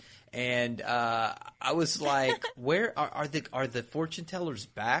 Face, and I was like, "Where are the fortune tellers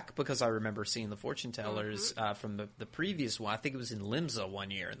back?" Because I remember seeing the fortune tellers from the previous one. I think it was in Limsa one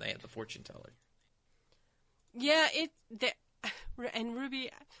year, and they had the fortune teller. Yeah, and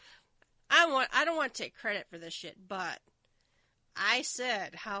Ruby, I don't want to take credit for this shit, but I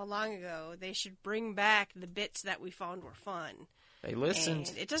said how long ago they should bring back the bits that we found were fun. They listened.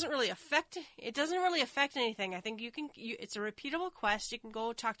 And it doesn't really affect anything. I think it's a repeatable quest. You can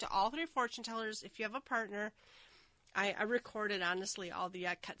go talk to all 3 fortune tellers if you have a partner. I recorded, honestly, all the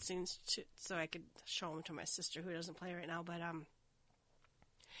cutscenes so I could show them to my sister who doesn't play right now. But and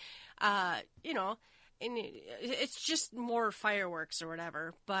it's just more fireworks or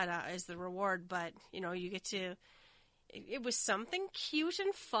whatever. But as the reward. But you get to. It was something cute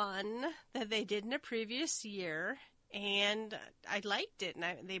and fun that they did in a previous year. And I liked it, and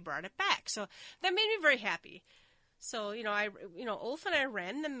they brought it back. So that made me very happy. So, Ulf and I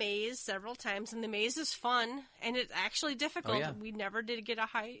ran the maze several times, and the maze is fun, and it's actually difficult. Oh, yeah. We never did get a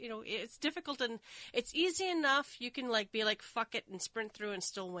high, it's difficult, and it's easy enough. You can, be like, fuck it, and sprint through and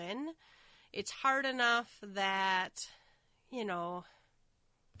still win. It's hard enough that,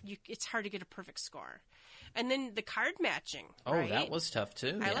 it's hard to get a perfect score. And then the card matching, right? That was tough,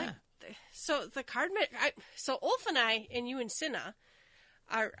 too. So the card, so Ulf and I, and you and Cinna,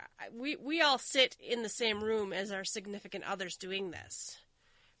 we all sit in the same room as our significant others doing this.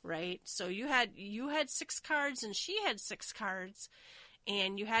 right? So you had 6 cards and she had 6 cards,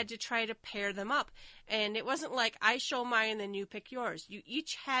 and you had to try to pair them up. And it wasn't like I show mine and then you pick yours. You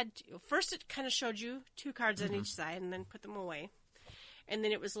each had first it kind of showed you 2 cards on each side and then put them away. And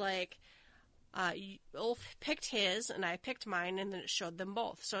then it was Ulf picked his and I picked mine, and then it showed them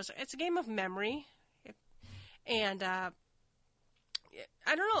both. So it's a game of memory. And I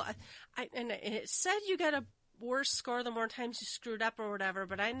don't know. And it said you got a worse score the more times you screwed up or whatever,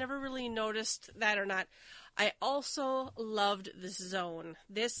 but I never really noticed that or not. I also loved this zone.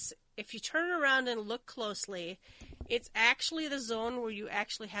 This, if you turn around and look closely, it's actually the zone where you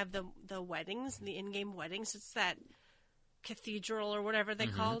actually have the weddings, the in-game weddings. It's that cathedral or whatever they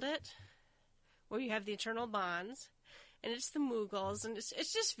called it, where you have the eternal bonds, and it's the Mughals, and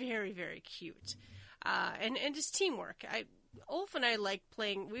it's just very, very cute. And just teamwork. Ulf and I like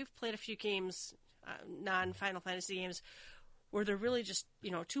playing. We've played a few games, non-Final Fantasy games, where they're really just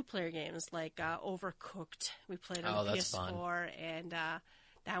 2-player games, like Overcooked. We played on the PS4, fun. And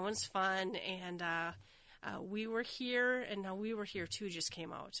that one's fun. And We Were Here, and now We Were Here 2 just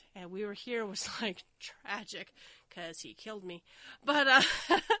came out, and We Were Here was tragic because he killed me. But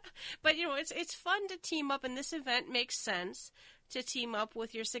but it's fun to team up, and this event makes sense to team up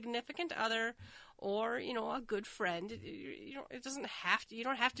with your significant other or a good friend. It doesn't have to. You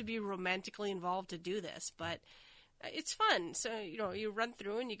don't have to be romantically involved to do this, but it's fun. So you run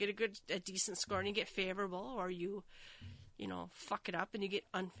through and you get a decent score and you get favorable, or you fuck it up and you get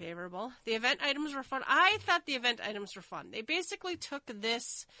unfavorable. The event items were fun. I thought the event items were fun. They basically took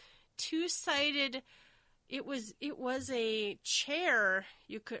this 2-sided. It was a chair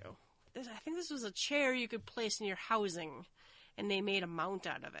you could. I think this was a chair you could place in your housing, and they made a mount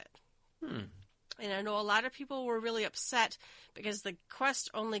out of it. And I know a lot of people were really upset because the quest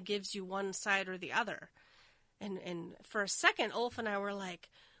only gives you one side or the other. And for a second, Ulf and I were like,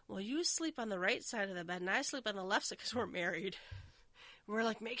 well, you sleep on the right side of the bed and I sleep on the left side because we're married. We're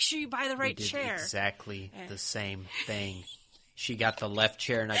like, make sure you buy the right chair. Exactly the same thing. She got the left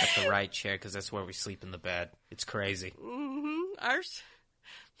chair and I got the right chair because that's where we sleep in the bed. It's crazy. Ours.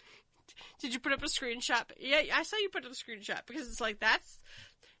 Did you put up a screenshot? Yeah, I saw you put up a screenshot because it's like that's.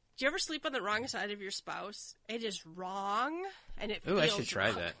 Do you ever sleep on the wrong side of your spouse? It is wrong, and it feels I should try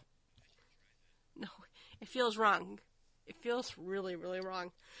that. No, it feels wrong. It feels really, really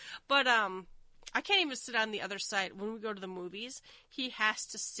wrong. But I can't even sit on the other side. When we go to the movies, he has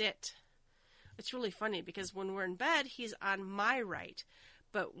to sit. It's really funny because when we're in bed, he's on my right.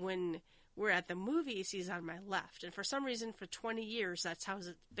 But when we're at the movies, he's on my left. And for some reason, for 20 years, that's how it's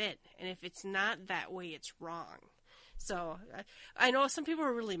been. And if it's not that way, it's wrong. So I know some people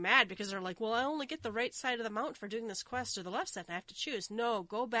are really mad because they're like, well, I only get the right side of the mount for doing this quest or the left side, and I have to choose. No,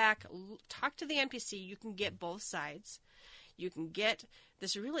 go back, talk to the NPC. You can get both sides. You can get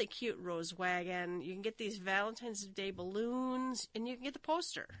this really cute rose wagon. You can get these Valentine's Day balloons, and you can get the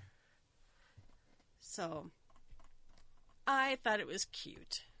poster. So I thought it was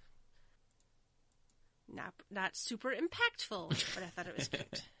cute. Not super impactful, but I thought it was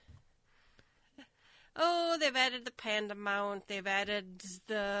cute. Oh, they've added the panda mount. They've added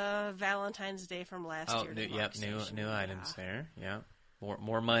the Valentine's Day from last year. Oh, new items there. Yeah,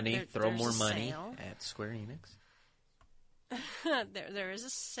 more money. Throw more money at Square Enix. there is a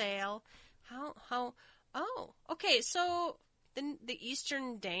sale. How? Oh, okay. So the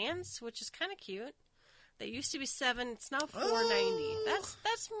Eastern Dance, which is kind of cute. They used to be $7. It's now $4.90. That's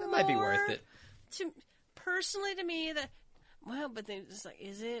more. That might be worth it. Personally, to me, but they just like,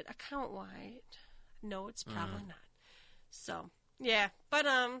 is it account wide? No, it's probably not. So, yeah. But,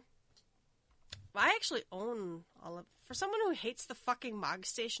 I actually own all of... For someone who hates the fucking Mog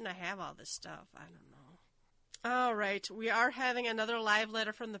Station, I have all this stuff. I don't know. All right. We are having another live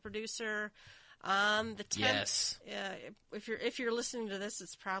letter from the producer on the 10th. Yes. If you're listening to this,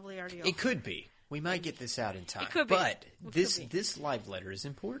 it's probably already over. It could be. We might get this out in time. It could be. But this live letter is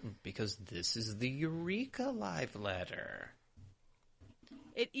important because this is the Eureka live letter.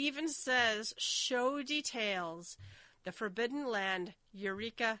 It even says, show details, the Forbidden Land,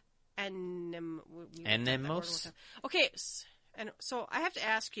 Eureka Anemos. Okay, and so I have to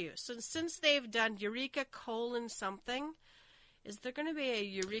ask you, since they've done Eureka : something, is there going to be a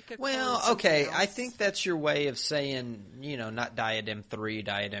Eureka ? Well, okay, else? I think that's your way of saying, not Diadem 3,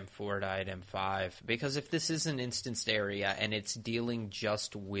 Diadem 4, Diadem 5, because if this is an instanced area and it's dealing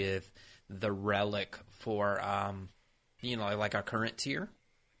just with the relic for, like our current tier,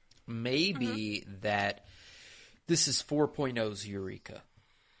 maybe that this is 4.0's Eureka.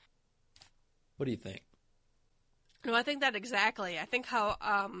 What do you think? No, I think that exactly. I think how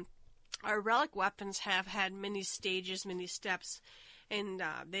our relic weapons have had many stages, many steps, and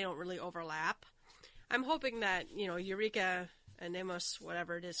they don't really overlap. I'm hoping that, Eureka Animus,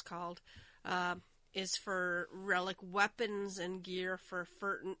 whatever it is called, is for relic weapons and gear for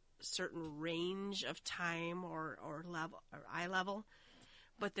certain range of time or level or eye level.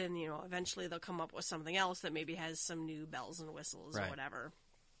 But then, eventually they'll come up with something else that maybe has some new bells and whistles or whatever.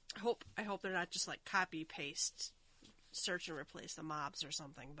 I hope they're not just like copy paste, search and replace the mobs or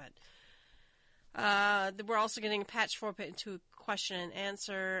something. But we're also getting patch 4.2 question and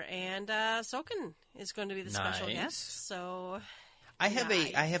answer, and Soken is going to be the special guest. So I have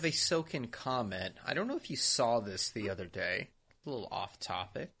a Soken comment. I don't know if you saw this the other day. A little off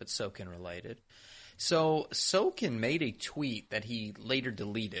topic, but Soken related. So Soken made a tweet that he later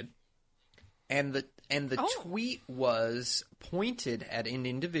deleted, and the tweet was pointed at an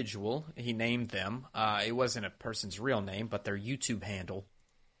individual. He named them. It wasn't a person's real name, but their YouTube handle.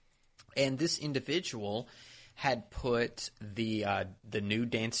 And this individual had put the new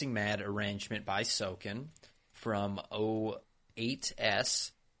Dancing Mad arrangement by Soken from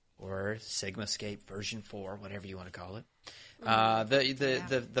 08S or Sigmascape version 4, whatever you want to call it.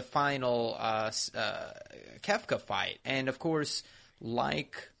 The final Kefka fight, and of course,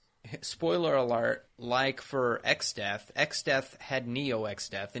 spoiler alert, like for Exdeath had Neo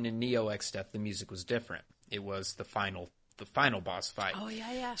Exdeath, and in Neo Exdeath the music was different. It was the final boss fight. Oh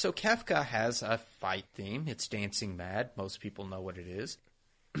yeah. So Kefka has a fight theme. It's Dancing Mad. Most people know what it is,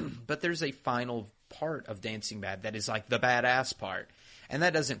 but there's a final part of Dancing Mad that is like the badass part, and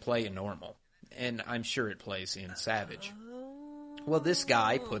that doesn't play in normal. And I'm sure it plays in Savage. Well, this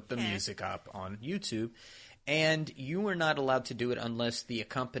guy put the music up on YouTube, and you are not allowed to do it unless the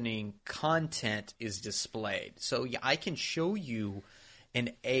accompanying content is displayed. So yeah, I can show you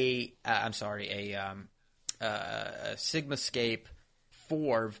a Sigmascape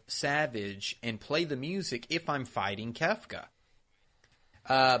 4 Savage and play the music if I'm fighting Kefka.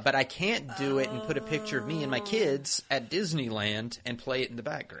 But I can't do it and put a picture of me and my kids at Disneyland and play it in the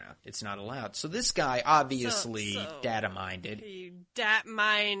background. It's not allowed. So this guy obviously data mined it. He data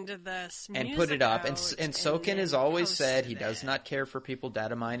mined this music and put it up. And Soken has always said he does not care for people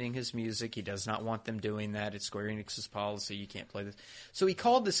data mining his music. He does not want them doing that. It's Square Enix's policy. You can't play this. So he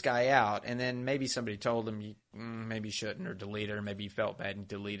called this guy out, and then maybe somebody told him you maybe shouldn't, or delete it, or maybe he felt bad and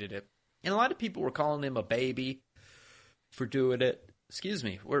deleted it. And a lot of people were calling him a baby for doing it. Excuse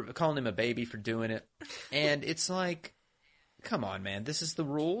me, we're calling him a baby for doing it. And it's like, come on, man. This is the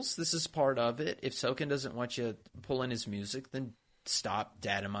rules. This is part of it. If Soken doesn't want you pulling his music, then stop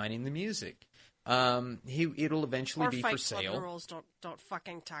data mining the music. It'll eventually be for sale. Or Fight Club rules. Don't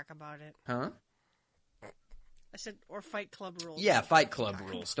fucking talk about it. Huh? I said, or Fight Club rules. Yeah, Fight Club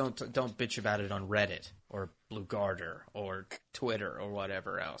rules. Don't bitch about it on Reddit or Blue Garter or Twitter or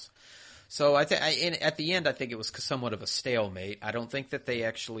whatever else. So at the end, I think it was somewhat of a stalemate. I don't think that they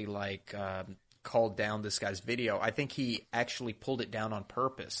actually called down this guy's video. I think he actually pulled it down on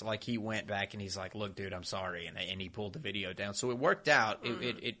purpose. Like he went back and he's like, "Look, dude, I'm sorry," and he pulled the video down. So it worked out.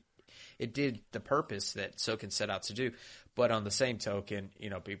 It did the purpose that Soken set out to do. But on the same token,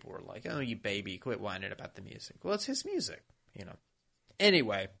 people were like, "Oh, you baby, quit whining about the music." Well, it's his music,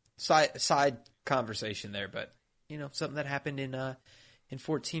 Anyway, side conversation there, but something that happened in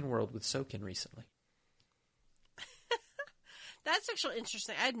 14 World with Soken recently. That's actually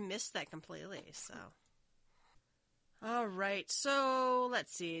interesting. I'd missed that completely, so. All right, so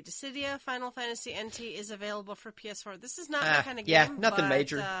let's see. Dissidia Final Fantasy NT is available for PS4. This is not my kind of game. Yeah, nothing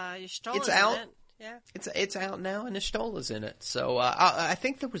major. It's out. Yeah. It's out now, and Y'shtola's in it. So I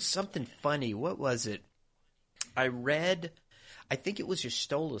think there was something funny. What was it? I think it was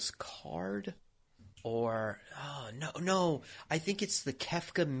Y'shtola's card. Or, no, I think it's the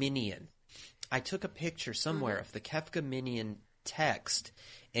Kefka Minion. I took a picture somewhere of the Kefka Minion text,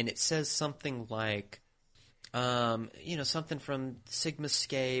 and it says something like, something from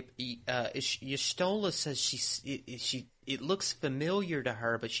Sigmascape. Y'shtola says it looks familiar to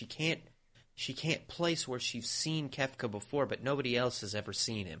her, but she can't place where she's seen Kefka before, but nobody else has ever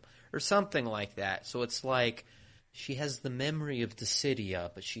seen him, or something like that. So it's like, she has the memory of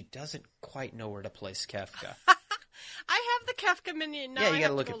Dissidia, but she doesn't quite know where to place Kefka. I have the Kefka Minion now. Yeah, you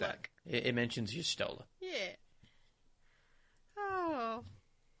gotta look at that. It mentions Y'shtola. Yeah. Oh.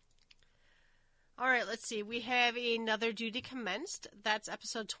 All right, let's see. We have another duty commenced. That's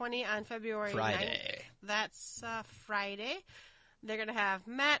episode 20 on February 9th. That's Friday. They're going to have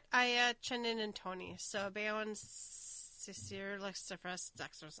Matt, Aya, Chenin, and Tony. So, Bayon, Sisir, Lexifras,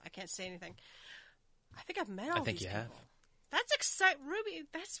 Dextros. I can't say anything. I think I've met all these people. I think you have. That's exciting, Ruby.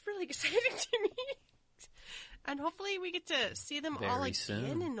 That's really exciting to me. And hopefully we get to see them all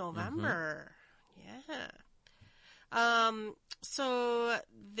again in November. Mm-hmm. So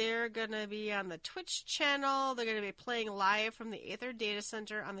they're going to be on the Twitch channel. They're going to be playing live from the Aether Data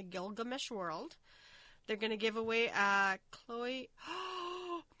Center on the Gilgamesh world. They're going to give away Chloe.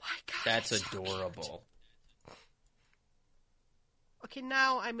 Oh, my God. That's adorable. So okay,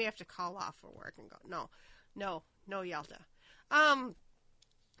 now I may have to call off for work and go, no, Yelta.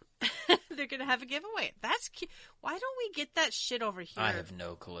 They're going to have a giveaway. That's cute. Why don't we get that shit over here? I have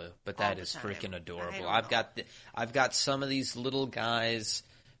no clue, but that is time. freaking adorable. I've got some of these little guys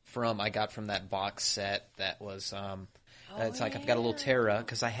I got from that box set that was it's like I've got a little Terra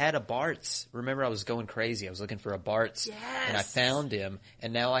because I had a Bartz. Remember, I was going crazy. I was looking for a Bartz, and I found him.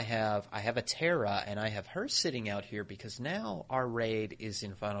 And now I have a Terra, and I have her sitting out here because now our raid is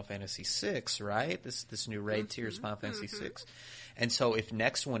in Final Fantasy VI, right? This new raid tier is Final Fantasy VI, and so if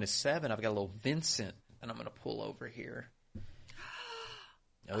next one is 7, I've got a little Vincent, and I'm going to pull over here.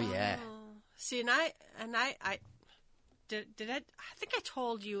 Oh yeah. See, and I did I think I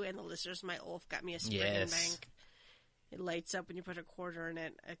told you and the listeners my Ulf got me a spring bank. It lights up when you put a quarter in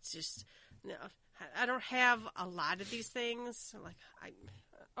it. It's just, I don't have a lot of these things. Like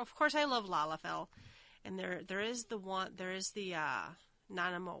of course I love Lalafell, and there is the Nanamo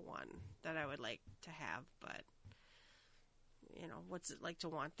one that I would like to have, but what's it like to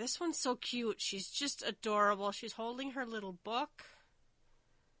want? This one's so cute. She's just adorable. She's holding her little book.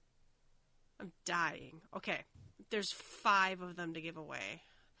 I'm dying. Okay, there's 5 of them to give away.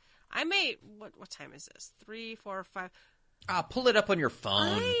 I may. What time is this? 3, 4, 5. Pull it up on your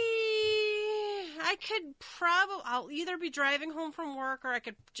phone. I could probably. I'll either be driving home from work, or I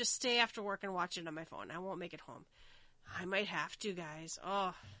could just stay after work and watch it on my phone. I won't make it home. I might have to, guys.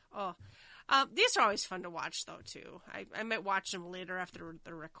 Oh. These are always fun to watch, though, too. I might watch them later after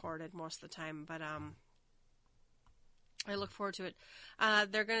they're recorded most of the time, but I look forward to it.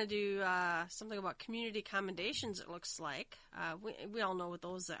 They're going to do something about community commendations, it looks like. We all know what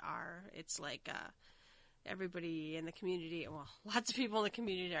those are. It's like everybody in the community, well, lots of people in the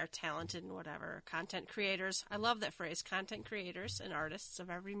community are talented and whatever. Content creators. I love that phrase, content creators and artists of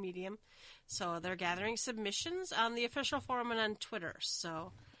every medium. So they're gathering submissions on the official forum and on Twitter.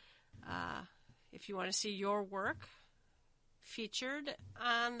 So if you want to see your work featured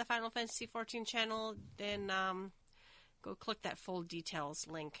on the Final Fantasy XIV channel, then go click that full details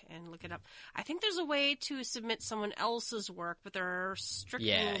link and look it up. I think there's a way to submit someone else's work, but there are strict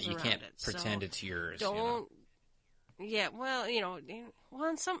rules around it. Yeah, you can't pretend it's yours. Don't. Yeah, well,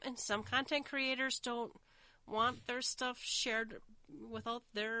 and some content creators don't want their stuff shared without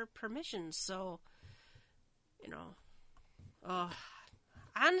their permission. So,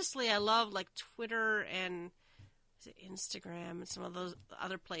 honestly, I love like Twitter and Instagram and some of those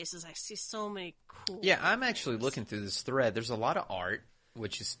other places. I see so many cool. Yeah, I'm actually looking through this thread. There's a lot of art,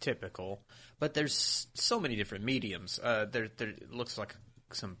 which is typical, but there's so many different mediums. There looks like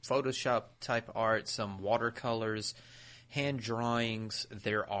some Photoshop type art, some watercolors, hand drawings.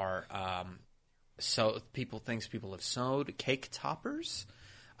 There are things people have sewed, cake toppers.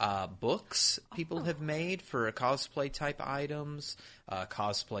 Books people have made for cosplay type items,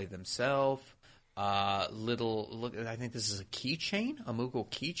 cosplay themselves. Look, I think this is a keychain, a Moogle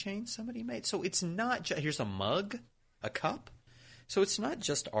keychain somebody made. So it's not here's a mug, a cup. So it's not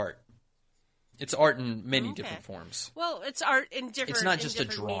just art. It's art in many different forms. Well, it's art in different. It's not just a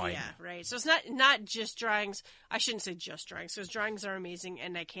drawing, media, right? So it's not just drawings. I shouldn't say just drawings, because drawings are amazing,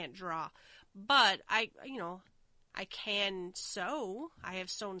 and I can't draw. But I can sew. I have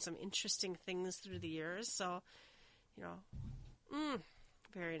sewn some interesting things through the years. So,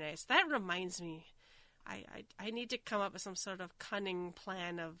 very nice. That reminds me, I need to come up with some sort of cunning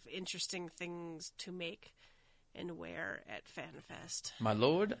plan of interesting things to make and wear at FanFest. My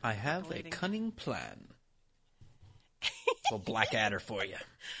lord, I have a cunning plan. Little Blackadder for you.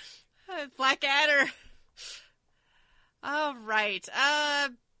 Blackadder. All right.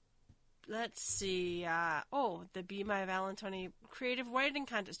 Let's see. The Be My Valentine creative writing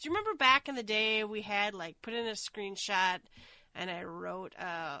contest. Do you remember back in the day we had put in a screenshot? And I wrote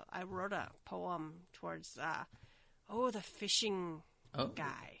a poem towards the fishing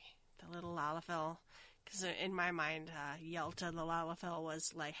guy, the little Lalafell, because in my mind, Yelta the Lalafell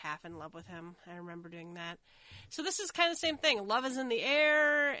was half in love with him. I remember doing that. So this is kind of the same thing. Love is in the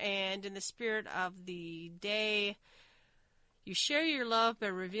air, and in the spirit of the day, you share your love by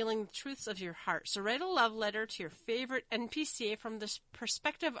revealing the truths of your heart. So write a love letter to your favorite NPC from the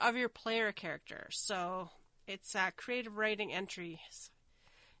perspective of your player character. So it's creative writing entries.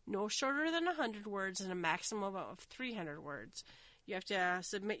 No shorter than 100 words and a maximum of 300 words. You have to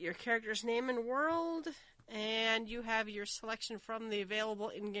submit your character's name and world, and you have your selection from the available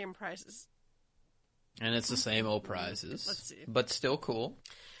in-game prizes. And it's the same old prizes. Let's see. But still cool.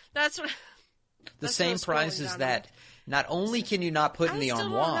 That's what... The same prizes that not only can you not put in the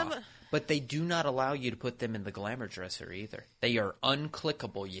armoire, but they do not allow you to put them in the glamour dresser either. They are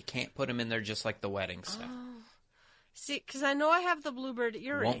unclickable. You can't put them in there just like the wedding stuff. Oh. See, because I know I have the bluebird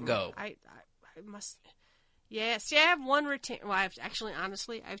earring. Won't go. I must... Yeah, see, I have one retainer. Well,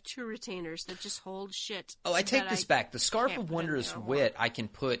 honestly, I have 2 retainers that just hold shit. Oh, I take this back. The Scarf of Wondrous Wit I can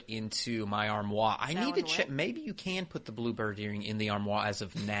put into my armoire. I need to check. Maybe you can put the bluebird earring in the armoire as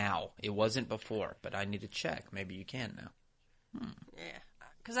of now. It wasn't before, but I need to check. Maybe you can now. Yeah,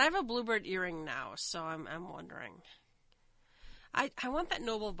 because I have a bluebird earring now, so I'm wondering. I want that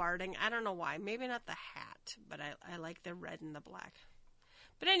noble barding. I don't know why. Maybe not the hat, but I like the red and the black.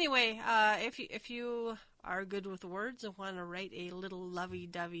 But anyway, if you are good with words and want to write a little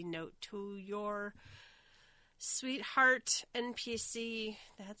lovey-dovey note to your sweetheart NPC,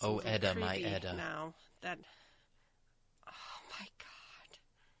 that's Edda, my Edda. Now that, oh my God,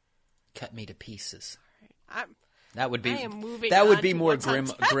 cut me to pieces. Right. That would be more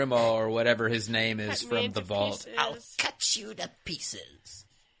Grimo or whatever his name is from the vault. Pieces. I'll cut you to pieces.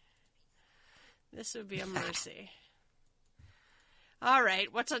 This would be a mercy. All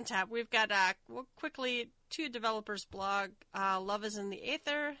right, what's on tap? We've got quickly 2 developers blog. Love is in the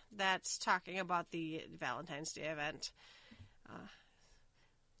Aether. That's talking about the Valentine's Day event.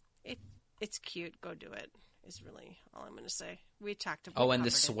 It's cute. Go do it. Is really all I'm going to say. We talked about. Oh, and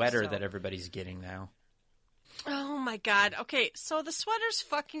the sweater that everybody's getting now. Oh my God. Okay, so the sweater's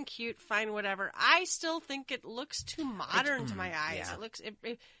fucking cute. Fine, whatever. I still think it looks too modern to my eyes. Yeah. It looks.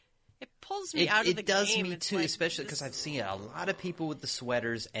 It pulls me out of the game. It does me it's too, like especially because I've seen a lot of people with the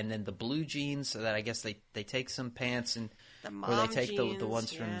sweaters and then the blue jeans. So that I guess they take some pants and or they take jeans, the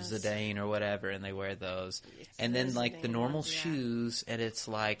ones from Zidane or whatever and they wear those. And then like the normal shoes, and it's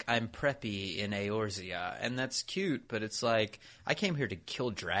like I'm preppy in Eorzea, and that's cute. But it's like I came here to kill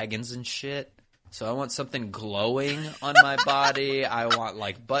dragons and shit. So I want something glowing on my body. I want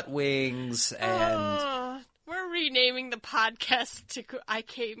like butt wings and. We're renaming the podcast to I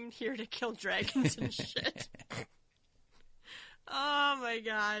Came Here to Kill Dragons and Shit. Oh my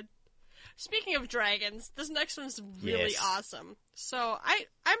God. Speaking of dragons, this next one's really awesome. So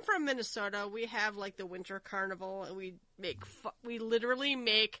I'm from Minnesota. We have like the winter carnival, and we literally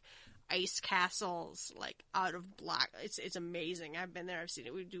make ice castles like out of block. It's amazing. I've been there. I've seen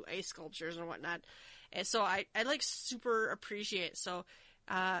it. We do ice sculptures and whatnot. And so I like super appreciate. So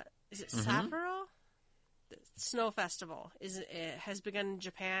is it Sapporo? Snow Festival has begun in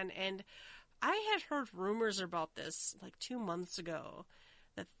Japan, and I had heard rumors about this like 2 months ago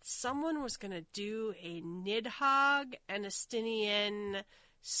that someone was going to do a Nidhogg and Estinian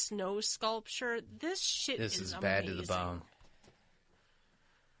snow sculpture. This is bad amazing. to the bone.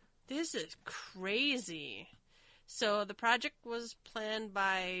 This is crazy. So the project was planned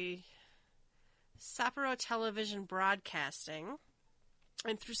by Sapporo Television Broadcasting.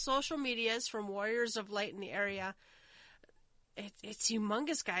 And through social medias from Warriors of Light in the area, it's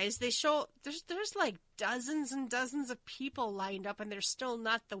humongous, guys. They show there's like dozens and dozens of people lined up, and they're still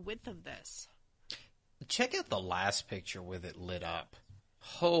not the width of this. Check out the last picture with it lit up.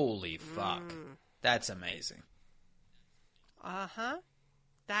 Holy fuck. That's amazing. Uh-huh.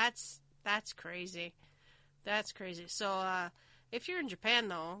 That's crazy. That's crazy. So if you're in Japan,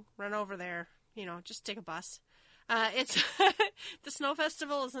 though, run over there. Just take a bus. It's the Snow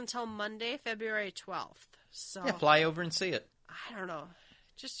Festival is until Monday, February 12th. So yeah, fly over and see it. I don't know.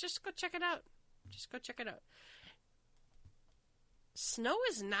 Just go check it out. Just go check it out. Snow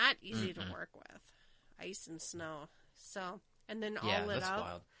is not easy to work with. Ice and snow. So, and then all lit that's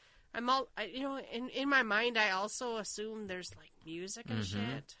out. Wild. In my mind, I also assume there's like music and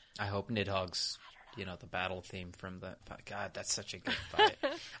shit. I hope Nidhogg's, the battle theme from the. God, that's such a good fight.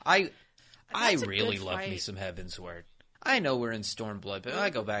 I really love me some Heavensward. I know we're in Stormblood, but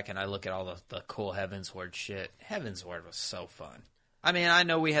I go back and I look at all the cool Heavensward shit. Heavensward was so fun. I mean, I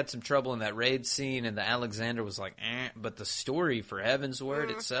know we had some trouble in that raid scene, and the Alexander was like, but the story for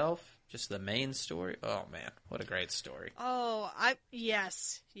Heavensward itself, just the main story, oh man, what a great story. Oh,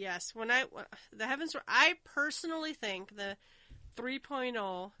 yes. When the Heavensward, I personally think the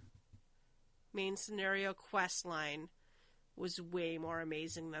 3.0 main scenario quest line was way more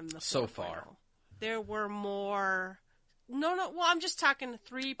amazing than the 4.0. So far. There were more... No, well, I'm just talking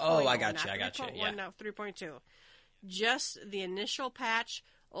 3.0. Oh, I got you, yeah. No, 3.2. Just the initial patch.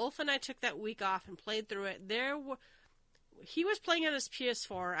 Ulf and I took that week off and played through it. He was playing on his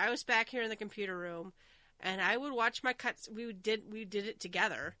PS4. I was back here in the computer room, and I would watch my cuts. We did it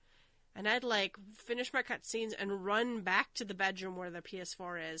together. and I'd like finish my cutscenes and run back to the bedroom where the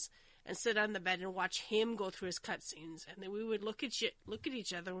PS4 is and sit on the bed and watch him go through his cutscenes, and then we would look at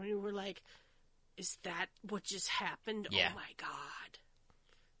each other and we were like, is that what just happened? Yeah. Oh my god.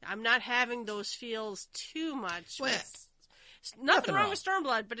 I'm not having those feels too much. Well, nothing wrong with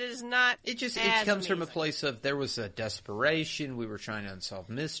Stormblood, but it is not. It comes amazing. from a place of there was a desperation. We were trying to unsolve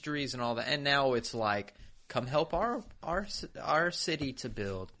mysteries and all that, and now it's like, come help our city to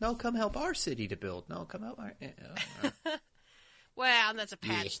build. No, come help our city to build. No, come help our. Well, and that's a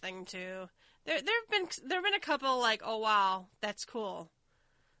patch thing too. There've been a couple like, oh wow, that's cool,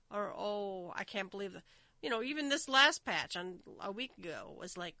 or oh, I can't believe that. Even this last patch on a week ago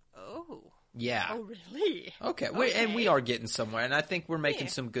was like, oh. Yeah. Oh, really? Okay. And we are getting somewhere, and I think we're making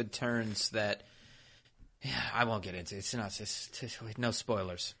some good turns that. Yeah, I won't get into it. It's no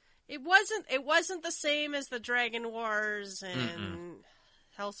spoilers. It wasn't the same as the Dragon Wars and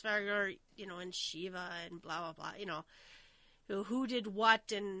Hellsvagar, and Shiva and blah blah blah. Who did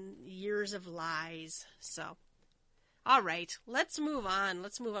what and years of lies. So, all right, let's move on.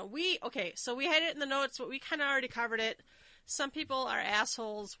 So we had it in the notes, but we kind of already covered it. Some people are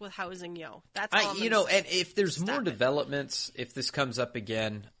assholes with housing, That's all I'm gonna say. And if there's more developments, if this comes up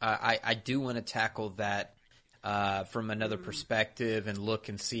again, I do want to tackle that from another perspective and look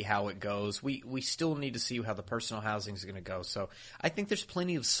and see how it goes. We still need to see how the personal housing is going to go. So I think there's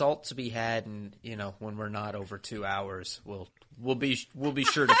plenty of salt to be had, and when we're not over 2 hours, we'll be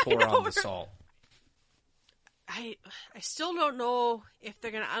sure to pour on the salt. I still don't know if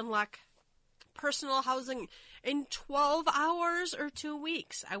they're going to unlock personal housing in 12 hours or 2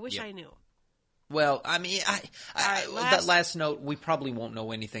 weeks. I wish I knew. Well, I mean, that last note, we probably won't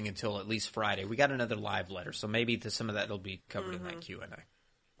know anything until at least Friday. We got another live letter, so maybe some of that will be covered in that Q&A.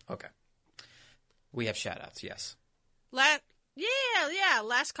 Okay. We have shout-outs, yes.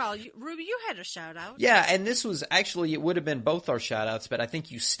 Last call. Ruby, you had a shout-out. Yeah, and this was actually, it would have been both our shout-outs, but I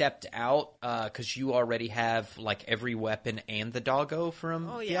think you stepped out because you already have like every weapon and the doggo from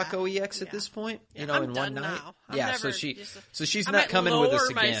Byakko EX at this point, I'm in done one night. now. So she's not coming with us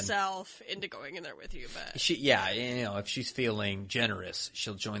again. I might lower myself into going in there with you, but if she's feeling generous,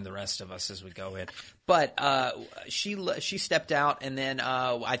 she'll join the rest of us as we go in. But she stepped out, and then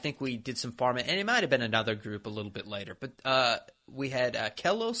I think we did some farming, and it might have been another group a little bit later. But we had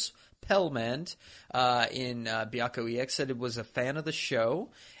Kelos Pelmand in Byakko EX said it was a fan of the show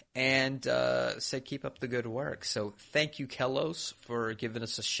and said keep up the good work. So thank you, Kelos, for giving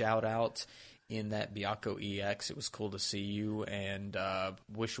us a shout out in that Byakko EX. It was cool to see you, and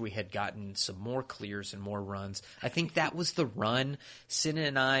wish we had gotten some more clears and more runs. I think that was the run. Cinna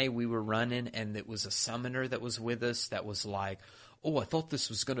and we were running, and it was a summoner that was with us that was like, oh, I thought this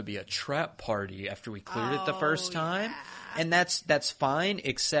was going to be a trap party after we cleared it the first time. Yeah. And that's fine,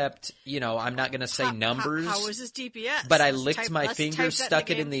 except, I'm not going to say numbers. How was his DPS? But I licked my finger,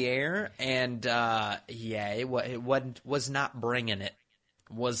 stuck it in the air, and it was not bringing it.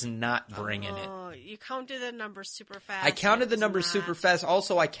 Was not bringing it. Oh, you counted the numbers super fast. I counted the numbers super fast.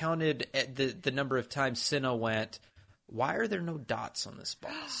 Also, I counted the number of times Cinna went, why are there no dots on this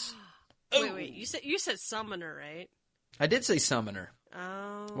boss? Wait. You said summoner, right? I did say summoner.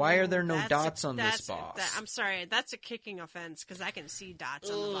 Oh. Why are there no dots on this boss? I'm sorry. That's a kicking offense because I can see dots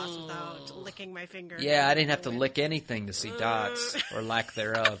on the boss without licking my finger. Yeah, I didn't have to lick anything to see dots or lack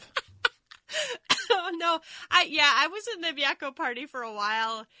thereof. Oh, no. I was in the Byakko party for a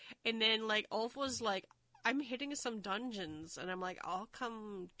while, and then, Ulf was like, I'm hitting some dungeons, and I'm like, I'll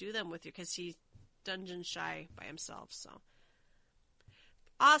come do them with you, because he's dungeon shy by himself, so.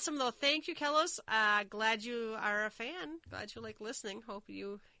 Awesome, though. Thank you, Kelos. Glad you are a fan. Glad you like listening. Hope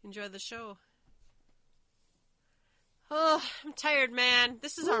you enjoy the show. Oh, I'm tired, man.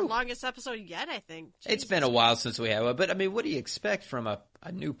 This is our longest episode yet, I think. Jesus. It's been a while since we had one, but I mean, what do you expect from a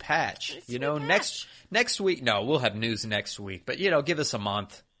new patch? Next week. No, we'll have news next week, but give us a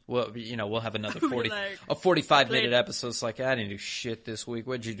month. We'll have another 45-minute episode. It's like, I didn't do shit this week.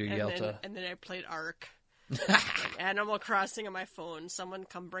 What'd you do, Yelta? And then I played Ark. Animal Crossing on my phone. Someone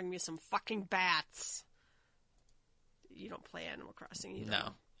come bring me some fucking bats. You don't play Animal Crossing, you don't. No.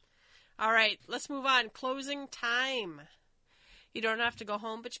 All right, let's move on. Closing time. You don't have to go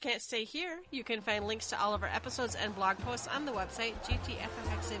home, but you can't stay here. You can find links to all of our episodes and blog posts on the website,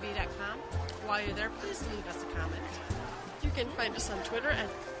 gtffxav.com. While you're there, please leave us a comment. You can find us on Twitter at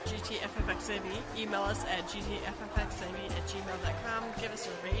gtffxav. Email us at gtffxav@gmail.com. Give us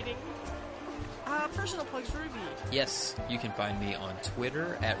a rating. Personal plugs, Ruby. Yes, you can find me on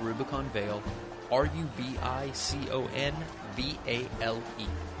Twitter at RubiconVale, RubiconVale.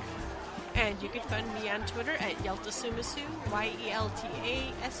 And you can find me on Twitter at Yeltasumasu,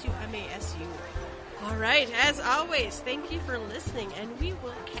 YELTASUMASU. All right, as always, thank you for listening, and we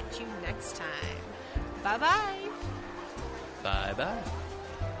will catch you next time. Bye-bye. Bye-bye.